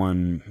 Is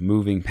someone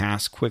moving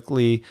past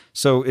quickly?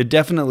 So it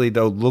definitely,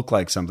 though, looked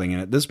like something.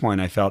 And at this point,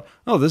 I felt,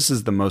 oh, this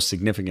is the most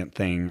significant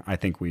thing I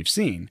think we've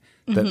seen.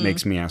 That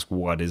makes me ask,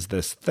 what is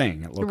this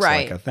thing? It looks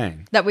like a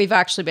thing. That we've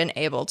actually been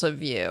able to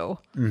view.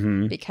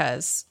 Mm-hmm.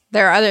 Because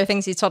there are other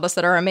things he's told us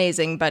that are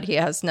amazing, but he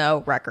has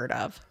no record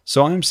of.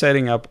 So I'm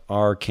setting up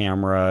our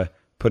camera,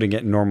 putting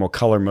it in normal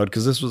color mode,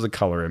 because this was a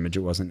color image.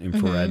 It wasn't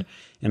infrared.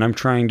 And I'm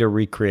trying to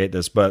recreate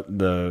this, but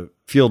the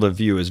field of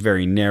view is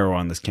very narrow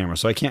on this camera.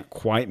 So I can't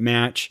quite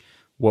match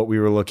what we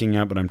were looking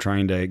at, but I'm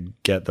trying to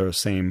get the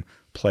same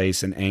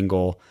place and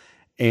angle.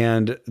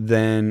 And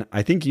then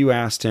I think you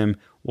asked him,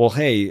 well,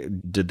 hey,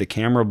 did the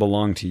camera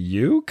belong to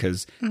you?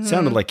 Because it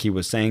sounded like he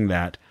was saying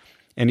that.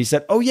 And he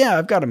said, oh, yeah,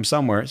 I've got him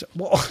somewhere. I said,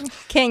 well,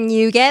 can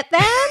you get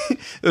that?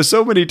 There's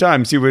so many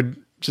times he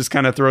would just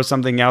kind of throw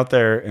something out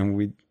there and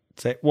we'd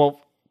say,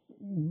 well,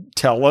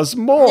 tell us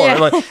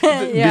more.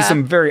 Be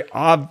some very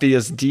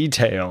obvious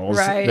details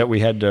that we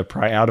had to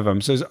pry out of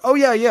him. So he's, oh,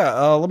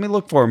 yeah, let me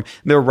look for him.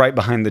 They were right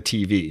behind the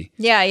TV.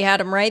 Yeah, you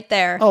had him right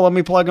there. Oh, let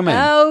me plug them in.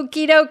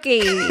 Okie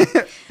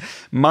dokie.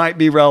 Might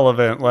be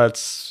relevant.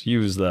 Let's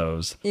use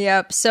those.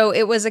 Yep. So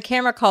it was a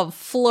camera called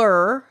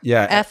FLIR.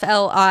 Yeah.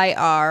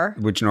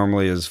 FLIR. Which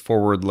normally is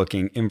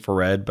forward-looking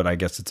infrared, but I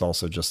guess it's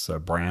also just a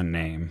brand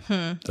name.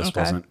 This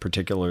wasn't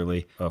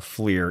particularly a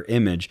FLIR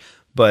image,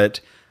 but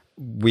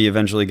we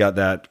eventually got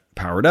that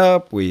powered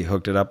up. We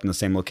hooked it up in the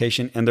same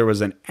location, and there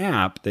was an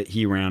app that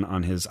he ran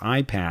on his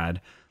iPad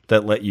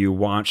that let you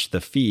watch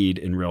the feed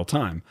in real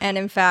time. And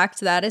in fact,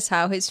 that is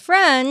how his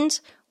friend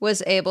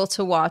was able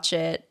to watch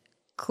it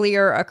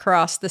clear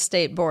across the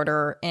state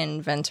border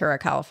in Ventura,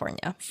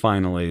 California.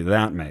 Finally,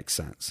 that makes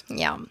sense.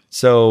 Yeah.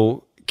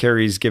 So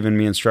Carrie's given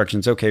me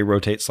instructions. Okay,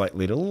 rotate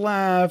slightly to the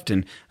left,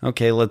 and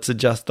okay, let's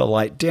adjust the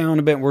light down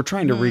a bit. We're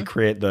trying to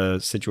recreate the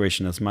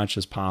situation as much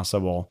as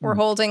possible. We're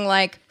holding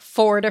like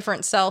 4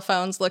 different cell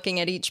phones, looking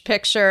at each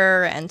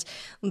picture and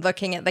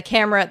looking at the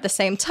camera at the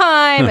same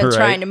time and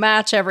trying to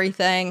match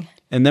everything.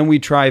 And then we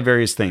try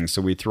various things.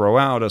 So we throw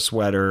out a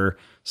sweater,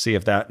 see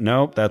if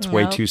that's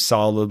way too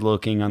solid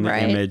looking on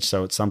the image.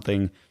 So it's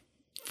something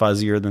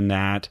fuzzier than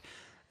that.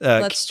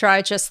 Let's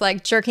try just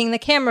like jerking the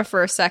camera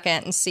for a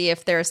second and see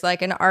if there's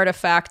like an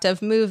artifact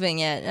of moving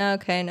it.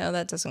 Okay, no,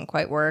 that doesn't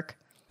quite work.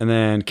 And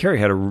then Carrie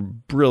had a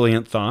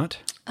brilliant thought.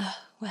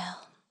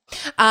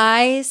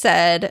 I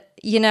said,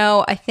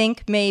 I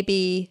think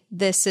maybe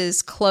this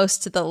is close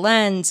to the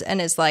lens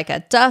and is like a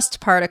dust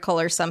particle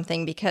or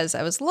something, because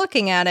I was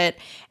looking at it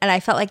and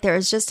I felt like there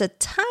was just a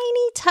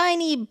tiny,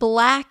 tiny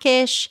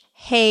blackish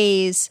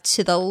haze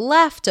to the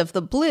left of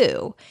the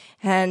blue.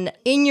 And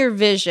in your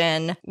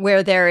vision,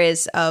 where there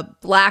is a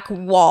black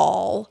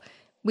wall,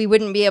 we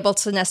wouldn't be able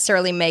to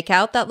necessarily make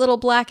out that little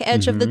black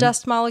edge of the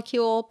dust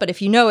molecule. But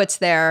if you know it's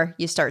there,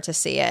 you start to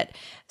see it.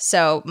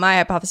 So my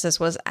hypothesis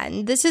was,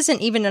 this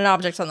isn't even an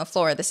object on the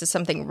floor. This is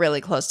something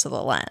really close to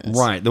the lens.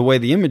 Right. The way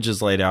the image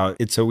is laid out,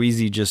 it's so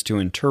easy just to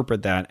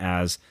interpret that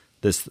as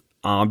this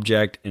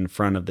object in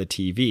front of the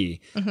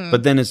TV.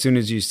 But then as soon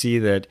as you see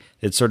that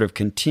it sort of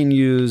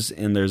continues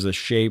and there's a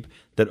shape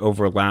that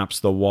overlaps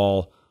the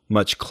wall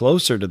much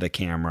closer to the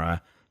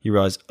camera, you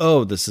realize,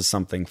 oh, this is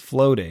something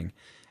floating.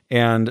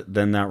 And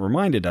then that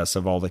reminded us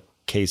of all the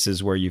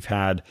cases where you've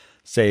had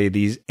say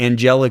these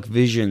angelic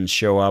visions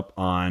show up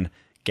on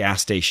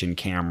gas station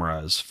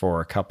cameras for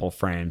a couple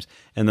frames.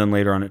 And then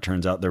later on, it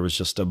turns out there was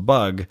just a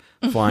bug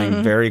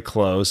flying very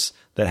close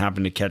that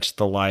happened to catch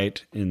the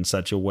light in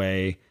such a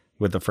way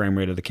with the frame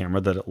rate of the camera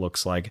that it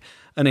looks like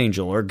an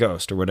angel or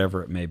ghost or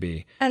whatever it may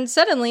be. And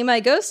suddenly my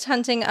ghost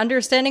hunting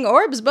Understanding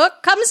Orbs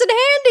book comes in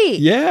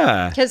handy.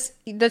 Yeah. Because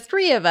the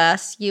three of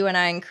us, you and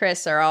I and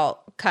Chris, are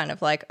all kind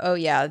of like, oh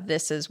yeah,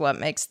 this is what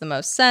makes the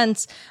most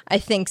sense. I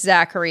think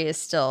Zachary is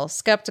still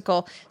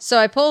skeptical. So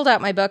I pulled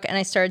out my book and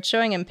I started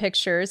showing him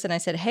pictures and I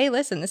said, hey,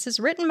 listen, this is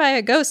written by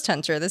a ghost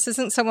hunter. This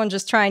isn't someone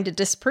just trying to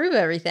disprove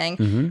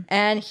everything.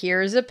 And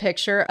here's a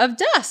picture of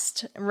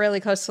dust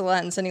really close to the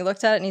lens. And he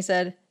looked at it and he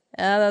said,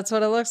 yeah, that's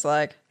what it looks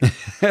like.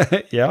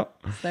 Yeah.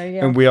 There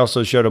you go. And we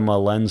also showed him a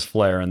lens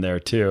flare in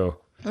there too,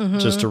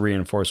 just to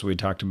reinforce what we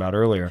talked about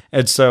earlier.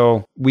 And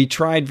so we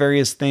tried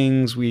various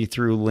things. We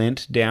threw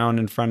lint down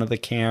in front of the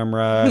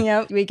camera.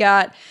 Yep. We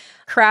got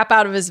crap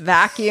out of his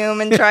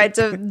vacuum and tried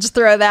to just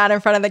throw that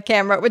in front of the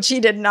camera, which he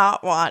did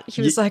not want.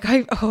 He was like,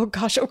 oh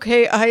gosh,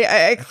 okay,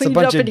 I cleaned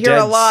up in here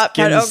a lot,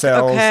 but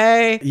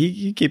okay.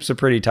 He keeps a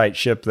pretty tight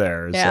ship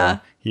there. Yeah.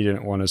 So he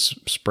didn't want us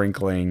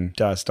sprinkling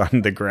dust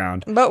on the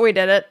ground. But we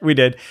did it. We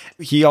did.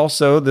 He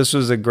also, this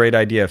was a great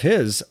idea of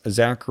his,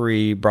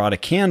 Zachary brought a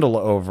candle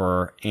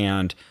over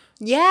and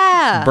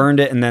burned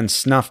it and then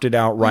snuffed it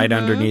out right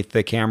underneath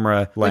the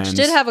camera lens. Which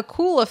did have a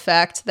cool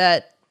effect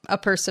that a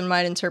person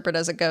might interpret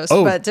as a ghost,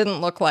 but it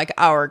didn't look like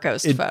our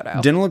ghost photo.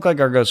 It didn't look like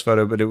our ghost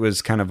photo, but it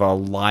was kind of a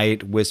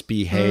light,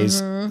 wispy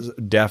haze.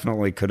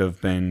 Definitely could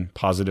have been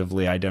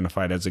positively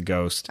identified as a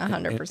ghost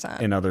 100%.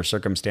 in other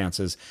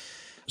circumstances.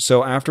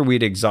 So after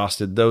we'd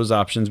exhausted those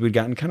options, we'd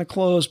gotten kind of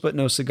close, but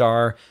no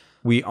cigar.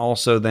 We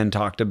also then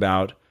talked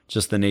about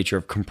just the nature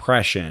of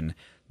compression.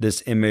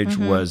 This image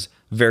was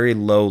very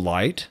low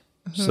light,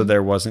 so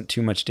there wasn't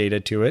too much data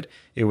to it.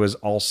 It was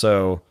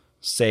also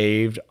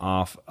saved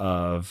off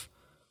of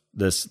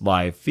this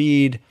live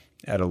feed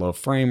at a low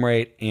frame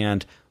rate.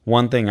 And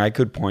one thing I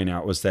could point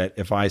out was that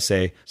if I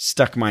say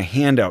stuck my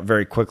hand out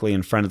very quickly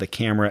in front of the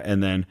camera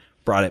and then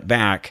brought it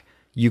back,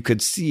 you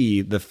could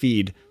see the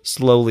feed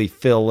slowly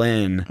fill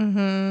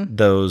in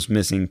those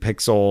missing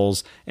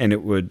pixels, and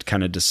it would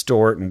kind of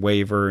distort and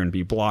waver and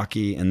be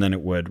blocky, and then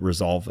it would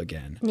resolve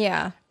again.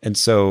 Yeah. And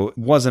so it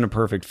wasn't a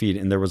perfect feed,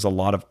 and there was a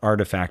lot of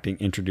artifacting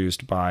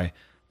introduced by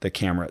the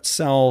camera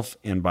itself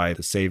and by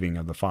the saving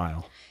of the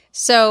file.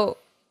 So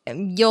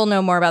you'll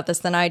know more about this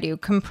than I do.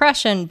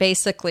 Compression,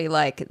 basically,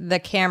 like the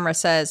camera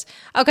says,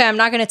 okay, I'm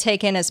not going to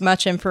take in as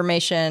much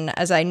information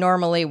as I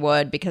normally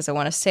would because I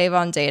want to save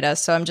on data.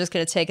 So I'm just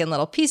going to take in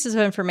little pieces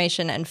of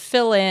information and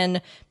fill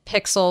in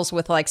pixels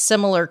with like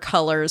similar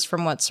colors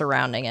from what's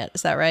surrounding it.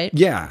 Is that right?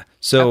 Yeah.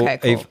 So Okay,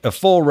 cool. a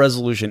full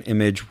resolution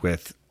image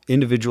with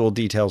individual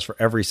details for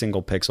every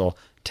single pixel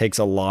takes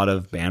a lot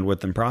of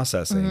bandwidth and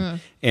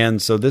processing.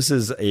 And so this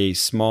is a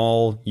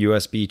small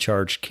USB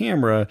charged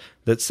camera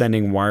that's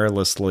sending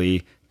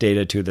wirelessly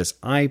data to this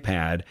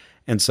iPad.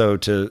 And so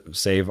to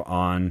save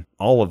on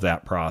all of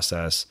that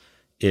process,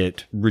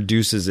 it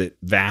reduces it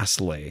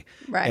vastly.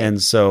 Right.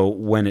 And so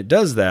when it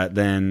does that,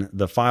 then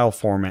the file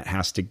format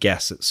has to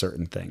guess at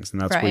certain things.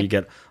 And that's where you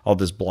get all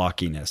this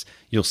blockiness.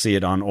 You'll see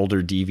it on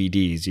older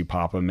DVDs. You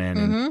pop them in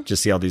and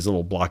just see all these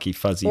little blocky,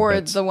 fuzzy bits. Or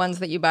the ones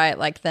that you buy at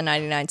like the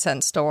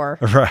 99-cent store.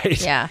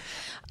 Right. Yeah.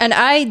 And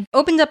I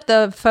opened up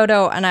the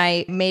photo and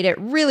I made it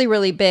really,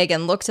 really big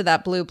and looked at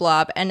that blue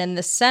blob. And in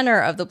the center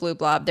of the blue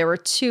blob, there were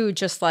two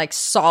just like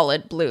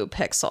solid blue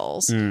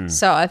pixels.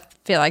 So I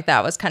feel like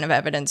that was kind of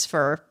evidence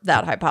for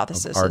that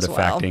hypothesis as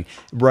well. Artifacting.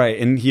 Right.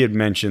 And he had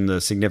mentioned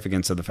the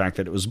significance of the fact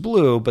that it was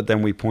blue, but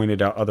then we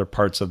pointed out other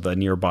parts of the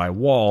nearby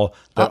wall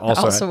that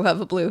also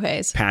have a blue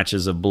haze.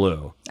 Patches of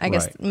blue. I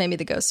guess maybe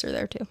the ghosts are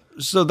there too.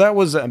 So that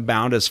was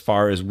about as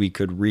far as we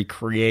could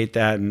recreate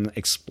that and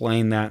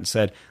explain that, and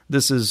said,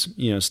 this is,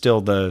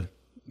 still the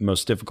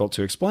most difficult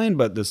to explain,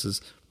 but this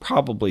is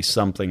probably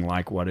something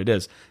like what it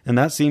is. And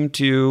that seemed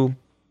to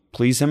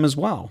please him as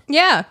well.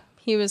 Yeah.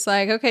 He was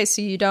like, okay,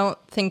 so you don't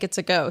think it's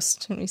a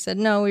ghost? And we said,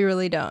 no, we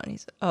really don't. And he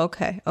said,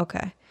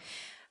 okay.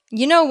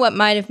 You know what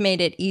might have made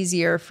it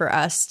easier for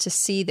us to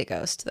see the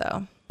ghost,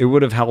 though? It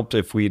would have helped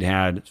if we'd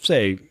had,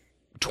 say,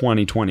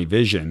 20/20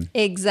 vision.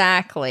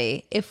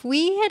 Exactly. If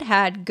we had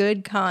had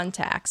good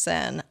contacts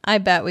in, I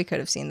bet we could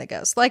have seen the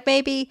ghost. Like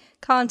maybe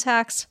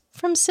contacts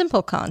from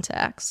Simple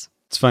Contacts.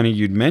 It's funny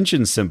you'd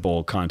mention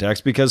Simple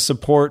Contacts because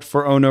support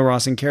for Oh No,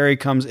 Ross and Carrie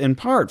comes in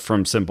part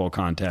from Simple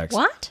Contacts.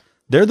 What?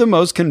 They're the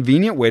most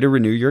convenient way to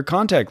renew your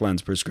contact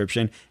lens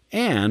prescription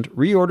and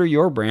reorder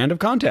your brand of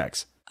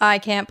contacts. I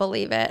can't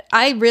believe it.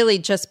 I really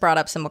just brought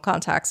up Simple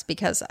Contacts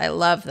because I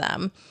love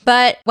them.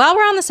 But while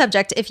we're on the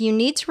subject, if you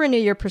need to renew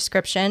your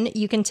prescription,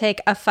 you can take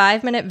a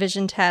 5-minute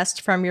vision test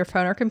from your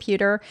phone or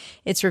computer.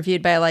 It's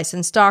reviewed by a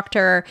licensed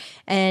doctor,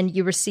 and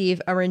you receive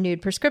a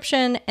renewed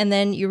prescription, and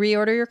then you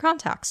reorder your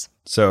contacts.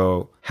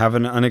 So have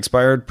an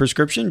unexpired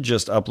prescription,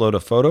 just upload a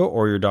photo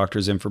or your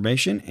doctor's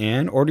information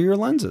and order your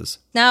lenses.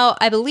 Now,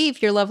 I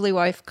believe your lovely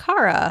wife,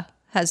 Cara,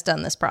 has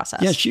done this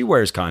process. Yeah, she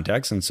wears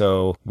contacts, and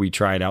so we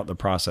tried out the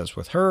process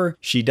with her.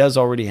 She does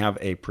already have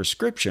a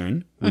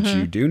prescription, which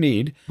you do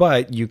need,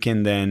 but you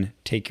can then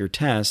take your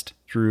test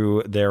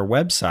through their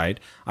website.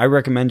 I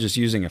recommend just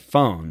using a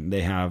phone.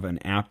 They have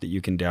an app that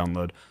you can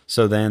download.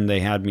 So then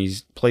they had me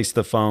place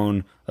the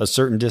phone a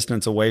certain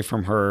distance away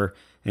from her,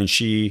 and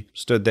she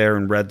stood there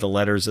and read the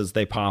letters as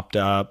they popped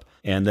up.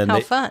 And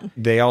then fun.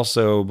 They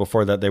also,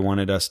 before that, they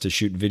wanted us to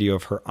shoot video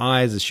of her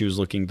eyes as she was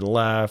looking to the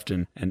left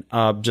and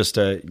up, just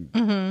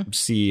to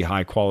see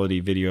high quality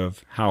video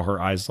of how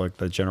her eyes look,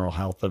 the general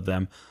health of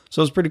them.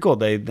 So it was pretty cool.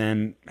 They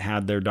then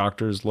had their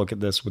doctors look at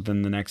this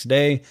within the next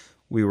day.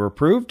 We were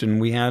approved and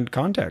we had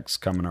contacts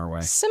coming our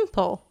way.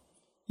 Simple.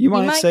 You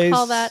might say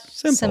call that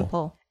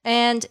simple.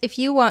 And if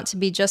you want to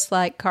be just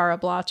like Cara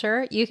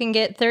Blotter, you can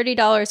get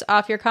 $30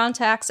 off your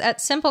contacts at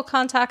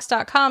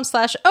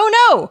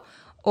simplecontacts.com/oh no,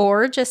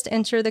 or just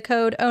enter the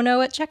code oh no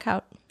at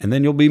checkout. And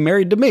then you'll be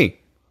married to me.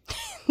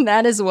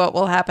 That is what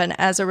will happen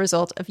as a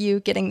result of you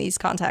getting these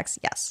contacts,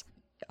 yes.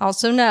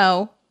 Also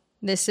know,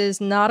 this is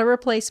not a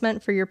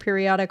replacement for your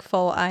periodic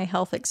full eye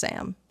health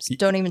exam. So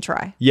don't even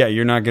try. Yeah,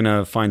 you're not going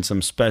to find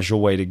some special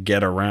way to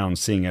get around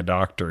seeing a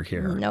doctor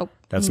here. Nope.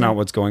 That's not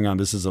what's going on.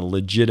 This is a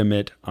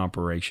legitimate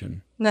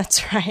operation.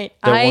 That's right.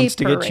 That wants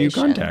to get you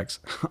contacts.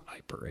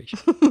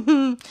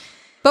 Operation.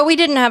 But we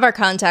didn't have our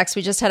contacts.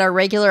 We just had our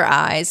regular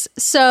eyes.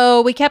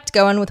 So we kept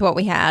going with what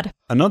we had.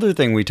 Another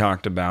thing we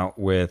talked about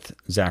with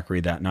Zachary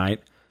that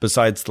night,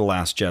 besides The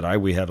Last Jedi,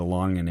 we had a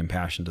long and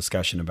impassioned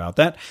discussion about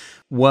that,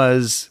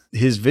 was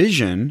his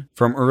vision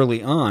from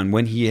early on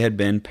when he had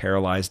been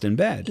paralyzed in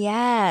bed.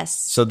 Yes.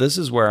 So this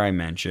is where I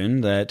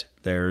mentioned that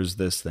there's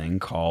this thing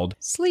called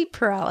sleep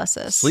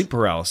paralysis. Sleep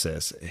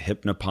paralysis,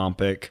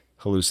 hypnopompic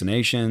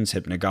hallucinations,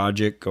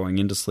 hypnagogic going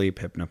into sleep,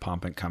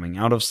 hypnopompic coming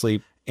out of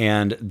sleep,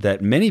 and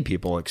that many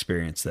people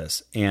experience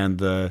this. And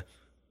the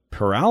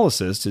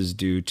paralysis is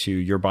due to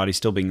your body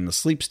still being in the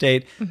sleep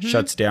state,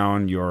 shuts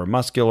down your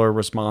muscular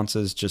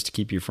responses just to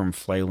keep you from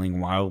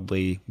flailing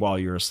wildly while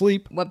you're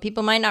asleep. What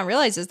people might not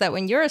realize is that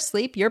when you're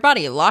asleep, your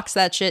body locks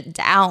that shit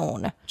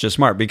down. Just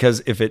smart,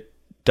 because if it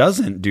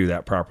doesn't do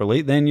that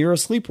properly, then you're a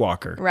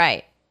sleepwalker.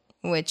 Right,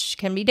 which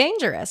can be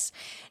dangerous.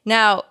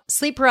 Now,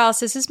 sleep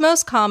paralysis is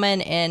most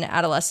common in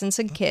adolescents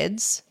and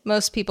kids.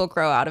 Most people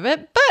grow out of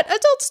it, but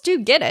adults do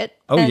get it.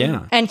 Oh,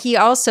 yeah. And he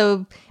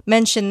also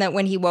mentioned that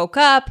when he woke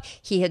up,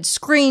 he had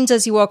screamed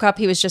as he woke up.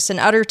 He was just in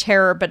utter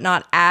terror, but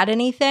not at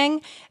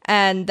anything.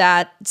 And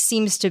that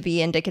seems to be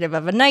indicative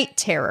of a night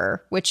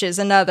terror, which is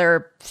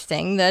another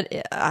thing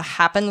that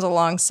happens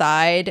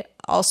alongside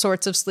all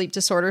sorts of sleep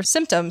disorder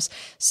symptoms.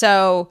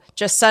 So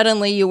just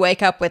suddenly you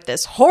wake up with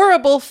this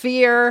horrible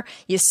fear.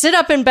 You sit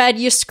up in bed,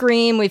 you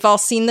scream. We've all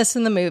seen this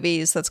in the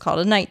movies. That's called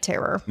a night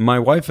terror. My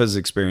wife has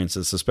experienced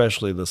this,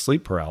 especially the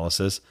sleep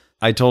paralysis.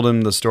 I told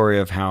him the story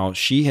of how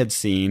she had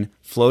seen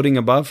floating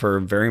above her,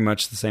 very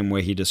much the same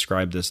way he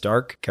described this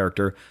dark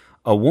character,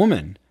 a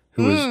woman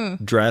who was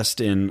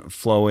dressed in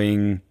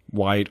flowing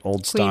white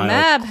old Queen style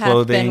Mab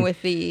clothing. hath been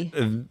with thee.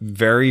 A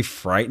very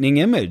frightening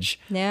image.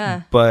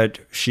 Yeah. But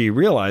she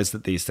realized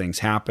that these things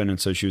happen, and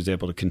so she was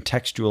able to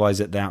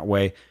contextualize it that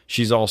way.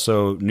 She's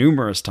also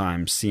numerous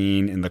times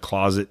seen in the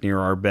closet near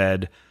our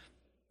bed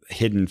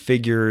hidden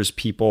figures,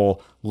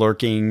 people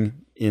lurking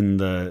in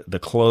the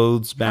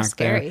clothes back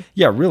there.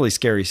 Yeah, really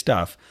scary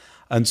stuff.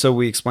 And so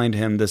we explained to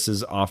him this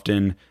is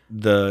often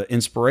the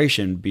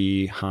inspiration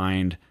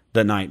behind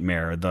the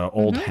nightmare, the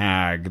old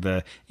hag,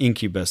 the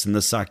incubus and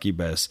the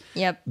succubus,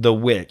 the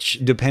witch,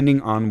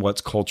 depending on what's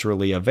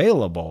culturally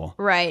available.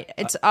 Right.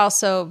 It's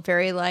also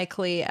very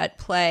likely at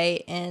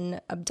play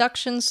in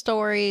abduction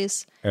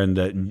stories. And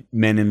the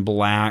Men in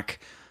Black.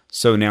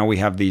 So now we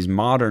have these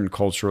modern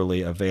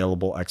culturally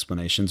available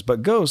explanations,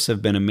 but ghosts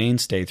have been a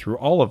mainstay through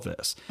all of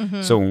this.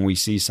 So when we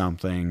see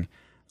something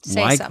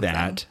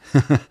that,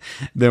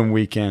 then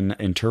we can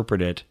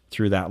interpret it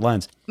through that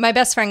lens. My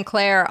best friend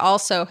Claire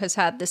also has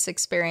had this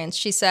experience.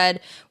 She said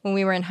when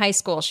we were in high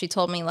school, she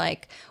told me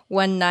like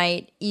one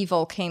night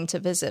evil came to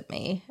visit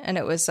me and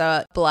it was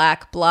a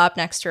black blob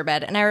next to her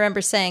bed. And I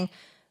remember saying,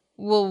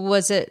 well,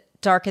 was it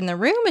dark in the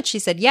room? And she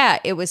said, yeah,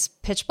 it was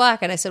pitch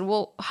black. And I said,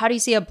 well, how do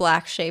you see a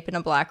black shape in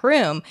a black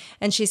room?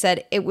 And she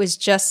said, it was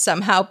just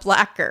somehow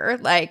blacker.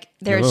 Like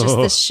there's just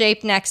this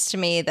shape next to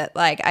me that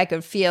like I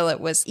could feel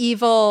it was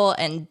evil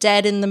and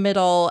dead in the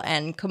middle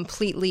and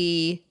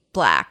completely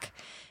black.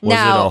 Was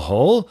it a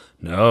hole?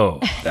 No,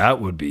 that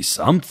would be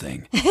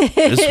something.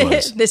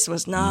 This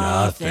was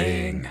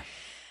nothing.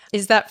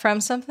 Is that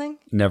from something?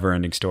 Never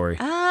Ending Story.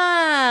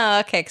 Ah,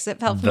 okay, because it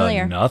felt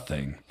familiar. The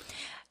nothing.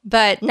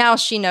 But now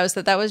she knows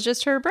that was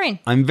just her brain.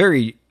 I'm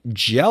very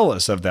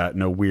jealous of that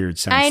in a weird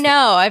sense. I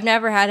know. I've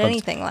never had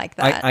anything like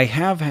that. I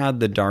have had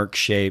the dark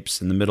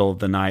shapes in the middle of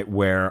the night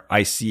where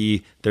I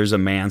see there's a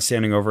man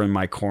standing over in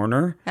my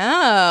corner.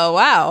 Oh,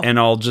 wow. And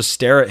I'll just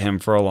stare at him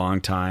for a long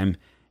time.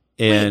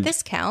 And wait,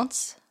 this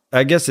counts?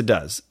 I guess it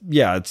does.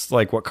 Yeah, it's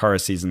like what Cara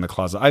sees in the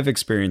closet. I've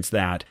experienced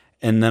that.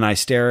 And then I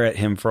stare at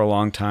him for a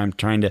long time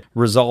trying to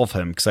resolve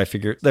him because I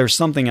figure there's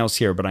something else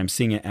here, but I'm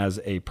seeing it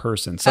as a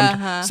person,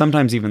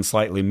 sometimes even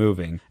slightly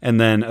moving. And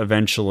then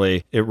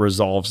eventually it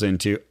resolves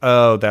into,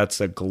 oh,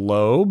 that's a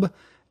globe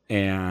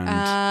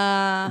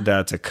and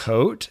that's a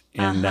coat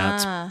and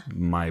that's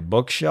my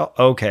bookshelf.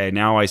 Okay,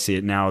 now I see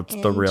it. Now it's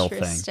the real thing.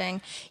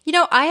 Interesting.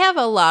 I have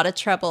a lot of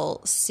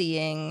trouble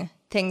seeing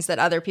things that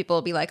other people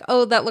will be like,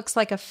 oh, that looks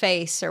like a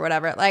face or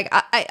whatever. Like,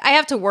 I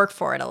have to work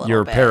for it a little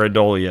Your bit.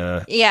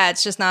 pareidolia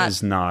it's just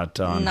not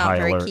on not high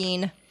very alert.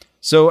 keen.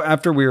 So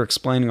after we were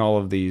explaining all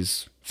of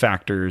these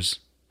factors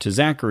to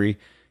Zachary,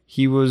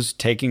 he was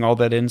taking all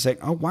that in and saying,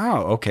 oh,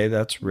 wow, okay,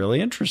 that's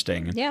really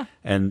interesting. Yeah.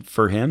 And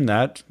for him,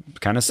 that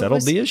kind of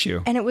settled the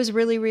issue. And it was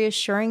really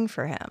reassuring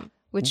for him,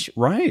 which,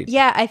 right.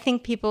 Yeah, I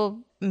think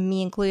people,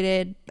 me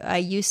included, I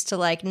used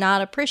to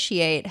not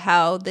appreciate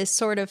how this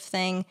sort of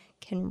thing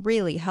can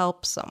really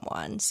help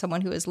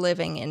someone who is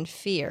living in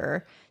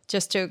fear,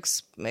 just to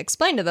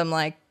explain to them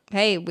like,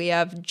 hey, we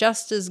have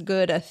just as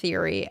good a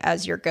theory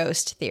as your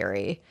ghost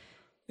theory.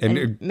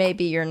 And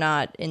maybe you're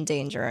not in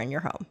danger in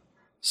your home.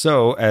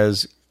 So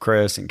as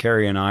Chris and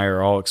Carrie and I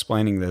are all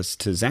explaining this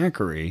to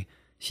Zachary,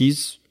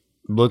 he's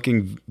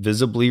looking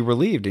visibly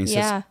relieved. And he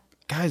says,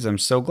 guys, I'm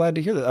so glad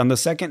to hear that. On the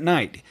second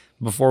night,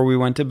 before we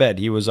went to bed,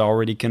 he was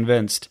already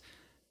convinced,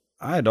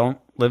 I don't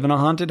live in a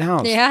haunted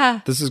house.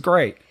 Yeah. This is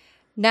great.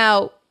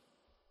 Now,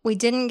 we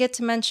didn't get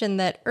to mention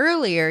that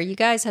earlier you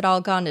guys had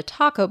all gone to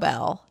Taco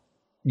Bell.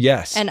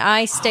 Yes. And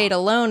I stayed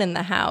alone in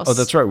the house. Oh,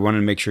 that's right. We wanted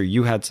to make sure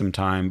you had some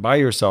time by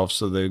yourself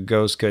so the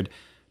ghost could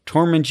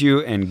torment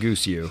you and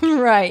goose you.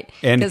 Right.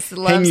 And because it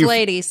loves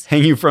ladies.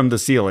 Hang you from the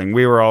ceiling.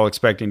 We were all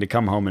expecting to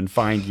come home and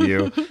find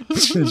you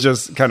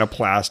just kind of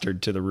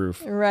plastered to the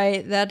roof.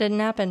 Right. That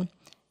didn't happen.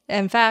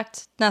 In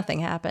fact,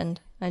 nothing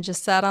happened. I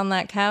just sat on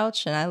that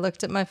couch and I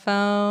looked at my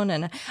phone,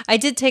 and I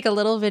did take a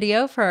little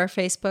video for our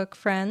Facebook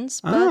friends,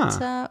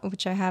 but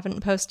which I haven't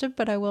posted,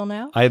 but I will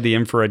now. I had the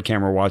infrared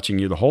camera watching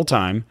you the whole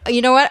time.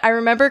 You know what? I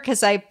remember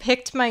because I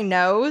picked my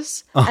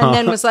nose and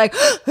then was like,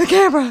 the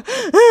camera.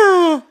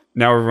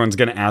 Now everyone's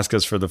going to ask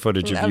us for the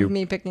footage of you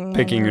me picking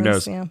your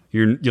nose. Yeah.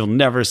 You'll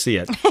never see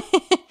it.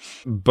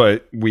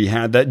 But we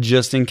had that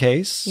just in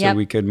case, so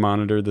we could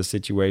monitor the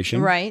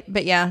situation. Right.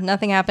 But yeah,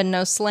 nothing happened.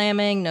 No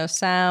slamming, no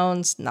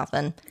sounds,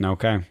 nothing.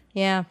 Okay.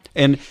 Yeah.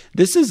 And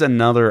this is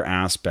another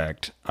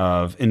aspect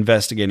of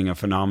investigating a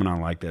phenomenon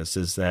like this,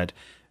 is that,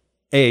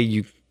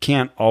 you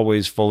can't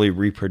always fully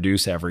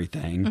reproduce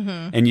everything.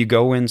 Mm-hmm. And you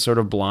go in sort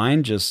of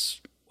blind,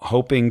 just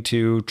hoping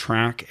to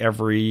track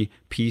every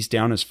piece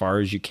down as far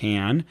as you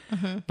can.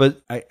 Mm-hmm.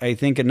 But I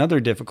think another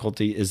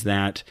difficulty is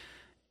that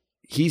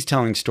he's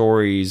telling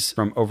stories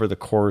from over the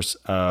course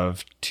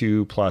of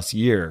 2+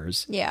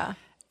 years. Yeah.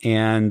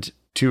 And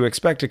to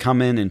expect to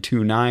come in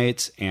 2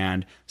 nights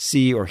and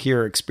see or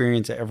hear,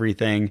 experience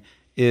everything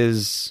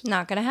is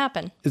not going to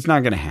happen. It's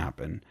not going to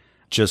happen,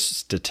 just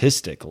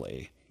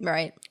statistically.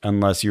 Right.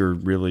 Unless you're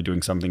really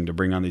doing something to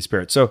bring on these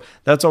spirits. So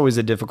that's always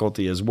a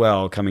difficulty as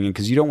well coming in,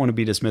 because you don't want to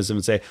be dismissive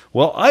and say,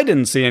 well, I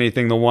didn't see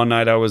anything the one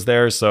night I was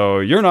there, so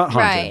you're not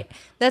haunted. Right.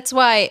 That's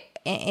why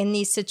in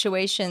these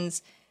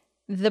situations,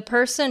 the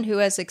person who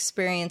has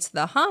experienced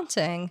the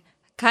haunting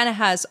kind of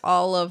has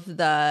all of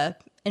the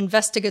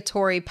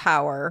investigatory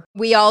power.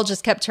 We all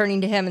just kept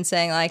turning to him and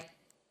saying, like,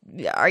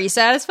 are you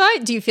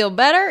satisfied? Do you feel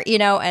better?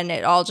 And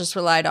it all just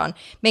relied on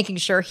making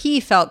sure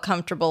he felt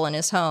comfortable in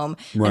his home.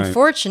 Right. And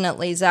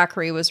fortunately,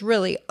 Zachary was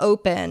really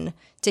open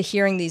to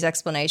hearing these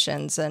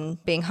explanations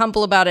and being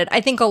humble about it.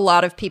 I think a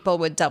lot of people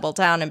would double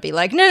down and be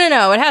like,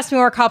 no, it has to be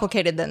more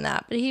complicated than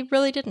that. But he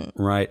really didn't.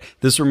 Right.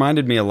 This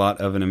reminded me a lot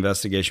of an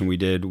investigation we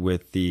did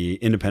with the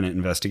Independent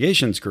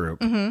Investigations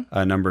Group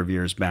a number of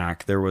years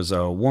back. There was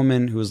a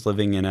woman who was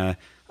living in a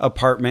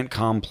apartment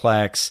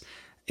complex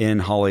in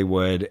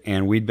Hollywood,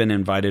 and we'd been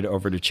invited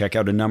over to check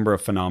out a number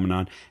of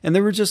phenomenon. And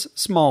they were just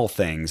small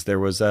things. There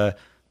was a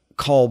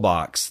call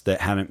box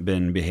that hadn't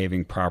been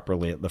behaving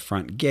properly at the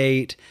front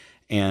gate.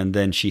 And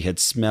then she had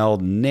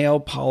smelled nail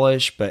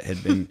polish, but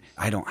had been,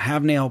 I don't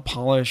have nail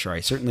polish, or I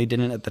certainly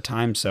didn't at the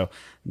time, so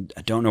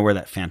I don't know where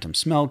that phantom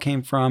smell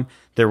came from.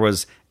 There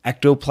was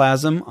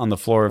ectoplasm on the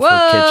floor of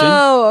her kitchen.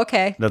 Oh,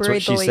 okay. That's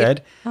what she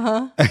said.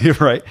 Uh-huh.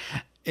 Right.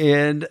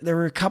 And there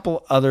were a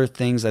couple other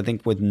things, I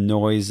think, with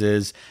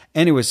noises.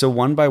 Anyway, so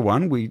one by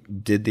one, we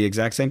did the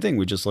exact same thing.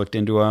 We just looked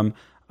into them.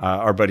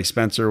 Our buddy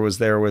Spencer was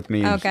there with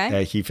me.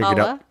 Okay. He figured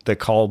out the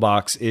call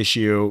box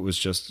issue. It was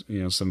just,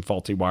 some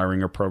faulty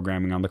wiring or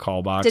programming on the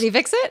call box. Did he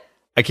fix it?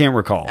 I can't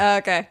recall.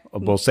 Okay.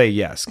 We'll say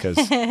yes, because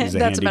he's a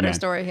That's a better handyman,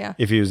 story, yeah.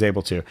 if he was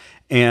able to.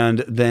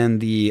 And then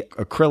the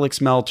acrylic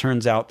smell,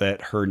 turns out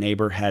that her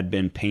neighbor had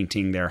been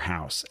painting their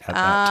house at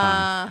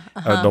that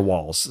time, the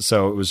walls.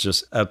 So it was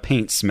just a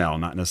paint smell,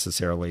 not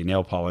necessarily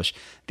nail polish.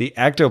 The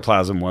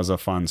ectoplasm was a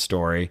fun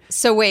story.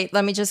 So wait,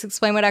 let me just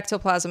explain what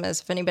ectoplasm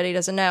is, if anybody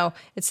doesn't know.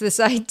 It's this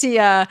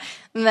idea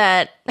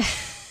that,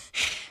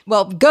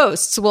 well,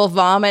 ghosts will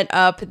vomit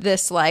up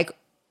this, like,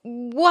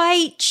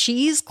 white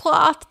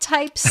cheesecloth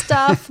type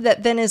stuff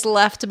that then is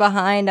left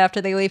behind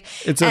after they leave.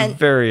 It's a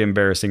very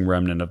embarrassing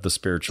remnant of the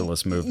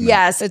spiritualist movement.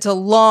 Yes, it's a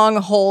long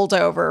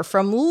holdover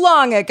from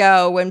long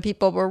ago when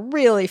people were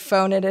really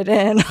phoning it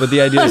in. But the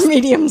idea is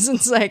mediums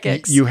and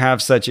psychics. You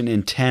have such an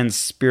intense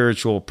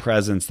spiritual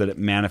presence that it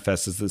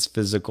manifests as this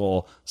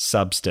physical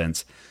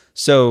substance.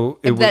 So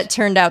that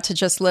turned out to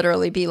just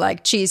literally be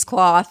like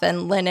cheesecloth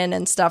and linen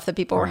and stuff that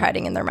people were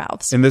hiding in their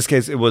mouths. In this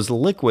case, it was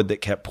liquid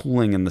that kept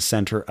pooling in the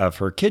center of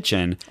her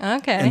kitchen.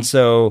 Okay. And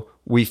so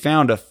we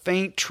found a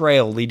faint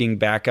trail leading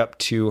back up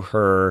to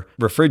her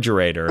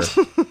refrigerator.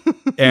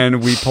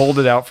 And we pulled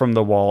it out from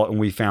the wall and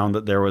we found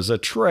that there was a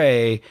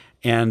tray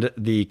and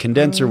the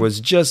condenser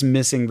was just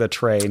missing the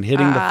tray and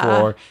hitting the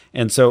floor.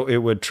 And so it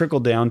would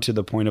trickle down to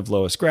the point of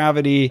lowest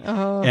gravity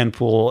and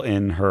pool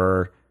in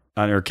her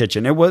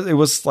kitchen. It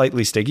was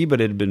slightly sticky,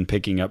 but it had been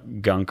picking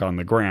up gunk on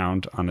the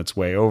ground on its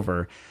way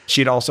over.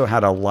 She'd also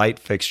had a light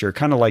fixture,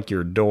 kind of like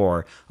your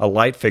door, a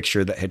light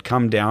fixture that had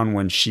come down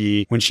when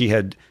she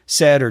had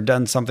said or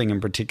done something in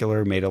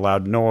particular, made a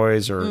loud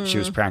noise, or she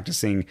was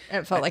practicing.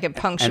 It felt like it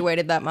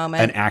punctuated that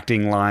moment. An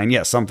acting line.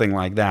 Yeah, something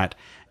like that.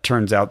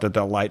 Turns out that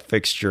the light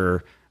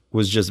fixture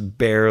was just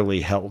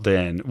barely held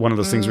in. One of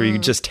those things where you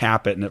just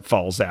tap it and it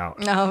falls out.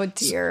 Oh,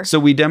 dear. So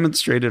we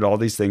demonstrated all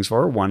these things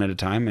for her one at a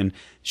time. And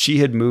she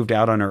had moved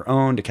out on her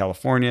own to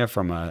California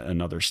from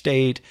another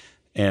state.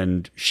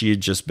 And she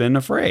had just been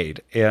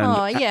afraid. And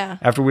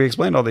after we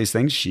explained all these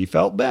things, she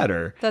felt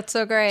better. That's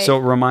so great. So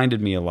it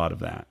reminded me a lot of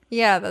that.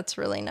 Yeah, that's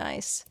really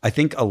nice. I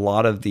think a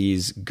lot of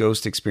these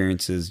ghost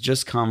experiences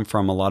just come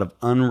from a lot of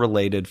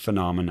unrelated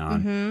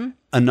phenomenon.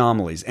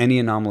 Anomalies. Any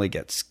anomaly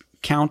gets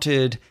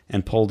counted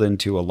and pulled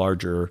into a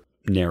larger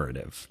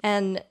narrative.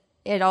 And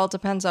it all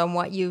depends on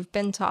what you've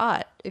been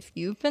taught. If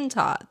you've been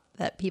taught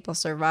that people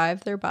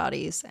survive their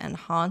bodies and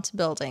haunt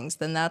buildings,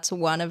 then that's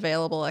one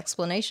available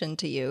explanation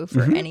to you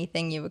for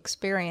anything you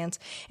experience.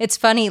 It's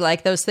funny,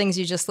 like those things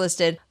you just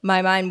listed,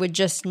 my mind would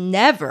just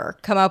never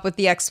come up with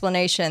the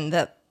explanation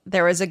that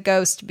there was a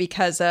ghost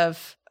because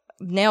of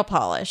nail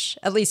polish,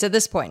 at least at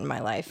this point in my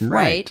life,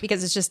 right?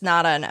 Because it's just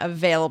not an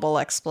available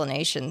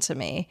explanation to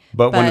me.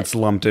 But when it's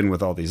lumped in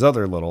with all these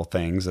other little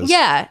things.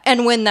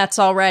 And when that's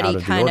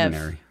already kind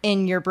of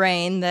in your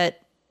brain that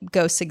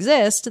ghosts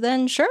exist,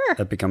 then sure.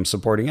 That becomes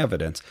supporting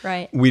evidence.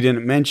 Right. We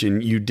didn't mention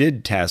you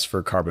did test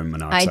for carbon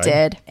monoxide. I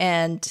did,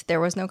 and there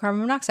was no carbon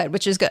monoxide,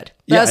 which is good.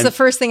 That was the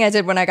first thing I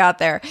did when I got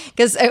there.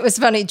 Because it was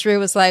funny, Drew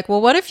was like, well,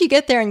 what if you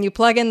get there and you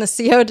plug in the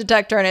CO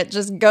detector and it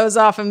just goes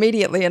off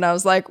immediately? And I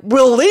was like,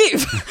 we'll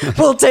leave.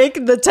 We'll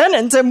take the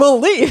tenant and we'll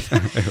leave.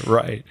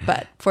 Right.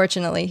 But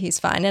fortunately, he's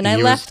fine. And I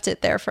left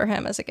it there for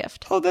him as a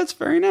gift. Oh, that's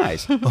very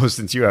nice.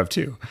 Since you have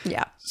two.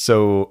 Yeah.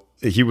 So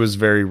he was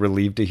very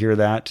relieved to hear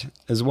that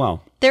as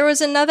well. There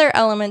was another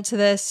element to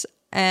this,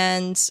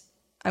 and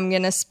I'm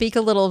going to speak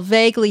a little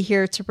vaguely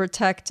here to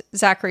protect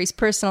Zachary's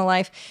personal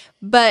life.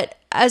 But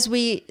as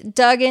we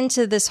dug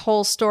into this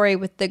whole story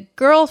with the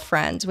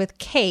girlfriend, with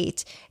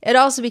Kate, it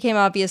also became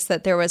obvious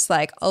that there was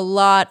like a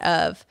lot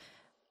of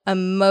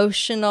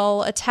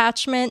emotional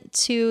attachment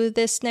to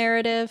this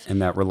narrative.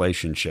 And that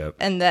relationship.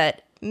 And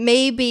that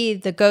maybe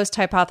the ghost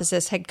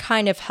hypothesis had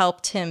kind of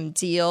helped him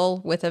deal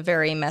with a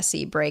very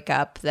messy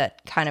breakup that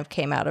kind of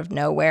came out of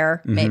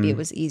nowhere. Maybe it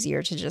was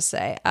easier to just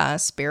say,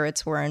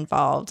 spirits were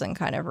involved and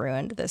kind of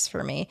ruined this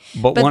for me.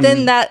 But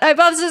then that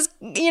hypothesis,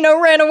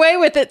 ran away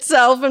with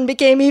itself and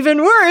became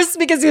even worse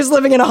because he was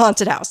living in a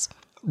haunted house.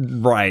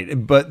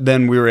 Right. But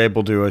then we were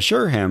able to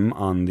assure him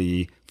on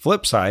the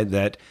flip side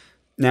that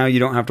now you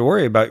don't have to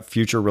worry about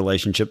future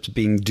relationships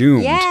being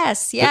doomed.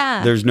 Yes,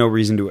 yeah. There's no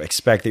reason to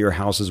expect that your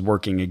house is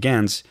working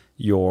against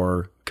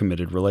your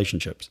committed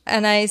relationships.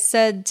 And I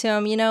said to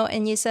him,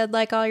 and you said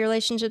like all your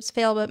relationships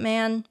fail, but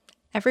man,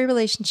 every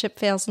relationship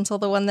fails until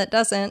the one that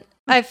doesn't.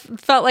 I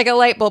felt like a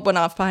light bulb went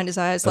off behind his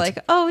eyes.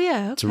 Oh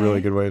yeah, okay. It's a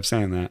really good way of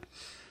saying that.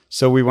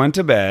 So we went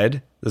to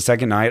bed the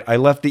second night. I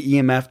left the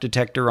EMF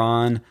detector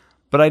on,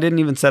 but I didn't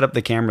even set up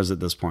the cameras at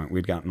this point.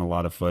 We'd gotten a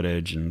lot of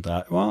footage and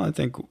thought, well, I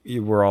think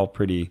we're all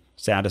pretty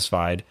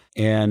satisfied.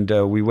 And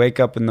we wake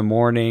up in the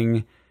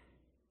morning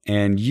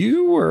and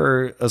you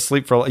were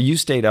asleep you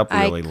stayed up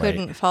really late. I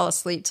couldn't fall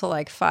asleep till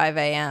like 5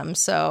 a.m.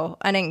 So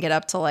I didn't get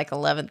up till like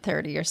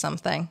 11:30 or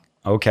something.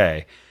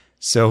 Okay.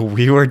 So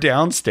we were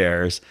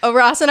downstairs. Oh,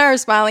 Ross and I are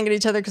smiling at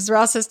each other because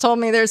Ross has told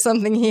me there's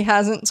something he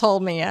hasn't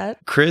told me yet.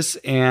 Chris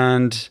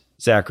and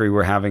Zachary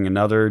were having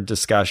another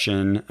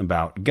discussion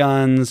about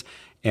guns.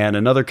 And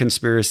another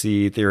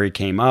conspiracy theory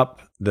came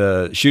up,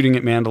 the shooting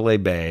at Mandalay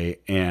Bay.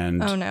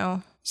 And oh,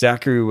 no.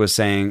 Zachary was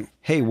saying,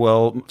 hey,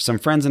 well, some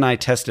friends and I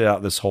tested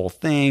out this whole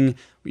thing,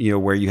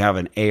 where you have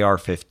an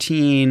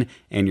AR-15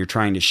 and you're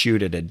trying to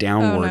shoot at a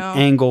downward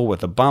angle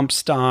with a bump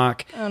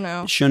stock. Oh,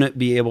 no. Shouldn't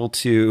be able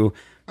to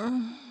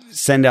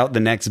send out the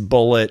next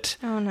bullet.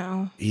 Oh,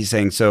 no. He's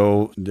saying,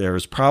 so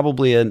there's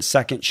probably a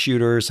second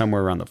shooter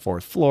somewhere around the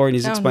fourth floor. And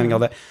he's explaining all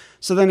that.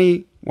 So then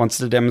he wants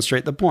to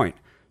demonstrate the point.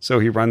 So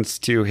he runs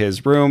to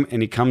his room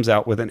and he comes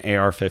out with an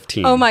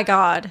AR-15. Oh, my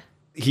God.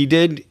 He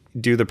did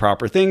do the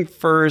proper thing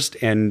first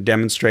and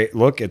demonstrate,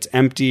 look, it's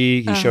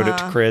empty. He showed it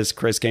to Chris.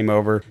 Chris came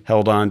over,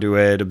 held onto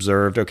it,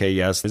 observed, okay,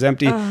 yes, it's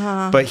empty.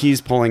 But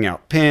he's pulling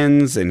out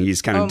pins and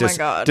he's kind of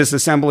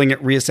disassembling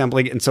it,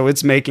 reassembling it. And so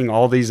it's making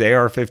all these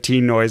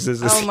AR-15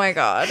 noises. Oh my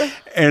God.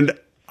 And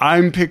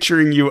I'm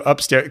picturing you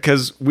upstairs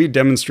because we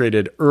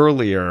demonstrated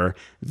earlier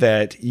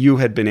that you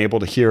had been able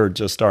to hear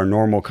just our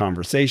normal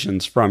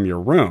conversations from your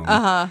room.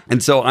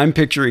 And so I'm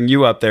picturing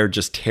you up there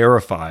just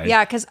terrified.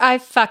 Yeah, because I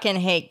fucking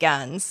hate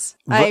guns.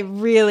 I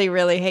really,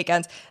 really hate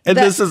guns. And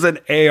this is an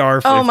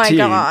AR-15. Oh my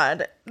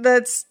God.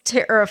 That's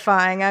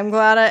terrifying. I'm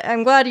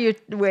glad you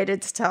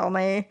waited to tell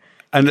me.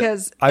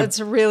 Because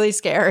it's really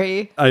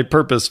scary. I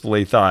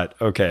purposefully thought,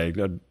 okay,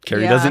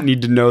 Carrie doesn't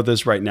need to know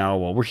this right now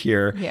while we're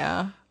here.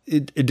 Yeah.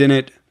 It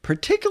didn't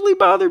particularly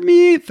bother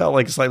me. It felt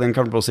like a slightly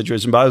uncomfortable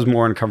situation, but I was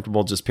more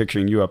uncomfortable just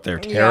picturing you up there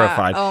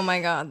terrified. Yeah. Oh my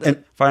God.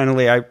 And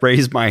finally I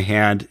raised my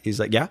hand. He's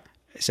like, yeah.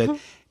 I said,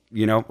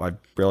 I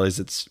realize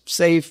it's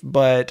safe,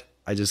 but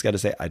I just got to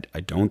say, I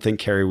don't think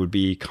Carrie would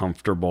be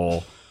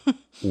comfortable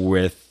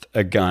with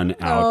a gun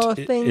out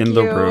in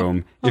the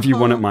room if you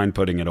wouldn't mind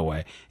putting it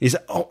away. He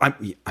said,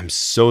 I'm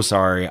so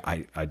sorry.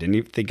 I didn't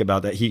even think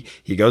about that. He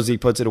goes, he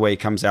puts it away,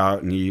 comes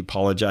out and he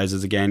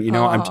apologizes again.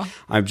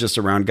 I'm just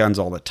around guns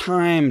all the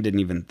time.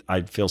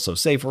 I feel so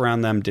safe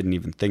around them. Didn't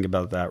even think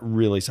about that.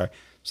 Really sorry. I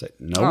said,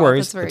 no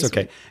worries. It's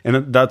okay. Sweet.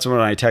 And that's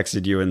when I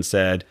texted you and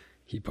said,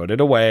 he put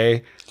it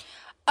away.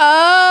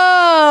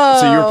 Oh.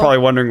 So you're probably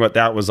wondering what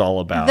that was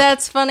all about.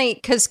 That's funny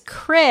because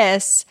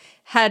Chris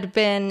had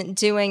been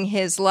doing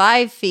his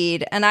live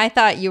feed, and I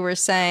thought you were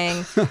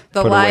saying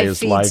the live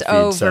feed's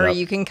over.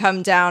 You can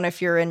come down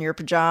if you're in your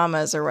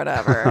pajamas or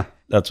whatever.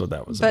 That's what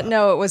that was But about.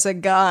 no, it was a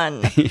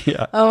gun.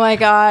 Yeah. Oh my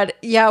God.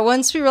 Yeah,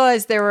 once we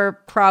realized there were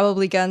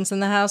probably guns in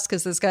the house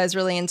because this guy's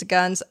really into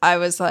guns, I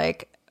was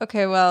like,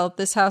 okay, well,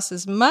 this house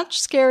is much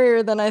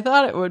scarier than I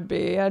thought it would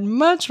be. I'd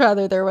much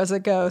rather there was a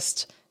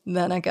ghost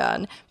than a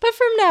gun. But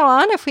from now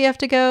on, if we have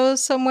to go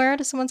somewhere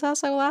to someone's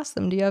house, I will ask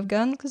them, do you have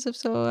guns? Because if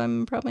so,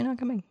 I'm probably not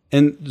coming.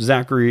 And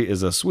Zachary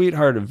is a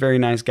sweetheart, a very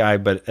nice guy,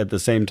 but at the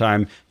same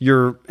time,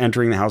 you're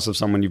entering the house of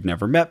someone you've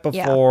never met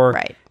before. Yeah,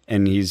 right.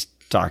 And he's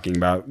talking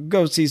about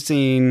ghosts he's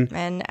seen.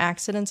 And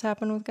accidents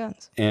happen with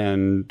guns.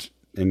 And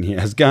he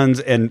has guns.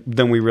 And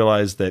then we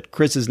realized that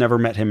Chris has never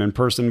met him in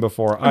person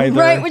before either.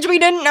 Right, which we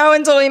didn't know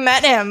until we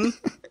met him.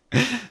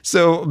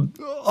 So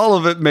all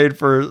of it made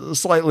for a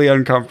slightly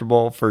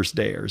uncomfortable first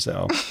day or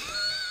so.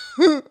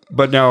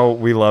 But now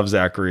we love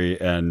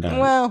Zachary and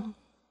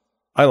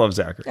I love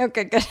Zachary.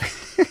 Okay, good.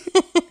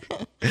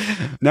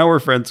 Now we're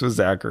friends with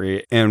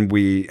Zachary and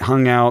we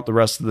hung out the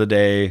rest of the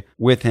day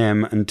with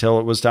him until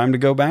it was time to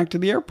go back to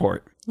the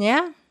airport.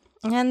 Yeah.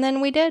 And then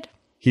we did.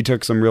 He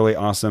took some really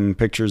awesome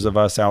pictures of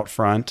us out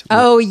front.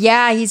 Oh,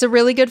 yeah. He's a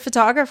really good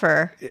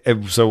photographer.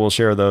 So we'll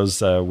share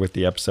those with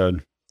the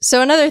episode.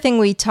 So another thing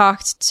we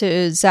talked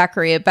to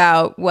Zachary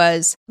about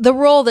was the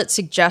role that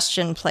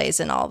suggestion plays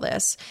in all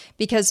this.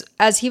 Because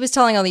as he was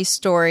telling all these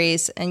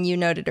stories, and you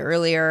noted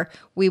earlier,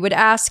 we would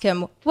ask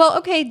him, well,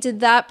 okay, did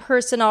that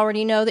person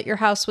already know that your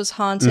house was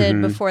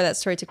haunted before that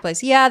story took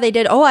place? Yeah, they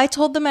did. Oh, I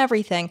told them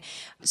everything.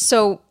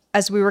 So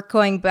as we were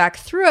going back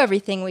through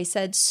everything, we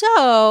said,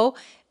 so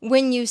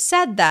when you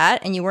said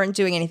that and you weren't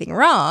doing anything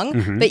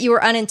wrong, but you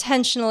were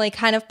unintentionally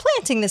kind of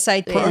planting this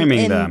idea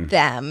in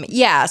them.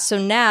 Yeah. So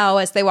now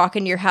as they walk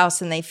into your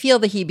house and they feel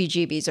the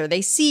heebie-jeebies or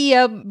they see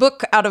a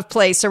book out of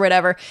place or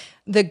whatever,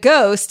 the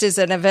ghost is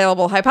an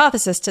available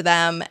hypothesis to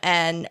them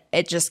and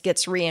it just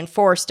gets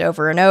reinforced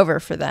over and over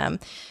for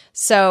them.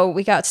 So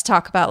we got to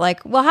talk about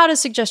like, well, how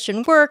does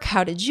suggestion work?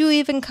 How did you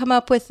even come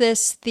up with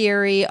this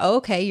theory?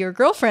 Okay, your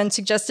girlfriend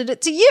suggested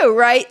it to you,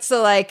 right?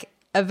 So like,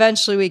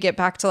 eventually we get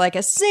back to like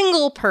a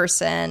single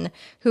person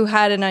who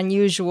had an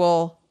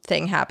unusual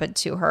thing happen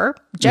to her.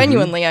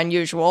 Genuinely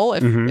unusual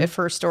if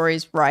her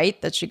story's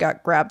right, that she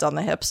got grabbed on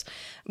the hips.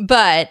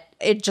 But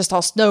it just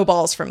all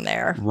snowballs from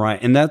there. Right.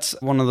 And that's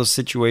one of those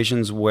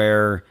situations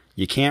where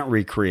you can't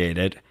recreate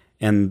it.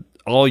 And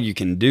all you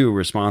can do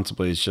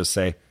responsibly is just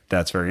say,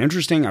 that's very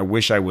interesting. I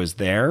wish I was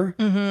there,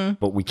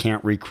 but we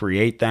can't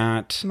recreate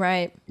that.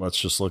 Right. Let's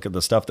just look at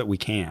the stuff that we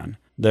can.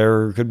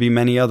 There could be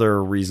many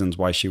other reasons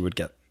why she would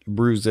get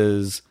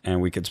bruises,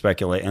 and we could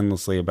speculate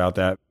endlessly about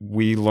that.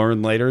 We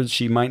learned later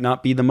she might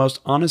not be the most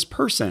honest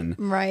person,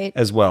 right?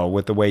 As well,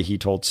 with the way he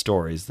told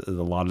stories. A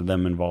lot of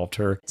them involved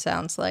her.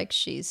 Sounds like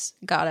she's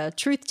got a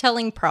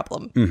truth-telling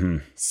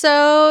problem.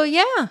 So,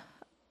 yeah,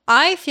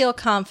 I feel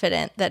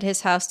confident that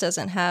his house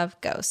doesn't have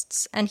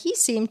ghosts, and he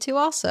seemed to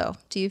also.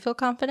 Do you feel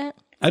confident?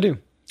 I do.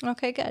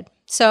 Okay, good.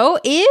 So,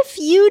 if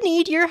you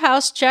need your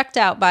house checked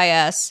out by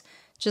us,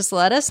 just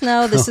let us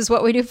know. This is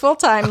what we do full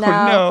time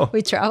now. No.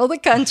 We travel the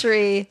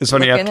country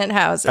looking at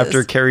houses.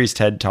 After Carrie's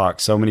TED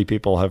Talk, so many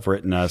people have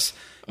written us,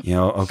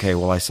 okay,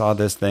 well, I saw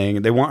this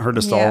thing. They want her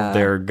to solve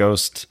their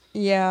ghost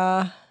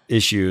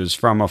issues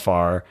from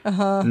afar.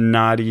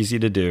 Not easy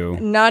to do.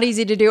 Not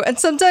easy to do. And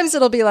sometimes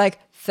it'll be like,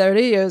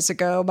 30 years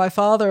ago, my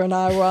father and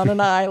I were on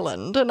an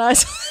island. And I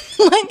was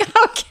like,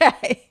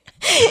 okay.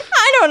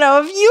 I don't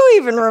know if you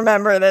even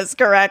remember this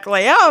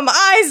correctly. How am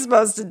I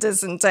supposed to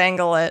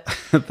disentangle it?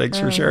 Thanks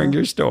for sharing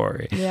your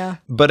story. Yeah.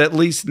 But at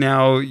least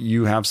now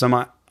you have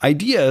some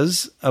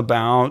ideas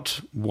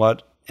about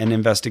what an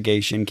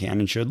investigation can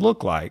and should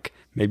look like.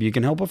 Maybe you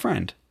can help a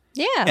friend.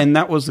 Yeah. And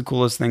that was the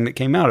coolest thing that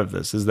came out of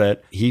this, is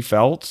that he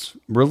felt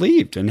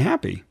relieved and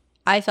happy.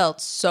 I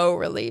felt so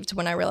relieved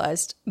when I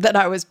realized that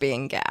I was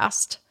being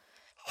gassed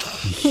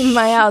in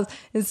my house.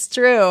 It's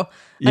true.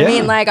 Yeah. I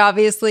mean, like,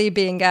 obviously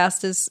being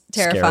gassed is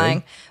terrifying,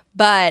 Scary.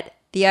 but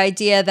the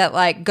idea that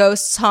like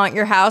ghosts haunt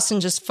your house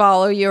and just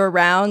follow you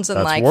around and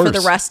That's like worse. for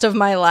the rest of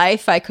my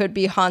life, I could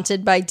be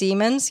haunted by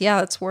demons. Yeah,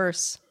 that's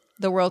worse.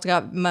 The world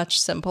got much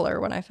simpler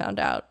when I found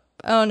out.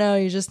 Oh no,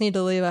 you just need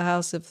to leave a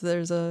house if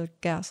there's a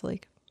gas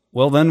leak.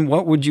 Well, then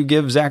what would you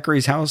give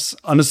Zachary's house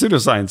on a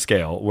pseudoscience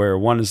scale, where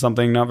 1 is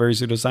something not very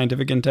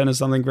pseudoscientific and 10 is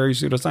something very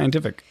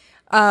pseudoscientific?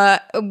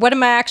 What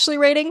am I actually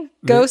rating?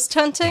 Ghost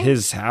hunting?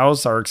 His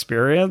house, our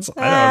experience?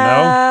 I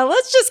don't know.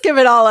 Let's just give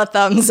it all a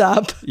thumbs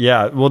up.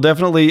 Yeah, well,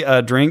 definitely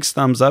drinks,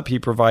 thumbs up. He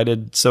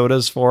provided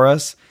sodas for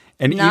us.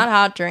 And Not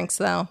hot drinks,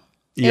 though.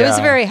 It Yeah. was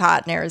very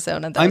hot in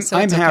Arizona, though. I'm so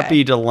it's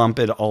happy okay. to lump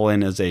it all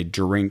in as a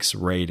drinks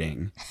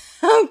rating.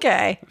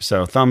 Okay.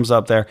 So thumbs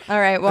up there. All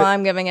right. Well,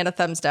 I'm giving it a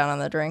thumbs down on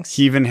the drinks.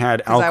 He even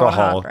had 'Cause I want a hot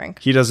alcohol. drink.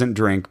 He doesn't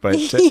drink, but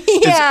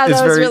Yeah,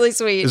 that was really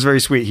sweet. It's very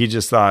sweet. He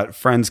just thought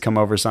friends come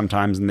over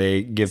sometimes and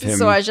they give him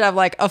So I should have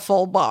like a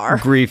full bar.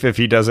 grief if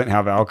he doesn't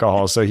have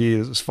alcohol. So he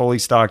is fully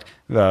stocked,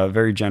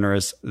 very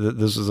generous.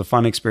 This was a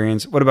fun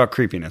experience. What about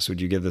creepiness?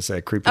 Would you give this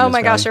a creepiness? Oh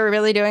my gosh, value? are we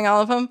really doing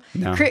all of them?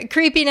 No.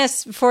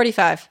 Creepiness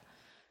 45.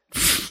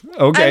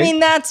 Okay. I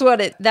mean, that's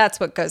what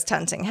ghost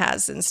hunting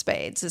has in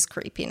spades is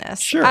creepiness.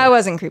 Sure. I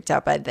wasn't creeped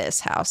out by this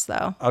house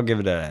though. I'll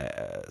give it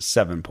a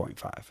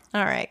 7.5.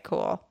 All right,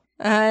 cool.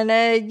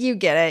 And you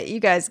get it. You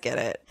guys get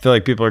it. I feel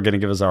like people are going to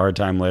give us a hard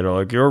time later.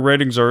 Like, your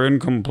ratings are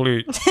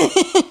incomplete.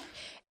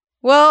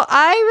 Well,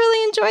 I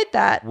really enjoyed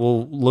that.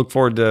 We'll look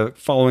forward to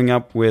following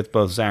up with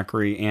both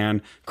Zachary and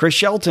Chris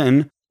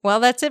Shelton. Well,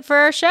 that's it for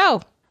our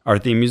show. Our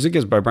theme music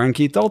is by Brian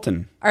Keith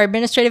Dalton. Our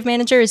administrative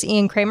manager is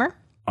Ian Kramer.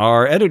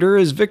 Our editor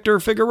is Victor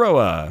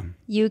Figueroa.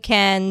 You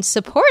can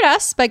support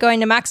us by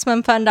going to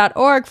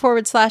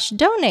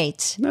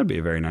MaximumFun.org/donate. That'd be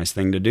a very nice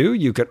thing to do.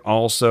 You could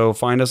also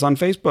find us on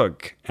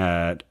Facebook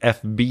at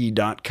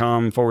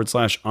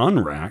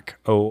fb.com/onrac,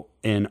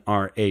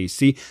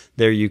 ONRAC.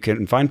 There you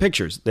can find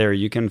pictures. There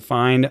you can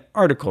find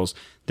articles.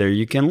 There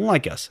you can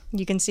like us.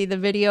 You can see the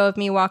video of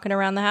me walking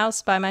around the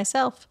house by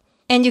myself.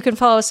 And you can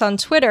follow us on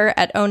Twitter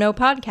at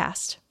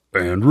OhNoPodcast.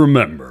 And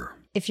remember,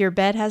 If your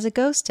bed has a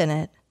ghost in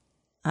it,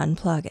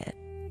 unplug it.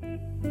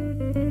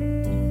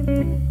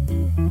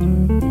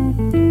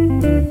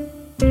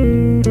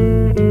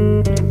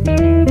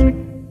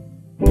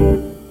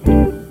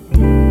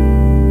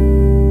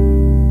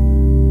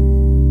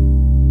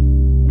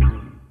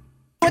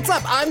 What's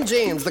up? I'm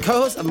James, the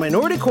co-host of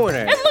Minority Corner.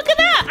 And look at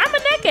that! I'm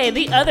Aneke,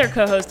 the other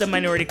co-host of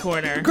Minority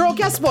Corner. Girl,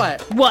 guess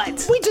what?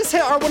 What? We just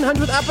hit our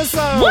 100th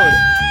episode. What?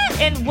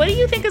 And what do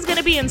you think is going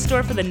to be in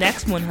store for the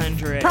next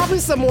 100? Probably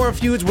some more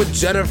feuds with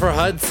Jennifer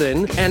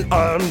Hudson. And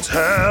I'm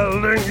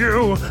telling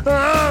you,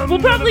 We'll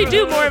probably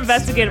do more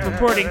investigative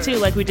reporting too,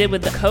 like we did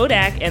with the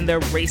Kodak and their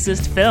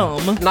racist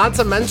film. not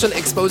to mention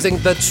exposing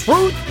the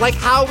truth, like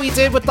how we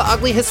did with the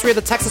ugly history of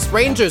the Texas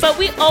Rangers. But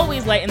we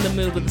always lighten the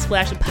mood with a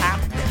splash of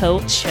pop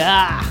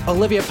culture.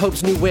 Olivia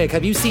Pope's new wig,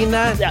 have you seen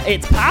that?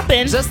 It's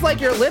poppin'. Just like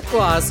your lip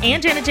gloss.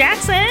 And Janet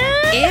Jackson.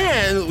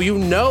 And you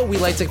know we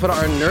like to put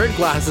our nerd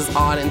glasses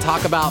on and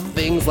talk about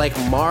things like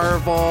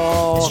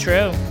Marvel. It's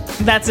true.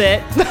 That's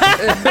it.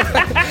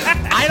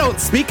 I don't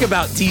speak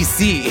about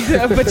DC.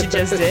 But you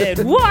just did.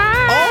 What?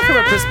 All from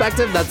a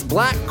perspective that's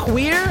black,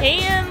 queer,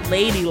 And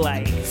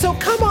ladylike. so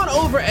come on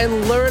over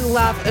and learn,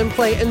 laugh, and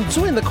play and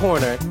join the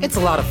corner. It's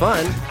a lot of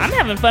fun. I'm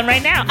having fun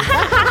right now.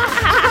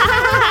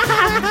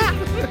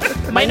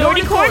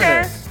 Minority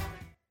Corner.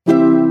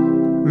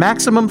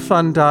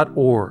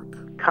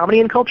 MaximumFun.org. Comedy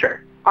and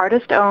culture.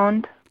 Artist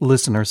owned.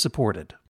 Listener supported.